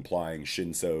 which was implying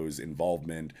Shinso's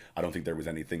involvement. I don't think there was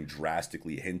anything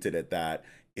drastically hinted at that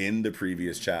in the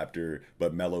previous chapter,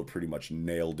 but Mello pretty much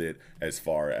nailed it as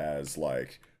far as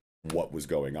like what was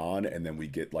going on, and then we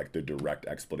get like the direct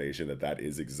explanation that that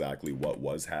is exactly what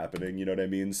was happening, you know what I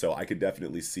mean? So I could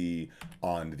definitely see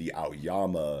on the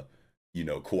Aoyama, you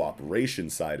know,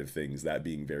 cooperation side of things, that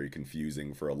being very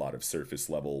confusing for a lot of surface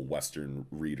level Western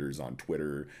readers on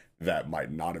Twitter that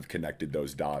might not have connected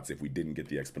those dots. If we didn't get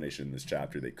the explanation in this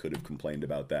chapter, they could have complained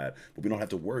about that, but we don't have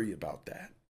to worry about that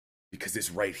because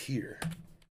it's right here.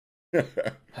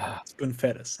 Spoon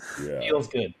fed us. Yeah. Feels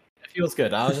good. It feels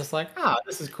good. I was just like,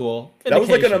 this is cool. That was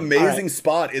like an Vindication. amazing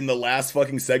spot in the last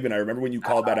fucking segment. I remember when you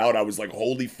called that out, I was like,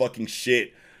 holy fucking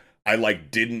shit. I like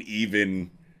didn't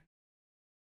even,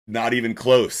 not even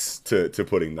close to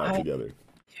putting that together.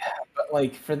 Yeah, but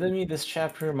like for me, this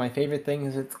chapter, my favorite thing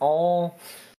is it's all,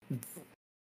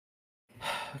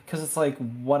 because it's like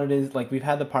what it is. Like we've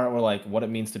had the part where like what it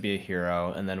means to be a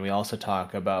hero, and then we also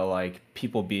talk about like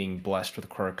people being blessed with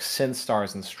quirks since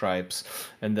Stars and Stripes,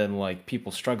 and then like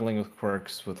people struggling with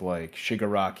quirks with like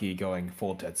Shigaraki going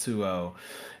full Tetsuo,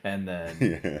 and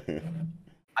then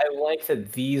I like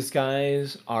that these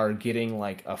guys are getting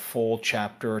like a full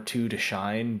chapter or two to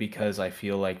shine, because I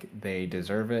feel like they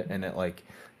deserve it, and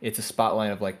it's a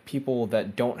spotlight of like people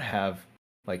that don't have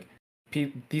like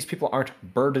these people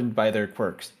aren't burdened by their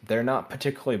quirks. They're not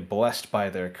particularly blessed by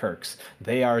their quirks.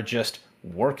 They are just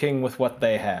working with what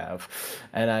they have,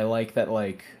 and I like that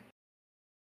like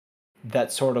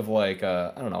that sort of like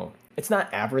I don't know. It's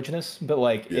not averageness, but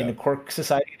like in a quirk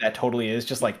society, that totally is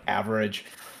just like average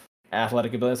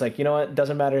athletic ability. It's like, you know what? It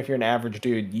doesn't matter if you're an average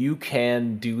dude. You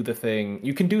can do the thing.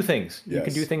 You can do things. You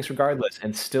can do things regardless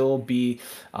and still be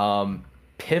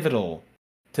pivotal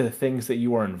to the things that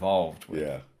you are involved with.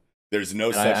 Yeah. There's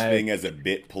no such thing as a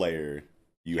bit player.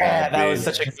 You have been, that was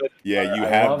such a good. Yeah, you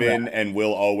have been and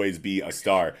will always be a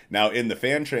star. Now, in the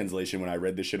fan translation, when I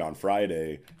read this shit on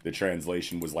Friday, the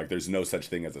translation was like, "There's no such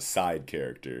thing as a side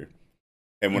character."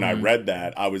 And when I read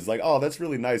that, I was like, "Oh, that's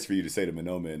really nice for you to say to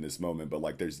Monoma in this moment." But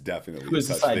like, there's definitely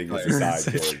such thing as a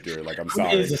side character. Like, I'm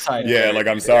sorry. Like,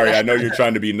 I'm sorry. I know you're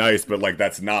trying to be nice, but like,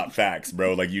 that's not facts,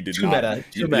 bro. Like, you did not.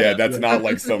 Yeah, that's not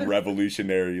like some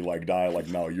revolutionary like dialogue.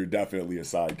 No, you're definitely a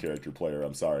side character player.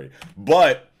 I'm sorry,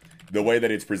 but the way that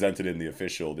it's presented in the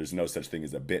official, there's no such thing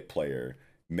as a bit player,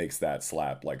 makes that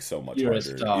slap like so much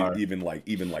harder. Even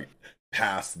like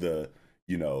past the,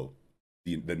 you know,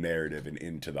 the narrative and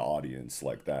into the audience,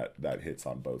 like that hits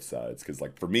on both sides. Because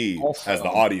like for me, also, as the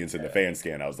audience in the fan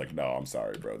scan, I was like, no, I'm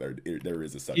sorry, bro, there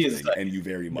is a such thing, and you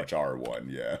very much are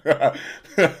one.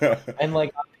 And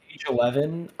like on page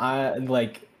 11, I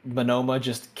like Monoma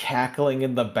just cackling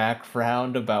in the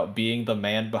background about being the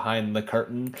man behind the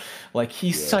curtain. Like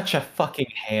he's such a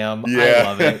fucking ham. I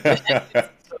love it.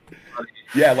 So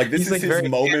yeah, like this is his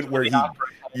moment where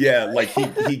like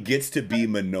he gets to be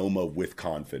Monoma with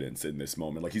confidence in this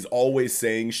moment. Like he's always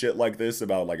saying shit like this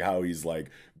about like how he's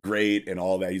like great and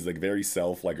all that. He's like very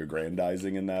like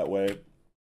aggrandizing in that way.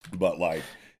 But like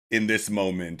in this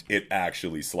moment, it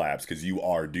actually slaps because you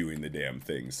are doing the damn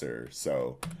thing, sir.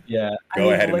 So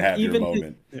go ahead and have your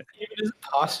moment. Even his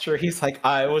posture, he's like,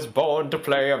 I was born to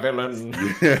play a villain.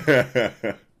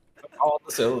 All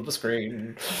silver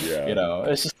screen. Yeah. You know,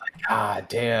 it's just like, God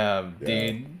damn,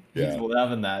 dude. He's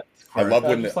loving that. I love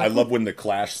when the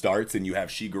clash starts and you have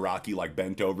Shigaraki like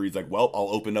bent over. He's like, "Well, I'll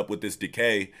open up with this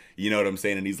decay." You know what I'm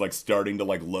saying? And he's like starting to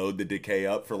like load the decay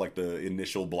up for like the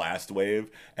initial blast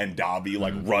wave, and Dabi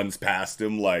like runs past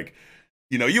him like,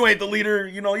 you ain't the leader.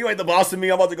 You ain't the boss of me.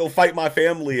 I'm about to go fight my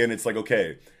family. And it's like,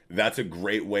 okay, that's a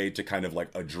great way to kind of like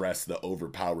address the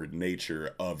overpowered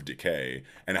nature of decay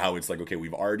and how it's like, okay,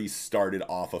 we've already started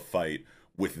off a fight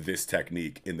with this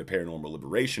technique in the Paranormal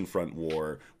Liberation Front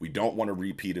War. We don't want a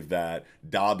repeat of that.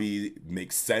 Dabi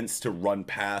makes sense to run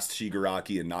past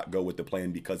Shigaraki and not go with the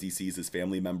plan because he sees his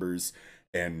family members.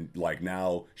 And like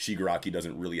now Shigaraki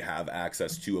doesn't really have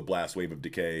access to a blast wave of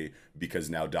decay because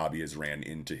now Dabi has ran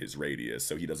into his radius.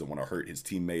 So he doesn't want to hurt his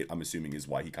teammate, I'm assuming is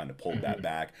why he kind of pulled that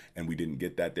back. And we didn't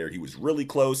get that there. He was really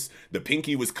close. The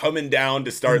pinky was coming down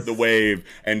to start the wave.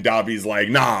 And Dabi's like,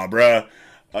 nah, bruh.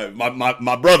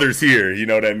 My brother's here, you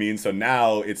know what I mean? So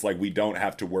now it's like we don't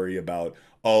have to worry about,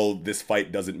 oh, this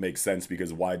fight doesn't make sense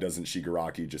because why doesn't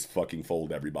Shigaraki just fucking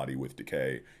fold everybody with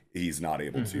decay? He's not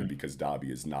able to because Dabi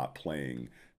is not playing,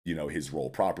 his role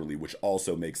properly, which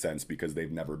also makes sense because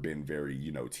they've never been very,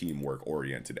 teamwork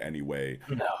oriented anyway.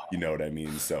 No. You know what I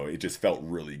mean? So it just felt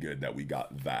really good that we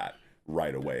got that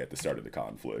right away at the start of the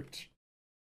conflict.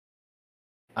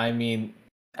 I mean,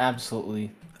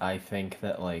 absolutely. I think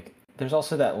that like there's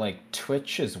also that like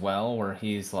twitch as well where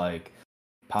he's like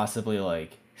possibly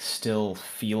like still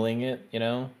feeling it,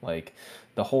 like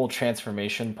the whole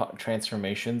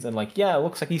transformations and like, yeah, it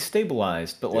looks like he's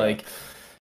stabilized, but like,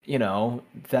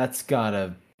 that's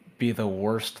gotta be the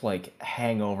worst like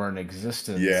hangover in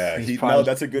existence. Yeah,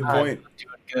 that's a good point.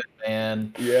 Doing good,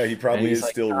 man. Yeah, he probably is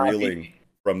like, still reeling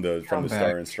from the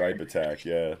Star and Stripe attack.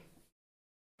 Yeah.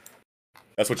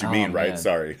 That's what you mean, right? Man.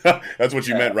 Sorry. That's what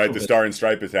you meant, right? The Star and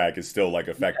Stripe attack is still like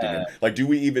affecting him. Like, do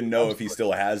we even know if he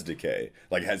still has decay?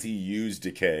 Like, has he used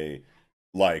decay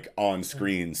like on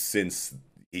screen since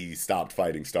he stopped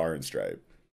fighting Star and Stripe?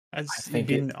 Has he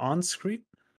been on screen?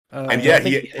 And yeah,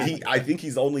 I think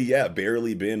he's only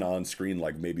barely been on screen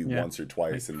like maybe once or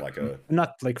twice in like a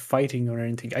not like fighting or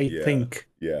anything. I think.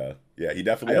 Yeah, he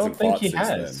definitely hasn't fought since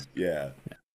then. Yeah.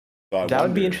 So that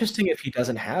would be interesting if he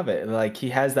doesn't have it. Like he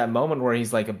has that moment where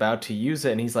he's like about to use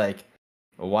it, and he's like,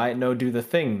 "Why no do the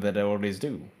thing that I always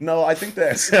do?" No, I think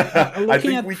that's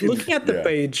looking at the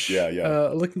page.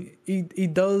 He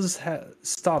does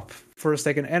stop for a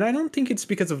second, and I don't think it's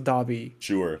because of Dabi.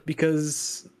 Sure.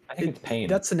 Because I think it's pain.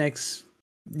 That's an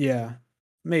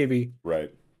maybe.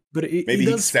 Right. But maybe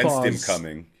he sensed him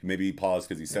coming. Maybe he paused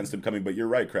because he sensed him coming. But you're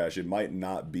right, Crash. It might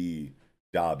not be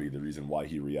Dabi the reason why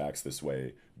he reacts this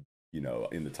way.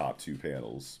 In the top two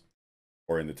panels,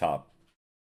 or in the top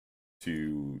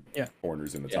two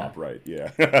corners in the top right,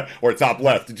 or top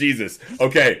left. Jesus.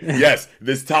 Okay, yes,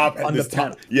 this top,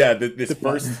 this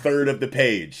first third of the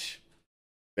page.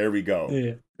 There we go.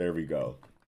 Yeah. There we go.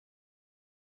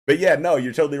 But yeah, no,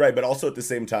 you're totally right. But also at the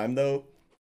same time, though,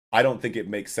 I don't think it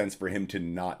makes sense for him to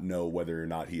not know whether or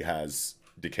not he has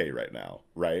decay right now,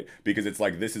 right? Because it's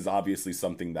like this is obviously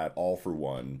something that All For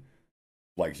One.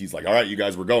 Like, he's like, all right, you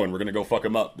guys, we're going to go fuck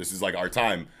him up. This is like our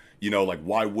time. Like,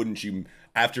 why wouldn't you,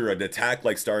 after an attack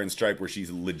like Star and Stripe, where she's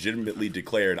legitimately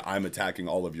declared, I'm attacking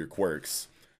all of your quirks,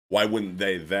 why wouldn't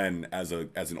they then, as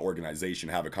an organization,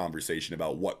 have a conversation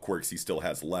about what quirks he still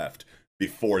has left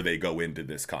before they go into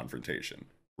this confrontation,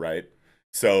 right?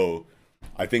 So,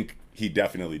 I think he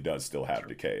definitely does still have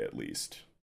decay, at least.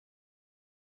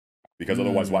 Because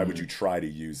otherwise, why would you try to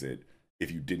use it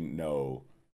if you didn't know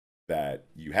that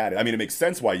you had it? I mean, it makes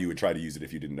sense why you would try to use it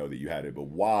if you didn't know that you had it, but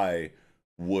why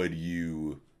would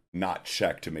you not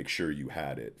check to make sure you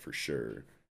had it for sure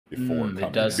before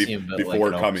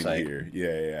coming here?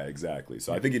 Yeah, exactly.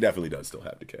 So I think he definitely does still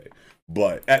have decay,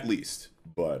 but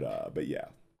yeah,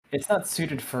 it's not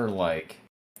suited for like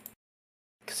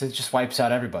because it just wipes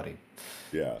out everybody.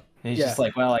 Yeah. And he's just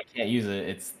like, well, I can't use it.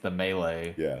 It's the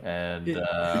melee. Yeah. And you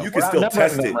can still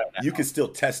test it. You can still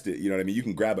test it. You know what I mean? You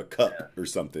can grab a cup or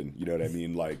something. You know what I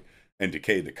mean? Like, and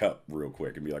decay the cup real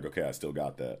quick and be like, okay, I still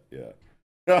got that. Yeah.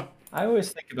 I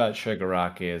always think about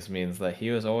Shigaraki as means that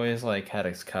he was always like had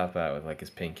his cup out with like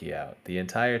his pinky out the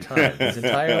entire time, his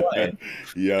entire life.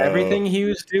 Yeah. Everything he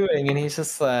was doing, and he's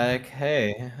just like,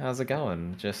 hey, how's it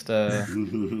going? Just hey,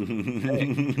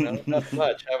 not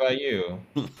much. How about you?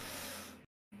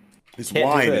 His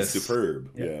wine is superb.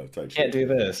 Can't do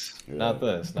this. Yeah. Not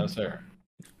this. No, sir.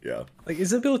 Yeah. Like,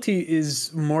 his ability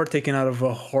is more taken out of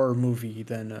a horror movie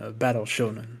than a battle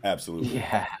shonen. Absolutely.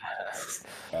 Yeah.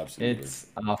 Absolutely. It's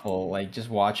awful. Like just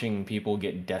watching people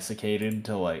get desiccated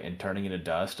to like and turning into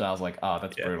dust. I was like, oh,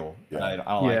 that's brutal. Yeah. I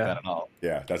don't like that at all.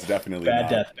 Yeah, that's definitely Bad not.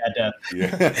 death. Bad death.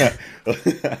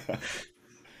 Yeah.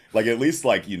 Like at least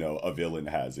like, you know, a villain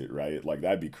has it, right? Like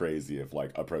that'd be crazy if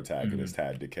like a protagonist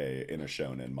had decay in a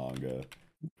shonen manga.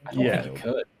 I don't think you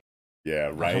could.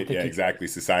 Yeah, right. Yeah, exactly.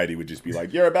 Society would just be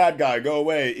like, "You're a bad guy. Go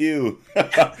away. Ew,"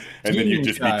 and then you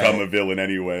just become a villain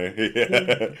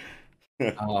anyway.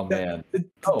 Oh man.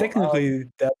 Technically,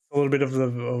 that's a little bit of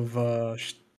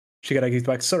Shigaragi's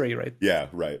backstory, right? Yeah,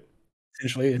 right.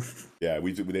 Essentially. Yeah,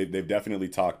 they've definitely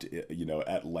talked, you know,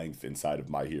 at length inside of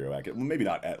My Hero Academia. Well, maybe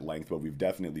not at length, but we've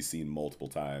definitely seen multiple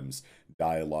times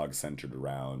dialogue centered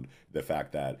around the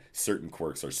fact that certain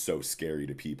quirks are so scary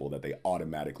to people that they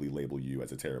automatically label you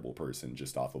as a terrible person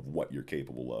just off of what you're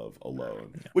capable of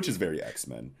alone, which is very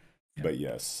X-Men. Yeah. But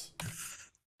yes.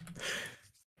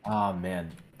 Oh man.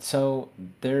 So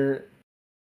remember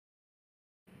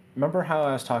how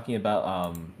I was talking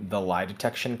about the lie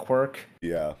detection quirk?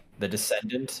 Yeah. The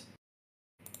Descendant.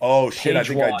 Oh shit! I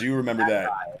think I do remember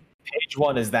that. Page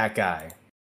 1 is that guy.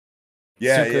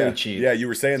 Yeah, yeah. You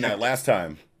were saying that last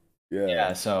time. Yeah.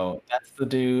 Yeah. So that's the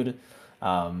dude.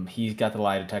 He's got the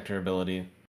lie detector ability.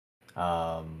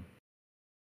 Or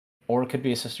it could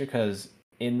be a sister, because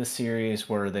in the series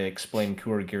where they explain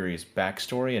Kurogiri's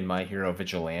backstory in My Hero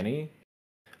Vigilante,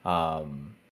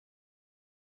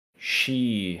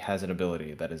 she has an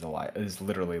ability that is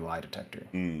literally lie detector.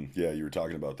 Yeah, you were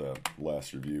talking about that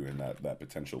last review and that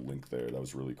potential link there. That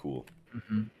was really cool.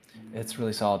 It's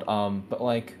really solid. But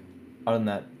like, other than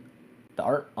that, the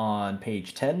art on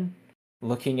page 10,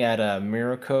 looking at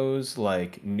Miriko's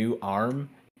like new arm,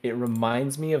 it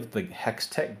reminds me of the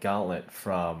Hextech gauntlet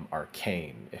from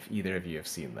Arcane. If either of you have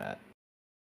seen that,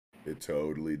 it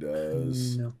totally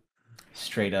does. No.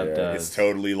 Straight up does. It's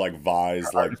totally like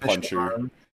Vi's like puncher.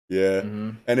 Arm. Yeah,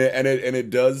 and it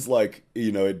does, like,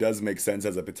 you know, it does make sense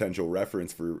as a potential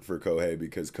reference for Kohei,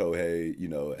 because Kohei, you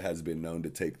know, has been known to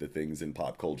take the things in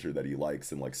pop culture that he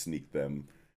likes and like sneak them,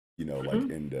 you know, like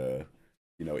into,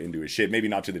 you know, into his shit. Maybe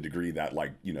not to the degree that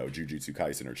like, you know, Jujutsu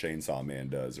Kaisen or Chainsaw Man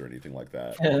does or anything like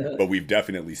that. But we've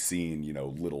definitely seen, you know,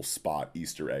 little spot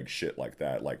Easter egg shit like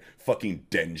that. Like fucking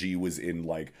Denji was in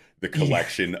like the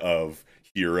collection of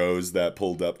heroes that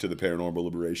pulled up to the Paranormal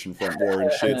Liberation Front War and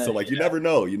shit. So like, you never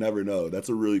know. That's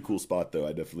a really cool spot though.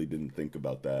 I definitely didn't think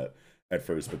about that at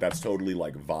first, but that's totally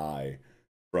like Vi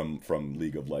from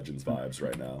League of Legends vibes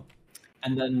right now.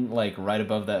 And then like right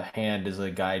above that hand is a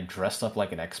guy dressed up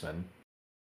like an X-Men.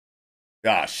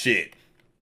 Ah, shit.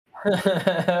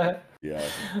 Yeah.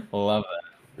 Love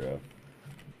that.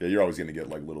 Yeah, you're always gonna get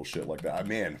like little shit like that.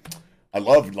 Man, I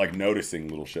love like noticing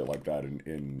little shit like that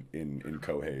in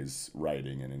Kohei's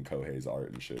writing and in Kohei's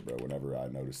art and shit, bro. Whenever I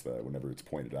notice that, whenever it's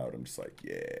pointed out, I'm just like,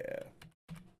 yeah.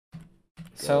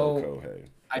 So Kohei.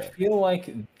 I feel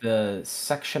like the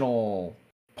sectional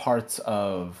parts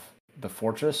of the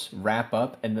fortress wrap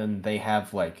up, and then they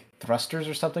have like thrusters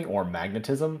or something, or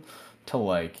magnetism to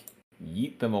like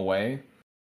yeet them away.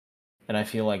 And I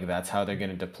feel like that's how they're going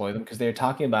to deploy them, because they're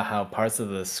talking about how parts of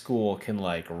the school can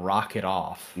like rocket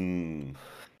off. So I'm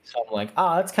like,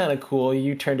 that's kind of cool.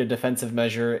 You turned a defensive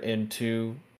measure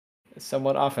into a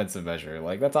somewhat offensive measure.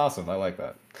 Like, that's awesome. I like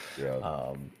that.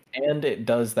 Yeah. And it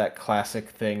does that classic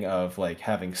thing of like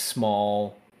having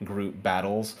small group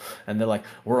battles, and they're like,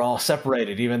 we're all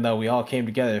separated even though we all came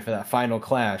together for that final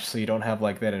clash, so you don't have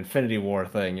like that Infinity War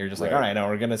thing. You're just like, all right, now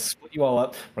we're gonna split you all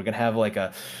up, we're gonna have like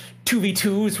a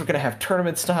 2v2s, we're gonna have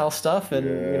tournament style stuff, and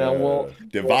you know, we'll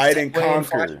divide and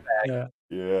conquer. No,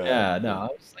 I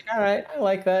was like, all right, I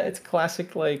like that. It's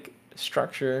classic like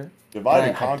structure. Divide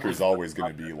and conquer is always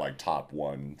going to be like top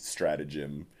one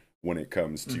stratagem when it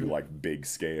comes to like big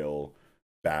scale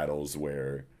battles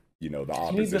where, you know, the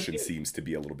opposition seems to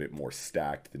be a little bit more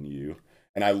stacked than you.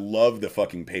 And I love the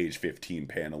fucking page 15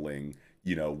 paneling,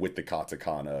 you know, with the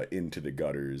katakana into the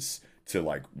gutters to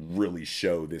like really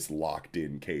show this locked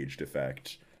in caged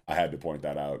effect. I had to point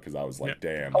that out because I was like,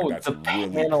 damn, like, that's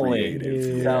really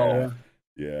creative.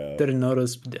 Yeah. Didn't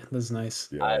notice. That's nice.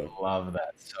 Yeah. I love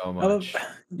that so much.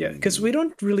 Because we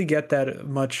don't really get that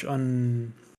much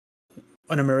on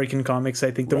American comics. I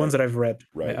think the ones that I've read,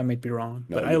 I might be wrong,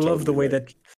 but I love the way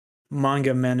that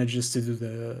manga manages to do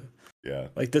the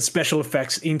like the special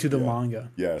effects into the manga.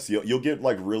 Yes, you'll get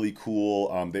like really cool.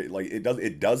 They like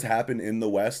it does happen in the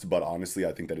West, but honestly,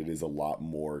 I think that it is a lot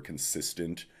more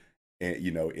consistent,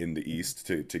 you know, in the East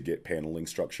to get paneling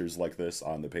structures like this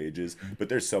on the pages. But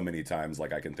there's so many times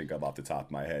like I can think of off the top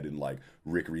of my head in like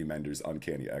Rick Remender's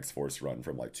Uncanny X-Force run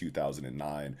from like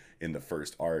 2009 in the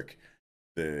first arc.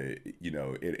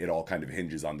 it all kind of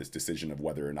hinges on this decision of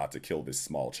whether or not to kill this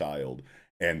small child,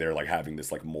 and they're like having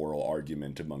this like moral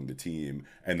argument among the team,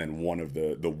 and then one of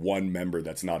the one member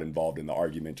that's not involved in the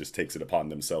argument just takes it upon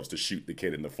themselves to shoot the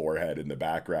kid in the forehead in the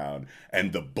background,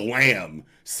 and the blam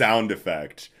sound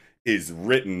effect is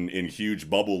written in huge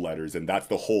bubble letters, and that's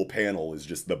the whole panel is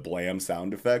just the blam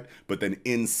sound effect, but then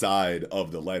inside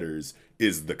of the letters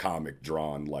is the comic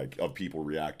drawn like of people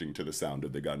reacting to the sound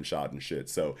of the gunshot and shit.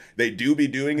 So they do be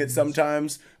doing it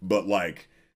sometimes, but like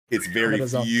it's very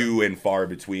few and far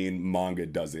between. Manga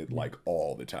does it like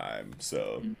all the time.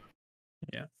 So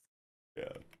yeah.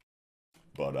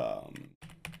 But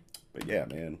yeah,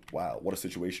 man, wow, what a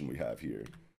situation we have here.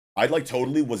 I like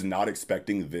totally was not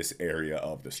expecting this area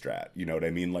of the strat. You know what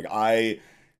I mean? Like I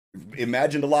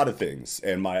imagined a lot of things,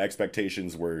 and my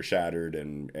expectations were shattered,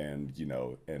 and you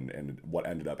know, and what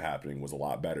ended up happening was a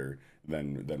lot better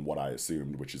than what I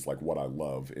assumed, which is like what I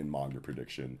love in manga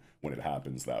prediction when it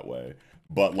happens that way.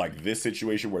 But like this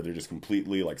situation where they're just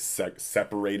completely like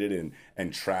separated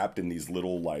and trapped in these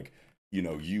little like, you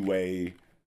know, UA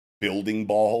building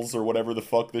balls or whatever the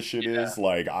fuck this shit is,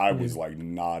 like I was like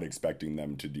not expecting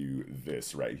them to do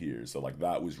this right here. So like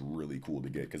that was really cool to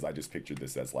get, because I just pictured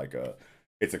this as like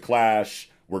it's a clash,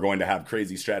 we're going to have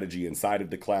crazy strategy inside of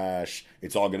the clash,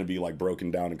 it's all going to be like broken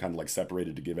down and kind of like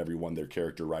separated to give everyone their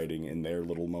character writing in their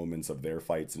little moments of their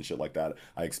fights and shit like that.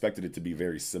 I expected it to be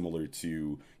very similar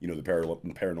to, you know, the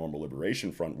Paranormal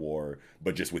Liberation Front War,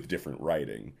 but just with different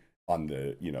writing on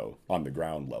the, you know, on the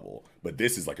ground level. But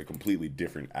this is like a completely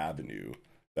different avenue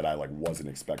that I like wasn't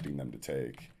expecting them to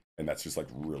take, and that's just like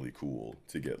really cool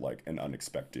to get like an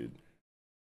unexpected,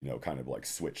 you know, kind of like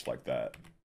switch like that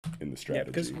in the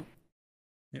strategy.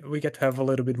 Yeah, we get to have a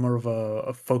little bit more of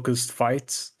a focused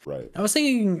fight. Right. I was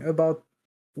thinking about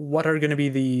what are going to be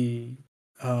the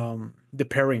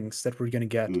pairings that we're going to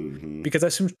get, because I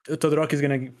assume Todoroki is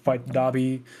going to fight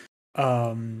Dabi.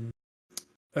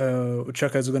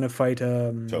 Uchaka is going to fight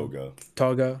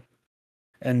Toga,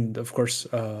 and of course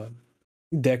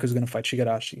Deku is going to fight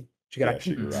Shigaraki. Yeah,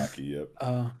 Shigaraki, yep.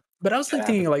 But I was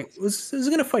thinking, like, is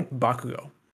going to fight Bakugo?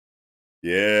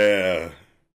 Yeah.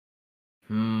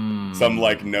 Some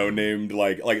like no-named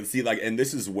like see, like, and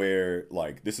this is where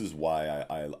like this is why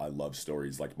I love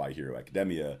stories like My Hero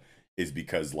Academia, is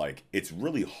because like it's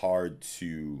really hard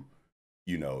to,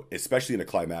 you know, especially in a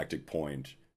climactic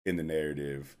point in the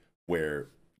narrative where,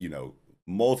 you know,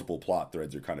 multiple plot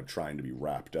threads are kind of trying to be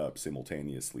wrapped up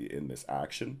simultaneously in this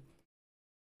action.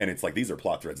 And it's like, these are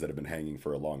plot threads that have been hanging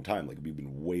for a long time. Like, we've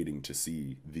been waiting to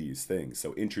see these things.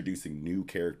 So introducing new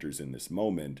characters in this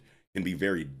moment can be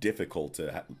very difficult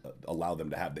to allow them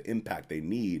to have the impact they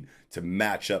need to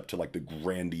match up to like the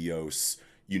grandiose,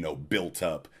 you know, built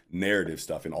up narrative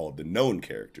stuff in all of the known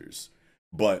characters.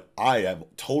 But I have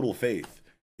total faith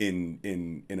in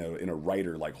a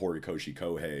writer like Horikoshi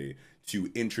Kohei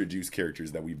to introduce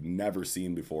characters that we've never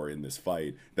seen before in this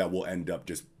fight that will end up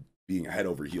just being head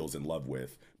over heels in love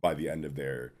with by the end of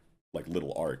their like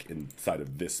little arc inside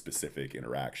of this specific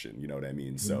interaction. You know what I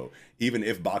mean? So even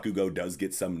if Bakugo does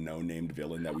get some no-named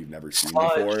villain that we've never seen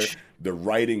before, the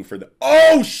writing for the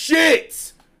oh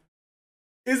shit,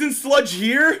 isn't Sludge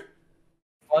here?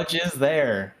 Sludge is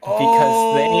there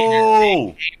because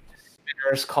they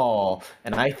Spinner's Call,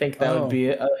 and I think that would be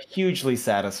a hugely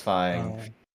satisfying.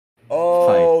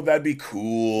 Oh, that'd be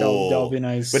cool. That would be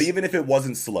nice. But even if it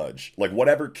wasn't Sludge, like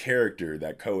whatever character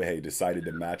that Kohei decided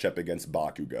to match up against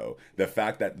Bakugo, the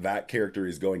fact that that character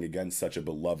is going against such a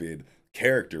beloved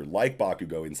character like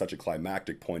Bakugo in such a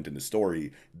climactic point in the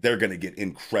story, they're going to get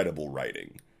incredible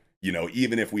writing. You know,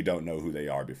 even if we don't know who they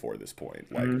are before this point,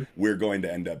 like we're going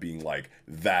to end up being like,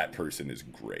 that person is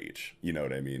great. You know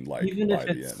what I mean? Like, even if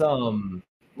it's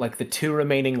like the two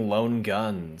remaining lone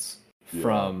guns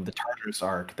from the Tartarus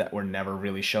arc that were never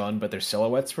really shown, but their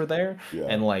silhouettes were there,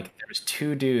 and like there was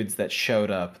two dudes that showed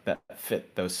up that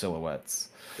fit those silhouettes.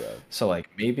 So like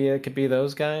maybe it could be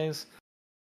those guys.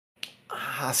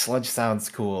 Sludge sounds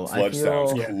cool. Sludge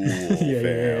sounds cool.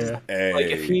 Yeah. Hey. Like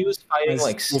if he was fighting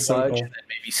like Sludge and then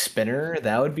maybe Spinner,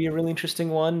 that would be a really interesting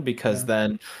one, because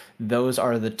then those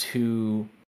are the two.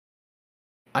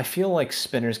 I feel like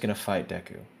Spinner's gonna fight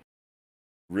Deku.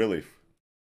 Really?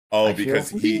 Oh,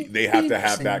 because they have to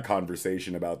have that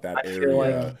conversation about that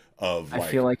area of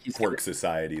like quirk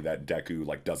society that Deku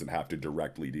like doesn't have to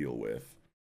directly deal with.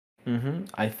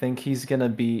 I think he's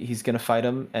gonna fight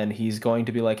him, and he's going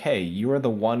to be like, "Hey, you are the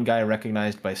one guy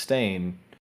recognized by Stain.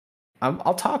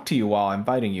 I'll talk to you while I'm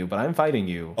fighting you, but I'm fighting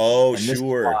you." Oh,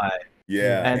 sure.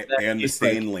 Yeah, and the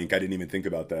Stain link. I didn't even think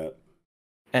about that.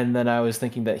 And then I was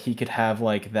thinking that he could have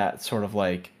like that sort of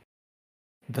like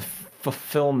the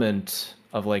fulfillment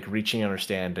of like reaching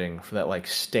understanding for that like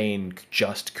Stain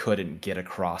just couldn't get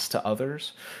across to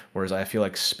others. Whereas I feel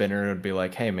like Spinner would be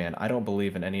like, hey man, I don't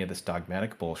believe in any of this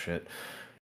dogmatic bullshit.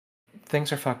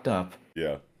 Things are fucked up.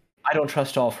 Yeah. I don't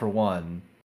trust All for One.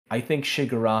 I think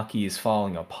Shigaraki is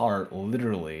falling apart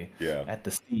literally at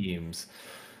the seams.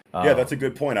 Yeah, that's a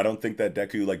good point. I don't think that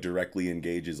Deku like directly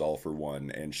engages All for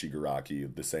One and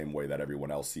Shigaraki the same way that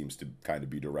everyone else seems to kind of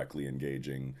be directly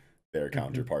engaging their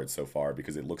counterparts so far,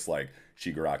 because it looks like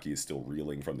Shigaraki is still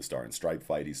reeling from the Star and Stripe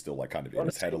fight. He's still like kind of in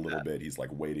his head a little bit. He's like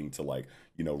waiting to like,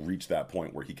 you know, reach that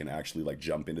point where he can actually like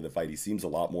jump into the fight. He seems a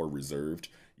lot more reserved,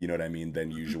 you know what I mean,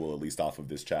 than usual, at least off of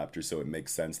this chapter. So it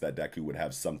makes sense that Deku would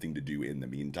have something to do in the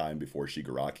meantime before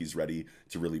Shigaraki's ready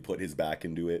to really put his back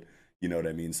into it. You know what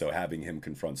I mean? So having him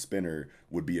confront Spinner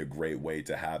would be a great way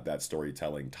to have that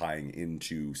storytelling tying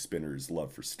into Spinner's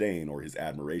love for Stain, or his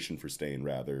admiration for Stain,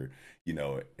 rather, you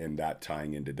know, and that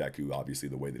tying into Deku, obviously,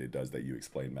 the way that it does that you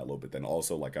explained, Mello. But then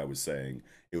also, like I was saying,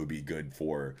 it would be good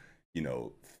for, you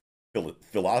know,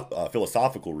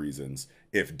 philosophical reasons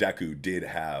if Deku did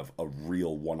have a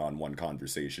real one-on-one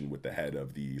conversation with the head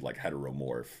of the, like,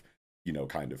 heteromorph, you know,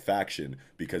 kind of faction,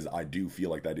 because I do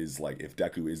feel like that is like, if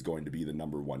Deku is going to be the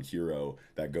number one hero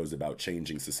that goes about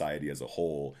changing society as a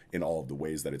whole in all of the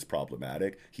ways that it's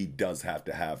problematic, he does have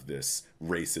to have this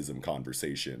racism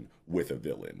conversation with a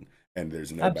villain, and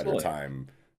there's no better time,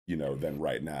 you know, than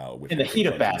right now with in the heat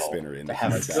of battle Spinner in to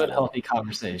have a good healthy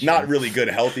conversation. Not really good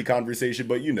healthy conversation,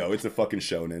 but you know, it's a fucking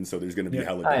shonen, so there's going to be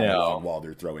hella dialogue while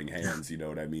they're throwing hands, you know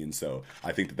what I mean? So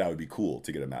I think that that would be cool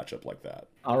to get a matchup like that.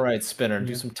 All right, Spinner,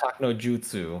 do some Takno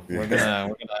Jutsu.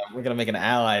 We're gonna make an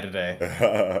ally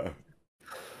today.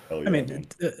 I mean,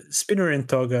 Spinner and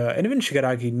Toga and even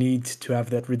Shigaraki need to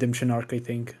have that redemption arc, I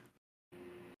think.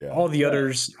 All the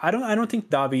others, I don't think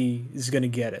Dabi is gonna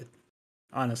get it.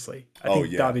 Honestly, I think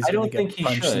Dabi's gonna get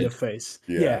punched in the face.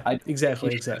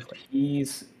 Exactly.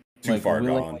 He's too like, far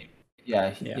gone.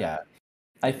 Yeah.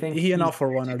 I think he and All for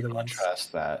One are the ones.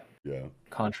 Contrast that. Yeah.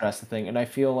 Contrast the thing, and I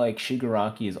feel like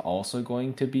Shigaraki is also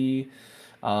going to be,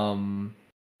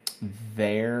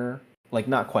 there. Like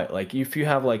not quite. Like if you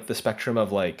have like the spectrum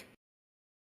of like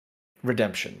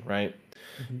redemption, right?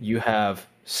 Mm-hmm. You have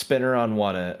Spinner on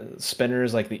one. Spinner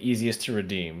is like the easiest to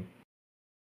redeem.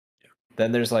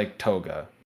 Then there's like Toga.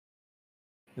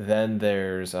 Then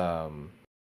there's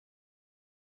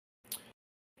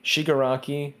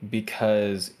Shigaraki,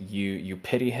 because you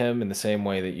pity him in the same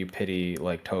way that you pity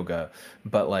like Toga,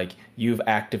 but like you've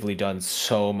actively done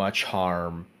so much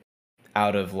harm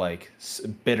out of like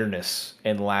bitterness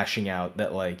and lashing out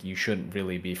that like you shouldn't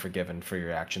really be forgiven for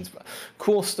your actions.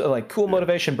 Cool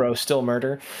motivation, bro. Still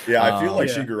murder. Yeah, I feel like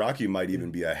Shigaraki might even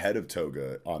be ahead of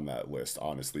Toga on that list,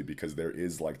 honestly, because there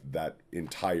is like that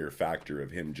entire factor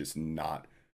of him just not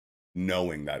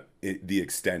knowing that the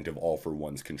extent of All for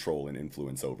One's control and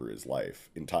influence over his life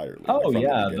entirely. Oh like,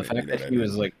 the fact that he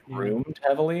was like groomed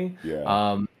heavily.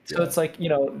 So it's like, you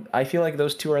know, I feel like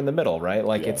those two are in the middle, right?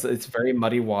 Like it's very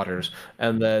muddy waters.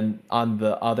 And then on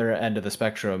the other end of the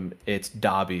spectrum, it's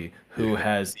Dabi, who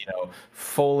has, you know,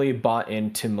 fully bought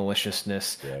into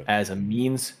maliciousness as a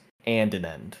means and an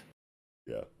end.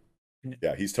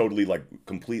 Yeah, he's totally like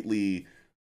completely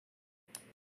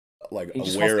like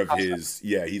aware of his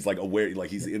he's like aware, like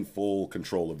he's in full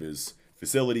control of his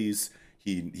facilities.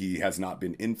 He has not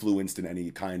been influenced in any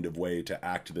kind of way to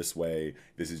act this way.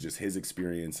 This is just his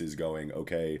experiences going,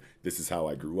 okay, this is how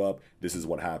I grew up, this is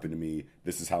what happened to me,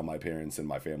 this is how my parents and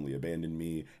my family abandoned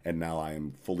me, and now I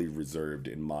am fully reserved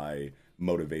in my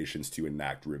motivations to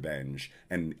enact revenge,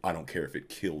 and I don't care if it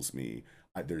kills me.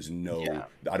 I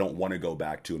don't want to go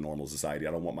back to a normal society.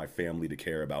 I don't want my family to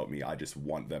care about me. I just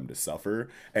want them to suffer.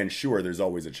 And sure, there's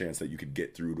always a chance that you could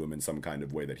get through to him in some kind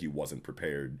of way that he wasn't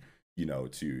prepared, you know,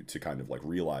 to kind of like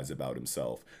realize about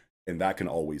himself. And that can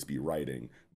always be writing.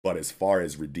 But as far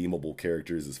as redeemable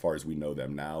characters, as far as we know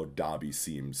them now, Dabi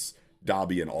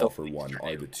and All for One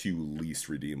are the two least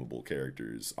redeemable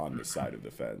characters on this side of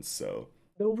the fence. So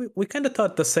we kind of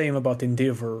thought the same about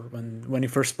Endeavor when he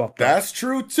first popped up. That's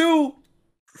true too.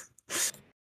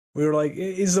 We were like,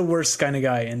 he's the worst kind of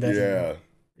guy, and then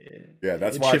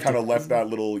that's why I kind of left that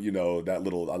little, you know, I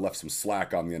left some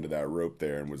slack on the end of that rope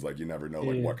there, and was like, you never know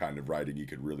like what kind of writing you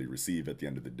could really receive at the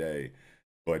end of the day.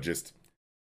 But just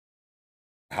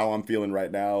how I'm feeling right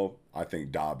now, I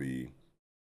think Dabi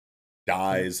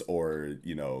dies or,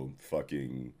 you know,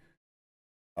 fucking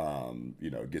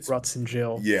you know, rots in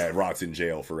jail. Yeah, rots in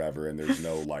jail forever, and there's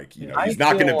no like, you know, he's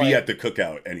not going to be at the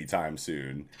cookout anytime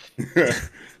soon.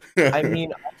 I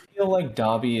mean, I feel like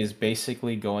Dabi is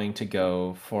basically going to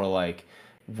go for like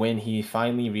when he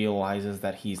finally realizes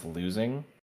that he's losing,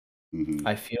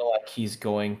 I feel like he's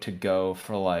going to go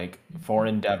for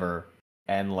Endeavor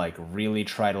and like really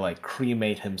try to like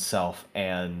cremate himself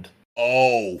and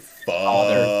oh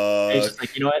fuck. It's just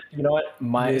like, you know what?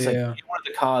 It's like, you are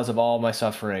the cause of all my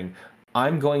suffering.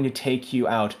 I'm going to take you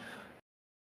out.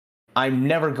 I'm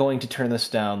never going to turn this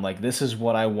down. Like, this is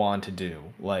what I want to do.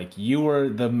 Like, you were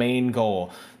the main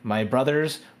goal. My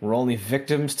brothers were only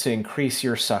victims to increase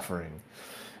your suffering.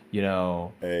 You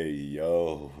know. Hey,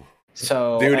 yo.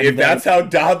 So, dude, if that's how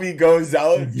Dabi goes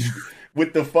out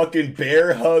with the fucking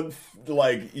bear hug,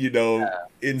 like, you know,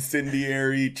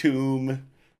 incendiary tomb,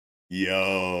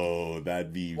 yo,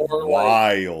 that'd be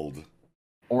wild. Like,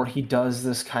 or he does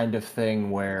this kind of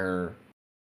thing where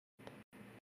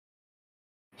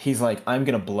he's like, I'm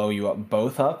gonna blow you up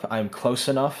both up. I'm close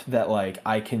enough that like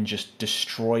I can just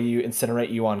destroy you, incinerate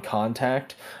you on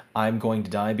contact. I'm going to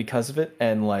die because of it.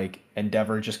 And like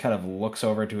Endeavor just kind of looks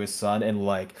over to his son and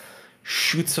like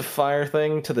shoots a fire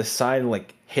thing to the side and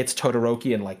like hits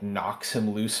Todoroki and like knocks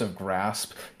him loose of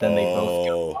grasp. Then they both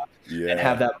go up and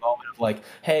have that moment of like,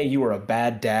 hey, you were a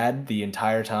bad dad the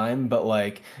entire time, but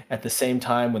like at the same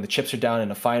time when the chips are down in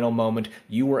a final moment,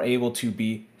 you were able to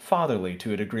be fatherly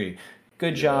to a degree.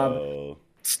 Good job.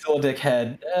 Still a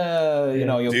dickhead. You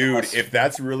know, dude, if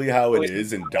that's really how it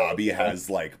is, and Dabi has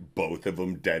like both of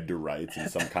them dead to rights in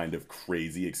some kind of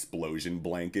crazy explosion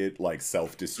blanket, like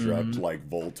self-destruct, like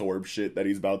Voltorb shit that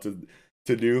he's about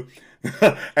to do,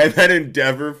 and then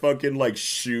Endeavor fucking like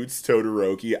shoots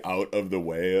Todoroki out of the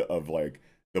way of like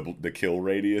the kill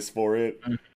radius for it,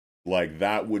 like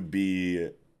that would be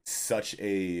such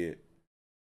a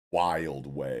wild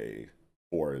way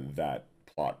for that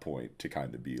plot point to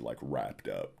kind of be like wrapped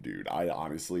up, dude. I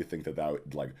honestly think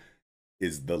that like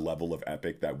is the level of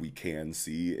epic that we can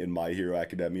see in My Hero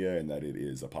Academia, and that it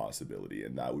is a possibility,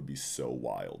 and that would be so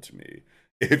wild to me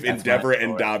if Endeavor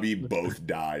and Dabi both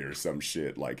die or some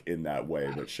shit like in that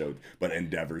way, but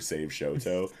Endeavor saves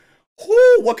Shoto.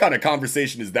 Whoo, what kind of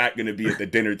conversation is that going to be at the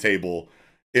dinner table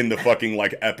in the fucking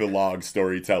like epilogue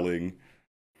storytelling?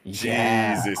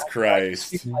 Jesus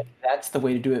Christ. Like, that's the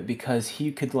way to do it, because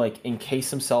he could like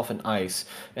encase himself in ice,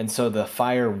 and so the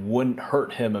fire wouldn't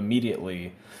hurt him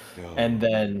immediately. And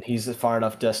then he's a far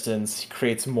enough distance, he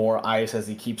creates more ice as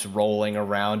he keeps rolling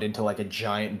around into like a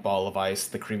giant ball of ice.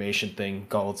 The cremation thing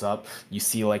gulls up. You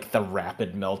see like the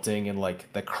rapid melting and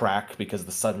like the crack because of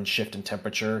the sudden shift in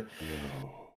temperature.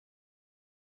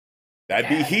 That'd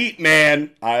be heat, man.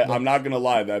 I'm not gonna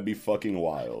lie, that'd be fucking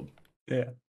wild. Yeah.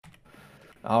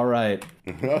 All right.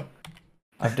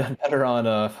 I've done better on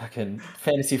fucking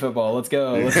fantasy football. Let's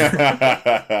go. Is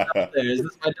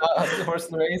this my horse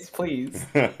in the race? Please.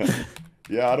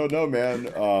 Yeah, I don't know,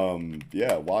 man.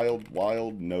 Yeah,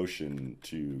 wild notion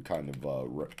to kind of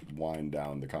wind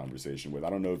down the conversation with. I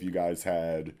don't know if you guys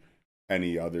had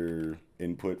any other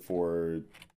input for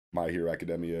My Hero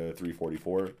Academia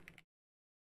 344.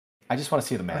 I just want to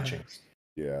see the matchings.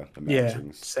 Yeah, the matchings.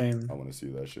 Yeah, same. I want to see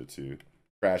that shit too.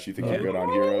 Crash, you think you're good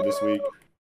on Hero this week?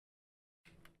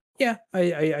 Yeah,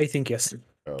 I think yes.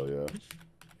 Oh yeah.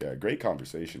 Yeah, great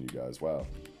conversation, you guys. Wow.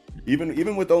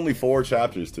 Even with only 4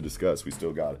 chapters to discuss, we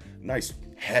still got a nice,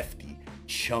 hefty,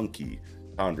 chunky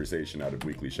conversation out of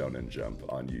Weekly Shonen Jump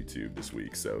on YouTube this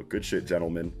week. So good shit,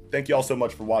 gentlemen. Thank you all so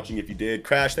much for watching. If you did,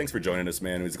 Crash, thanks for joining us,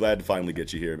 man. It was glad to finally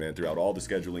get you here, man. Throughout all the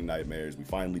scheduling nightmares, we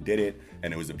finally did it,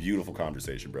 and it was a beautiful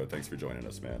conversation, bro. Thanks for joining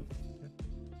us, man.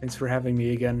 Thanks for having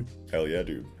me again. Hell yeah,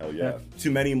 dude. Hell yeah.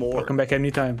 Too many more. I'll come back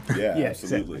anytime. Yeah,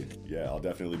 absolutely. Exactly. Yeah, I'll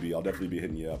definitely be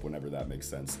hitting you up whenever that makes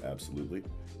sense. Absolutely.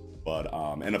 But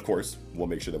and of course, we'll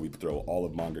make sure that we throw all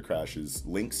of Manga Crash's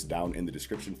links down in the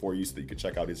description for you so that you can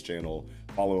check out his channel,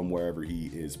 follow him wherever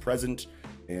he is present,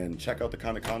 and check out the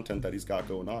kind of content that he's got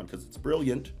going on, because it's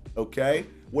brilliant. Okay?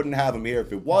 Wouldn't have him here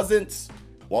if it wasn't.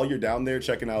 While you're down there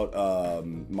checking out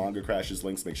Manga Crash's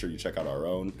links, make sure you check out our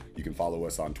own. You can follow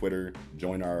us on Twitter,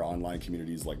 join our online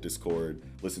communities like Discord,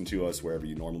 listen to us wherever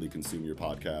you normally consume your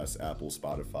podcasts, Apple,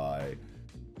 Spotify,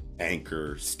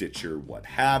 Anchor, Stitcher, what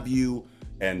have you.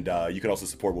 And you can also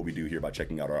support what we do here by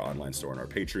checking out our online store and our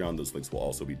Patreon. Those links will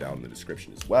also be down in the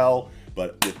description as well.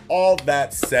 But with all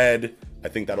that said, I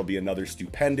think that'll be another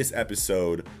stupendous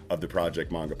episode of the Project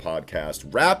Manga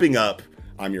Podcast. Wrapping up,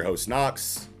 I'm your host,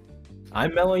 Nox.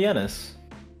 I'm Mellow Yenis.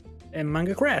 And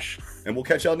Manga Crash. And we'll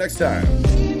catch y'all next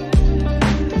time.